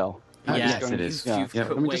hair gel. Yes, it is. You've put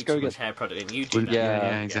Let me way just go too get much hair product in. You do that.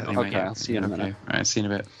 Yeah, exactly. Okay, mate. I'll see you in a minute. Okay. All right, see you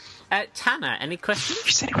in a bit. Tanner, any questions?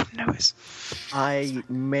 You said it wouldn't know us. I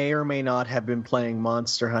may or may not have been playing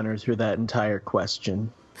Monster Hunter through that entire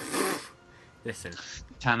question. Listen,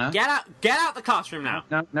 Tanner? get out the classroom now.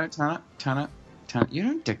 No, Tanner. You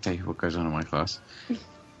don't dictate what goes on in my class.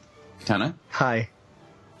 Tanner? Hi.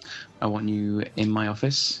 I want you in my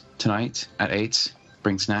office tonight at 8.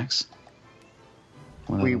 Bring snacks.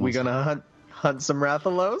 We gonna hunt some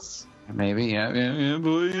Rathalos? Maybe, yeah,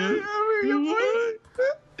 boy.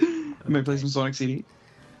 Maybe play some Sonic CD.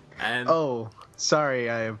 Oh, sorry,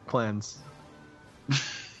 I have plans.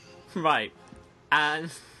 Right, and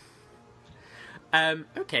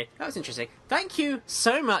okay, that was interesting. Thank you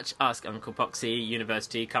so much, Ask Uncle Poxy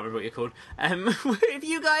University. Can't remember what you're called. If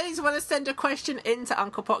you guys want to send a question into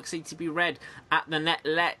Uncle Poxy to be read at the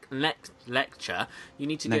next lecture, you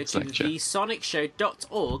need to go to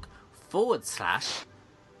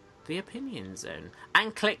thesonicshow.org/the opinion zone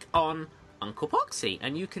and click on Uncle Poxy,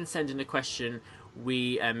 and you can send in a question.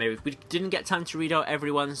 We didn't get time to read out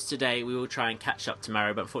everyone's today. We will try and catch up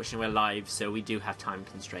tomorrow, but unfortunately we're live, so we do have time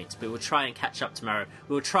constraints. But we'll try and catch up tomorrow.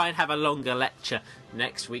 We'll try and have a longer lecture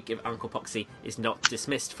next week if Uncle Poxy is not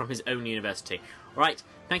dismissed from his own university. All right,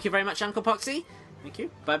 thank you very much, Uncle Poxy. Thank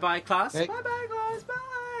you. Bye-bye, class. Hey. Bye-bye, guys.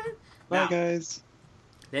 Bye. Bye, guys.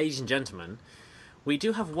 Ladies and gentlemen, we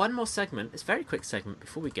do have one more segment. It's a very quick segment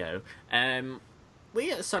before we go. We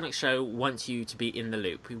at the Sonic Show want you to be in the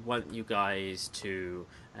loop. We want you guys to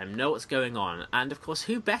know what's going on. And, of course,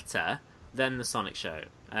 who better than the Sonic Show?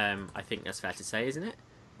 I think that's fair to say, isn't it?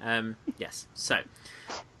 Yes. So,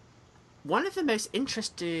 one of the most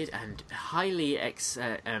interested and highly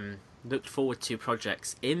looked forward to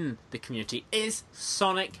projects in the community is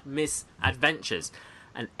Sonic Misadventures.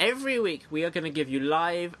 And every week we are going to give you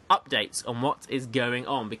live updates on what is going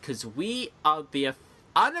on, because we are the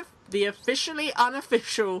officially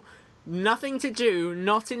unofficial, nothing to do,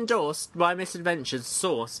 not endorsed by Misadventures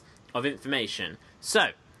source of information.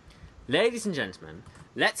 So, ladies and gentlemen,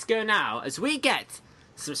 let's go now as we get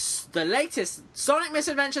the latest Sonic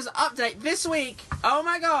Misadventures update this week. Oh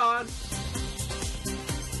my god!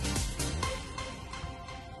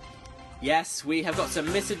 Yes, we have got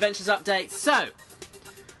some Misadventures updates. So,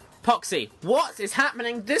 Poxy, what is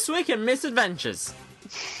happening this week in Misadventures?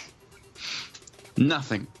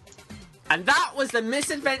 Nothing. And that was the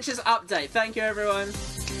Misadventures update. Thank you, everyone.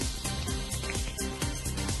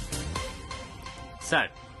 So,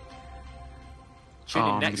 tune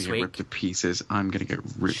in next I'm gonna week. get ripped to pieces. I'm gonna get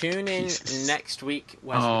ripped to Tune in pieces. next week.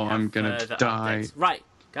 I'm gonna die. Updates. Right,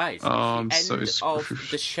 guys. Oh, it's I'm the so end screwed.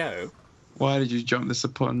 of the show. Why did you jump this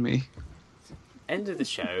upon me? End of the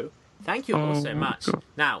show. Thank you all Oh so my much. God.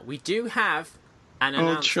 Now, we do have an Oh,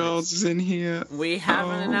 announcement. Charles is in here. We have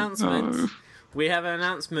an announcement. No. We have an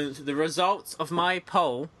announcement. The results of my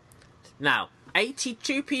poll. Now,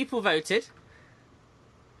 82 people voted.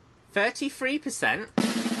 33%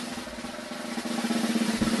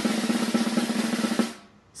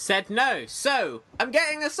 said no. So, I'm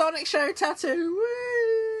getting a Sonic Show tattoo. Woo!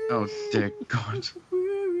 Oh dear God.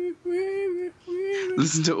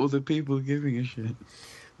 Listen to all the people giving a shit.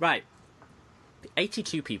 Right.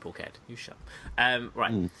 82 people cared. You shut up.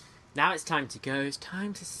 Right. Now it's time to go. It's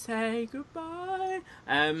time to say goodbye.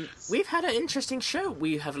 We've had an interesting show.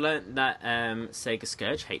 We have learnt that Sega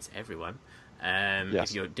Scourge hates everyone.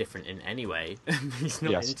 If you're different in any way, he's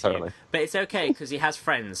not into totally. you. But it's okay because he has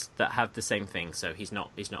friends that have the same thing, so he's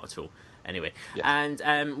not at all. Anyway,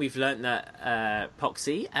 and we've learnt that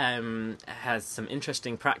Poxy has some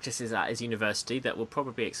interesting practices at his university that we'll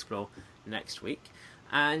probably explore next week.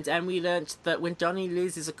 And we learnt that when Donnie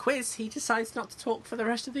loses a quiz, he decides not to talk for the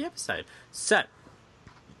rest of the episode. So,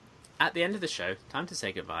 at the end of the show, time to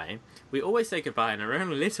say goodbye. We always say goodbye in our own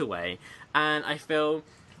little way, and I feel,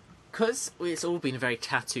 because it's all been a very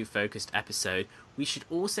tattoo-focused episode, we should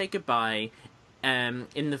all say goodbye in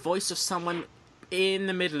the voice of someone in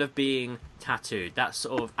the middle of being tattooed. That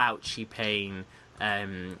sort of ouchy pain.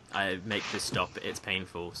 I make this stop. It's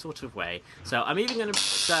painful, sort of way. So I'm even going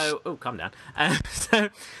to. Oh, calm down.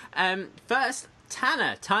 First,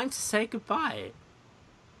 Tanner, time to say goodbye.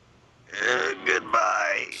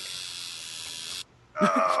 Goodbye.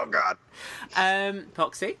 Oh God.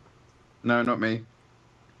 Poxy. No, not me.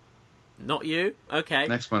 Not you. Okay.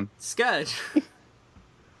 Next one. Scourge.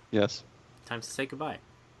 Yes. Time to say goodbye.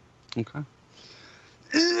 Okay.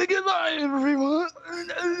 Goodbye, everyone.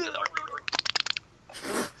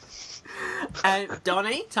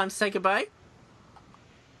 Donnie, time to say goodbye.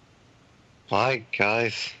 Bye,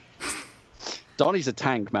 guys. Donnie's a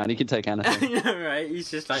tank, man. He can take anything. I know, right? He's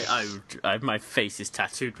just like, my face is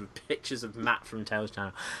tattooed with pictures of Matt from Tales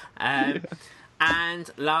Channel. And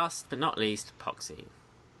last but not least, Poxy.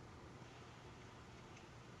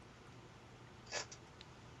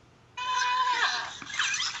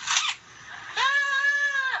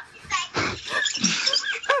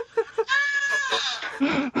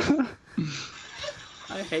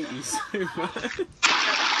 I hate you so much.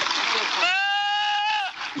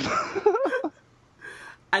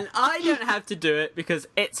 And I don't have to do it because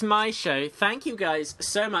it's my show. Thank you guys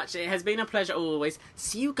so much. It has been a pleasure always.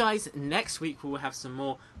 See you guys next week. We will have some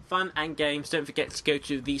more fun and games. Don't forget to go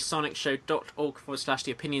to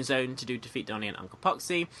thesonicshow.org/the opinion zone to do Defeat Donnie and Uncle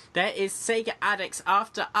Poxy. There is Sega Addicts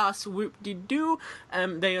After Us. Whoop-de-doo.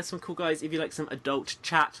 They are some cool guys if you like some adult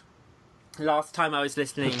chat. Last time I was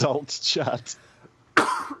listening... Adult chat.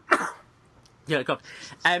 Yeah, God.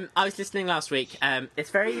 I was listening last week.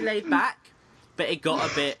 It's very laid back. But it got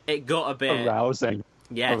a bit arousing.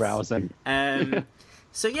 Yes. Arousing.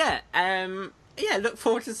 So yeah, look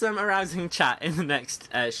forward to some arousing chat in the next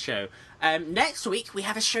show. Next week we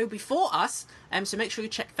have a show before us, so make sure you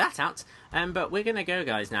check that out. But we're gonna go,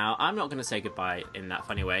 guys. Now I'm not gonna say goodbye in that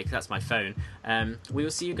funny way because that's my phone. We will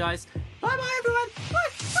see you guys. Bye bye, everyone. Bye.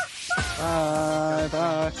 Bye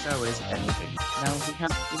bye. So is anything. Now we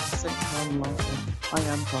have to sing along. I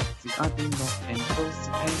am Poxy. I've been locked in close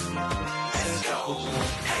to anything.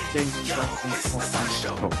 James I'm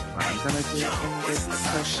gonna do it in this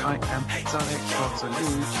because I am Sonic Fox and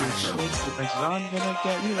YouTube. I'm gonna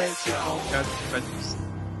get you later.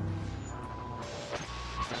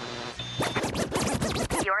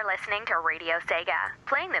 You're listening to Radio Sega,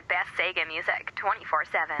 playing the best Sega music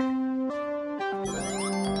 24/7.